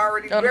up because I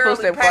already On the barely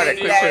food stamp part paid. at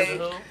Quick Y'all Trip.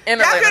 In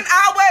can Atlanta.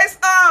 always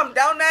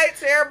donate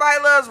to Everybody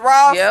Loves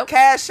Ross. Yep.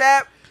 Cash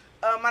App.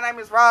 My name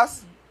is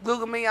Ross.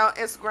 Google me on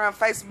Instagram,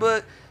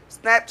 Facebook,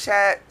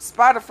 Snapchat,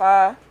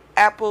 Spotify,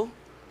 Apple,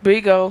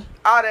 Bigo.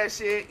 all that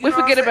shit. You We know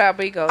what forget I'm saying? about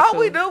Bigo. Oh, too.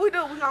 we do. We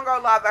gonna go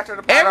live after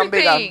the pod on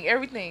Bigo.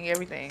 Everything.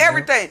 Everything.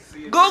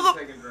 Google.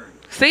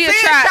 See a See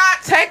shot,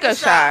 take a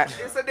shot.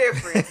 It's a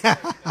difference.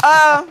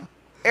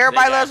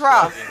 Everybody Loves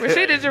Ross.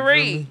 Rashida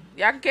Jaree.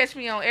 Y'all can catch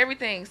me on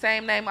everything.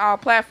 Same name, all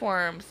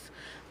platforms.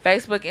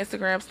 Facebook,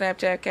 Instagram,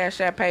 Snapchat, Cash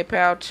App,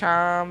 PayPal,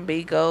 Charm,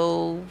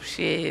 Bigo,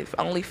 shit,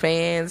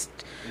 OnlyFans.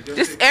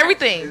 Just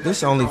everything.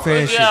 This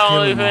OnlyFans shit Yeah,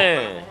 killing me.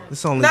 OnlyFans.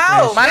 This OnlyFans.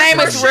 No, My name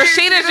is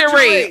Rashida Rashida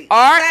Jaree.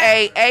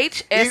 Jaree.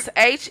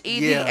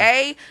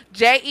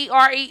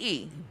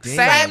 RAHSHEDAJEREE. Damn,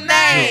 Same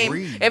name.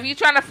 Jaree. If you're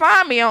trying to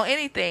find me on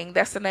anything,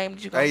 that's the name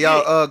that you Hey,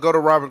 can y'all, go to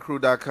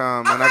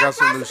robbincrew.com, and I got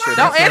some new shit.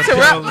 Don't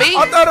interrupt me.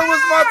 I thought it was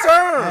my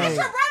turn. Hey, It's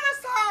your brother's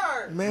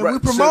turn. man, Right, we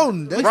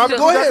promoting. so, That's-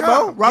 Go ahead,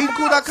 bro.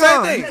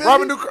 RobinCool.com. Same You thing. feel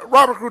me?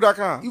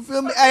 RobinCrew.com. You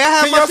feel me? Hey, I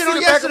had Can my y'all shit see on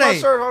the back of my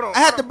yesterday. shirt? Hold on. I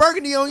had the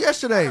burgundy on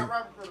yesterday. It's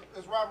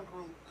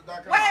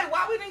RobinCrew.com. Wait,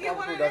 why we didn't get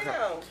one of them?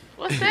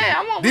 What's that?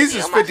 I want These one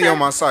is on 50 my on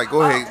my site.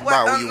 Go ahead, Oh, buy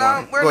well, what you no,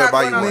 want. we're Go ahead, not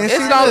buy you gonna- want. Man,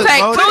 It's see, gonna look,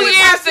 take bro. 2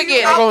 years to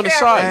get I it. go on the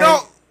site.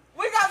 No,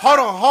 We got hold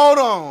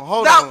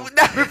on.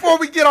 Before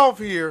we get off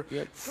here,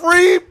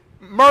 free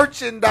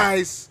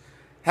merchandise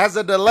has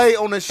a delay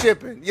on the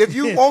shipping. If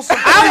you want some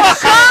free I will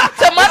shit, come to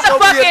there's gonna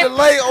be a motherfucking.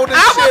 delay on the I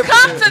will shipping.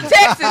 come to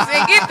Texas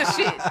and get the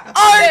shit.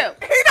 Yeah.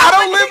 I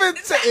don't live in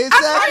Texas.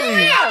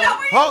 Exactly.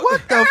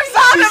 What the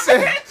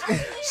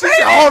She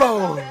said, hold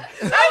on.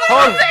 I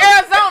come to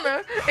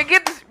Arizona and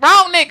get this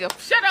wrong nigga.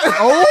 Shut up.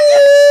 Oh,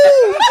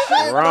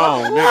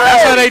 Wrong, nigga.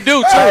 That's how they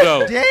do, too,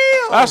 though. damn.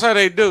 That's how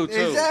they do,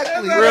 too.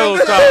 Exactly. Real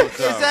talk, though.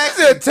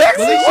 Exactly. Texas? But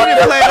at least you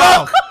didn't play it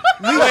off.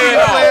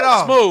 Play it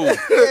off. Smooth.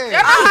 Y'all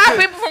know how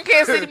people from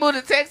Kansas City moved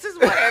to Texas?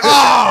 Whatever.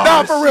 Oh,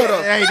 no, for real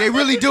though. Hey, they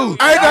really do.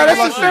 Hey, no, that's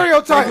a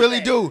stereotype. They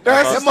really do.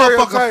 That's that a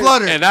motherfucker stereotype.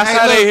 flooded. And that's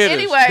how they hit us.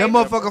 Anyway. That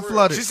motherfucker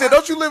flooded. She said,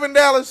 "Don't you live in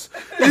Dallas?"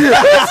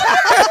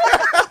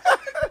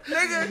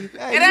 Nigga.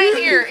 It ain't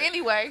here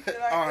anyway.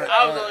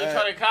 I was only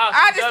trying to call.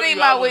 I just need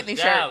my Whitney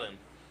shirt. dialing.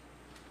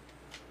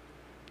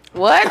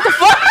 What the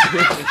fuck?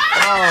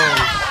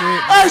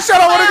 Hey,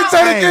 shout out to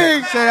Taylor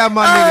King. Shout out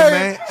my nigga,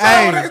 man.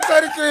 Shout out to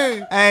Taylor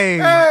King. Hey,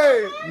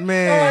 Hey,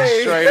 man.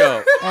 Hey. Straight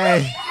up.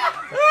 Hey.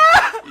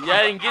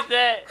 Y'all didn't get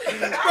that? I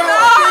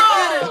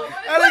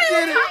didn't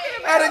get it.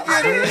 I didn't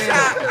get it.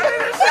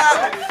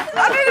 I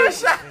need a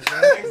shot.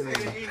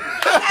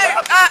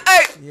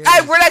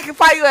 Hey, where they can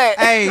find you at?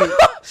 Hey,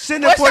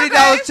 send the What's your name?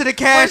 $40 to the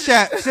Cash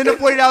App. Send the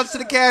 $40 to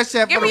the Cash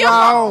App Give for me the your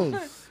ride phone.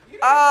 home.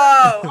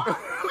 Oh.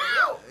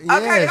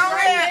 Okay, Yes. go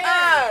ahead.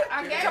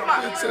 Come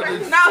on. No,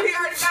 he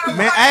already got a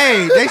Man,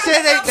 hey, they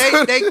said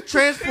they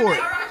transport.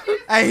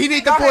 Hey, he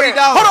need the $40.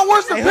 Hold on,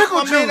 where's the Hey, hook pickle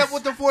my man juice? up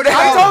with the $40. I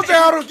told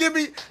y'all don't give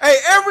me. Hey,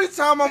 every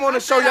time I'm on the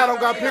show, y'all don't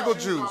got pickle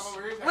juice.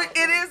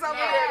 It is over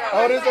there.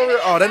 Oh, this over here.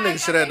 Oh, that nigga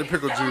should have the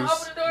pickle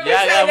juice. Y'all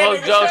got more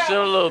jokes in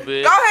a little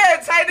bit. Go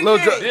ahead, Taylor Lil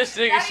King. This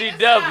nigga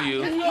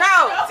CW.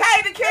 No,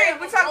 Taylor King.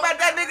 We talking about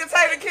that nigga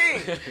Taylor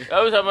King. I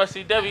was talking about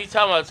CW. You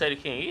talking about Taylor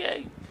King? Yeah,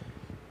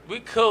 we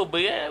cool,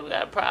 but yeah, we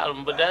got a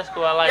problem. But that's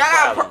cool. I like Y'all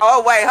got problems.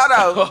 oh wait, hold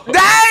on.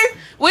 Dave,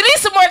 We need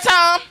some more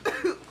time.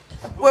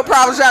 what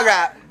problems y'all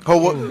got? Oh,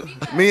 what?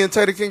 Me and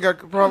Taylor King got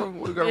a problem?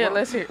 What we got a Yeah,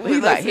 problem? let's hear.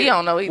 He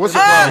don't know either. What's the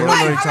problem? know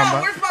what you're Wait, talking hold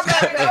on. Where's my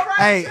backpack?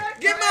 Hey,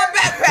 Get my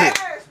backpack.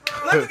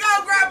 Let me go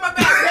grab my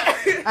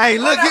backpack. hey,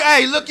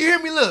 look, you hear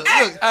me? Look.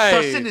 Start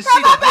Hey. sitting the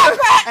seat up.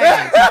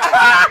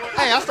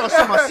 Hey, I start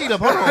setting my seat up.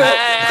 Hold on. So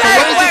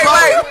what is it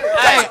called?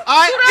 Hey,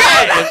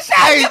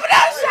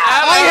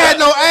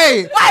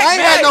 I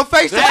ain't had no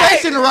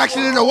face-to-face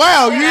interaction in a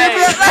while. You hear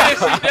me? Hey,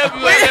 CW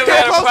ain't never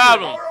had a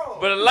problem.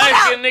 But a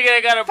light-skinned nigga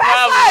that got a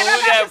problem, we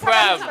got a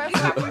problem.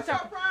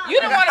 You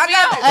don't want to be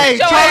on. Hey, Sit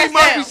your Charlie ass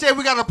Murphy down. said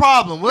we got a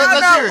problem.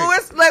 Let's hear it.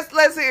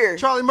 Let's hear.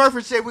 Charlie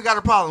Murphy said we got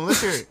a problem.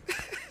 Let's hear it.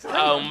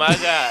 Oh my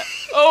God.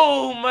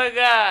 Oh my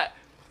God.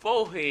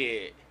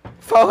 Forehead.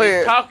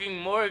 Forehead. Talking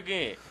more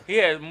again. He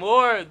has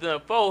more than a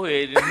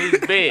forehead in his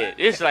bed.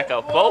 It's like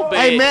a faux bed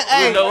Hey man,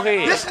 hey, with no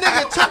head. this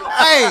nigga took.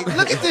 Hey,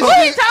 look at this. Who he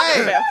nigga.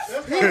 talking Hey, about?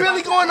 he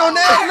really going on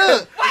that.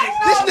 Look,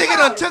 this nigga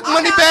done took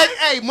money bag.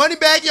 Hey, money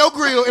bag your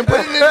grill and put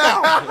it in his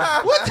mouth.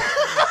 What?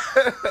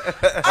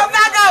 I'm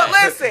not gonna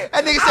listen.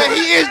 That nigga said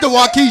he is the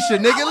Waukesha.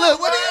 Nigga, look.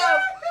 What?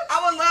 I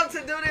would love to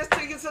do this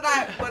to you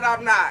tonight, but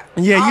I'm not.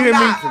 Yeah, you hear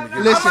I'm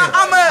me? Listen,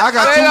 I'm I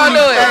got too gonna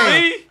many. do it.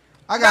 Hey, Me?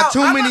 I got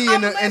No, too I'm many a-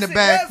 in the listen,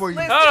 bag for you.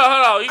 listen. Hold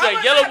on. You got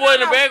I'm Yellow Boy in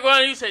the no.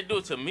 background. You say do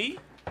it to me?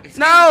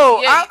 No,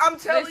 Yeah, I'm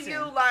telling listen.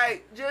 you,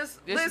 like,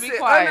 just be listen,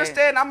 quiet.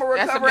 understand. I'm a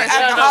That's the recovering best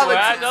way to know alcoholic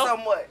where I too, go.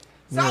 somewhat.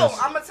 So Yes.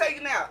 I'm gonna tell you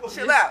now.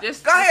 Chill out.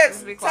 Just- Go ahead,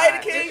 just be Taylor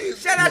quiet. King.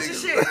 Shout out your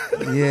shit.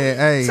 Yeah,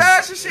 hey. Shout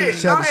out your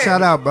shit. Go ahead.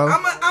 Shout out, bro.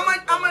 I'm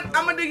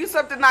gonna do you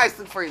something nice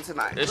for you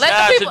tonight. Shout Let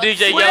out the to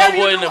people- DJ whatever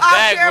Yellow Boy you in the do off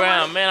camera.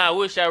 background. Man, I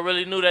wish I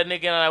really knew that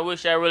nigga and I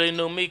wish I really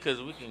knew me because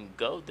we can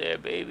go there,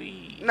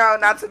 baby. No,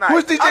 not tonight.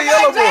 Who's DJ Okay,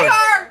 Yellow Boy?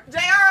 JR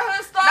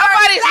Hoodstar.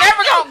 Nobody's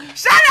never gonna.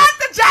 Shout out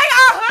to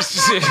JR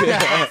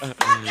Hoodstar.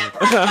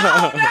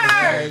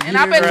 And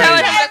I've been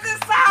telling him. At this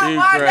time, You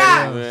why crazy,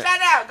 not? man. Shout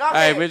out. Go Hey,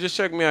 ahead. man, just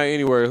check me out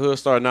anywhere.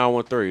 Hoodstar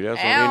 913. That's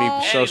on any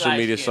Ow. social Any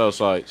media light-skinned.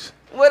 sites.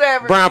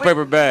 Whatever. Brown We-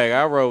 paper bag.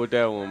 I roll with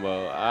that one,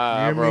 bro.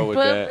 I hear me? roll with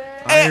Put-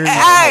 that. Hey, hear you.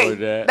 hey, with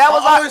that. that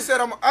was I all. always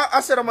said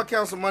I said I'm gonna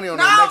count some money on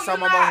No, that next you're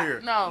time I'm not. on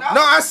here. No.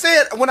 No, I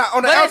said when I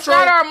on the But it's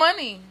not outro. our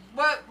money.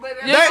 But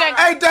You Dang, can't-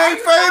 hey, Dave,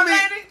 you fade me.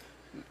 lady?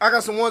 I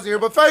got some ones in here,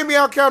 but fade me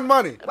out counting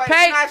money. But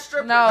Pay- he's not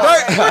stripping. no.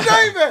 Dave, where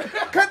Dave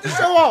at? Cut the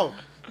show off.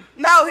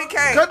 No, he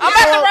can't. Cut the I'm show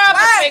about to off. rob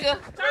Hey. this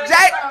nigga.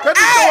 Jay, Cut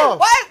the hey, show off.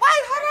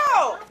 wait,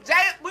 hold on. Jay,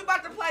 we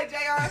about to play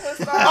JR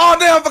Hoodstar. Oh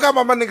damn, I forgot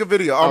about my nigga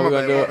video. Oh, my we bad,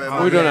 gonna my do bad, it.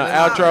 my We doing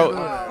bad. an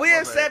outro. We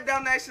accept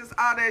donations,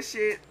 all that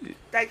shit.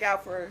 Thank y'all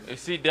for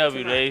It's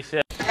CW, they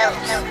said.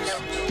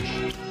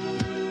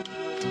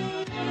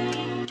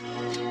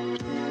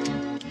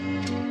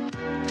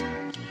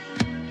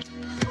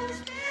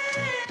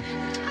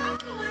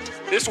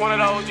 This one of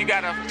those, you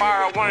gotta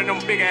fire one of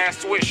them big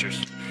ass swishers.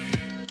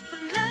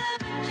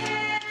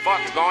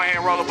 Fuck it, go ahead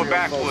and roll up a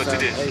backwood to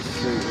this.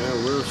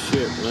 Man, real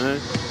shit, man.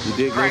 You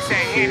did Crack that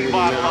Henny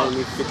bottle up.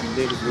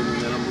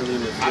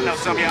 I know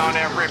some of y'all on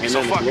that rip,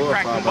 so fucking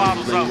crack them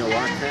bottles up.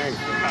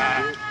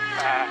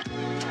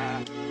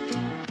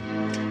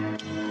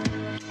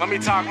 Let me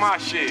talk my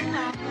shit.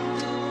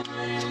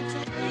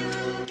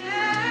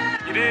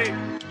 You dig?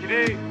 You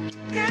dig?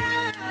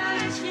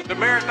 The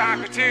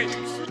marathon continues.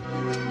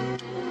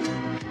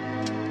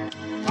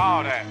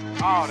 All that,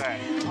 all that,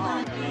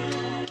 all that.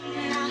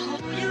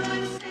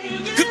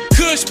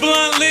 Kush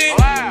blunt lit,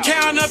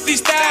 counting up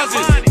these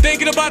thousands.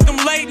 Thinking about them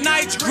late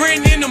nights,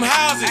 gritting in them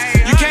houses.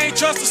 You can't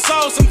trust a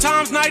soul,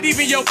 sometimes not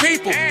even your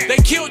people. They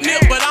killed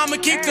Nip, but I'ma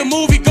keep the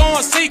movie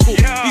going sequel.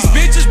 These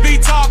bitches be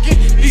talking,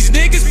 these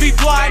niggas be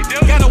plotting.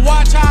 Gotta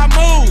watch how I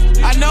move,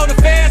 I know the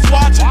fans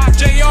watching.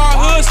 JR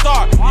Hood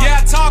Star,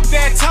 yeah, I talk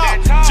that talk.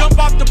 Jump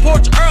off the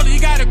porch early, you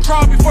gotta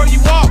crawl before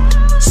you walk.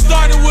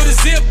 Started with a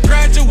zip,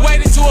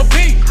 graduated to a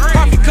beat.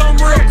 Probably come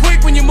real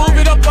quick when you move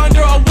it up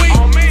under a week.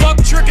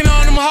 Fuck tricking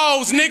on them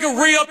hoes, nigga,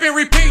 re-up and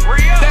repeat.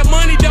 That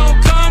money don't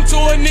come to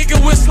a nigga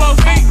with slow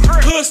feet.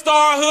 Hood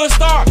star,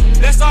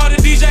 that's all the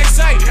DJ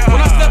say. When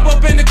I step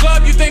up in the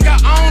club, you think I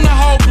own the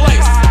whole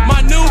place. My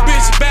new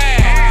bitch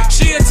bad,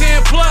 she a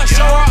 10 plus.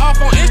 Show her off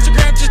on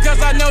Instagram just cause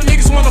I know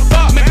niggas wanna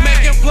fuck.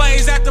 Making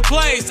plays after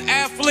plays,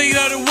 athlete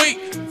of the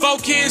week. 4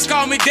 kids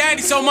call me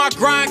daddy, so my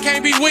grind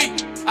can't be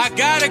weak. I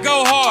gotta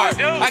go hard,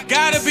 I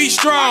gotta be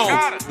strong.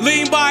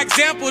 Lean by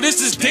example,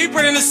 this is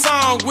deeper than a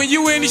song. When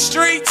you in the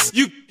streets,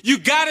 you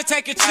gotta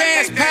take a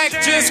chance. Pac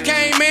just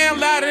came in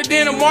louder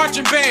than a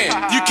marching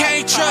band. You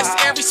can't trust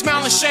every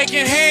smiling,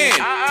 shaking hand.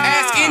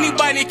 Ask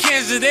anybody in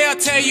Kansas, they'll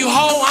tell you,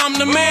 ho, I'm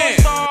the man.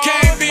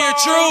 Can't be a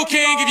true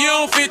king if you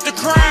don't fit the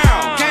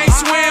crown. Can't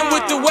swim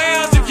with the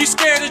whales if you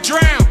scared to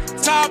drown.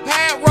 Top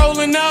hat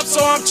rolling up,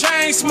 so I'm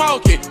chain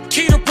smoking.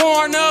 Keter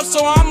pouring up,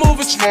 so I'm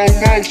moving slow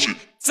motion.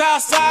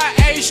 Southside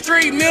 8th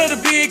Street, Mill to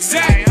be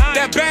exact.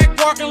 That back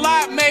parking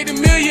lot made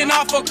 $1 million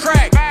off a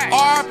crack.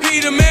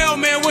 RP the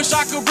mailman, wish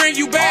I could bring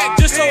you back.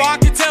 Just so I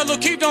can tell Lil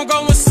Keith don't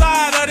go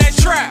inside of that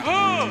trap.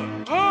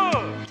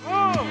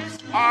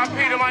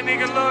 RP to my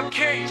nigga Lil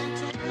Keith.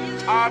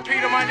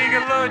 RP to my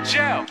nigga Lil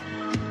Jeff.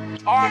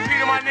 RP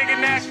to my nigga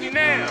Nasty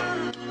Nail.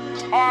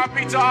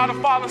 RP to all the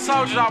fallen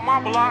soldiers out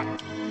my block.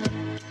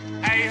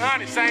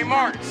 800, St.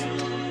 Marcus.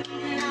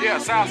 Yeah,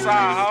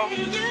 Southside, ho.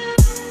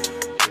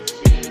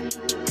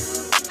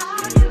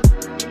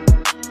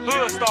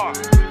 Hood Star.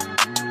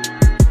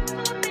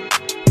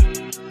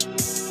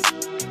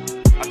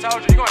 I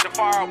told you, you're going to have to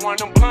fire up one of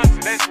them blunts in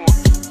this one.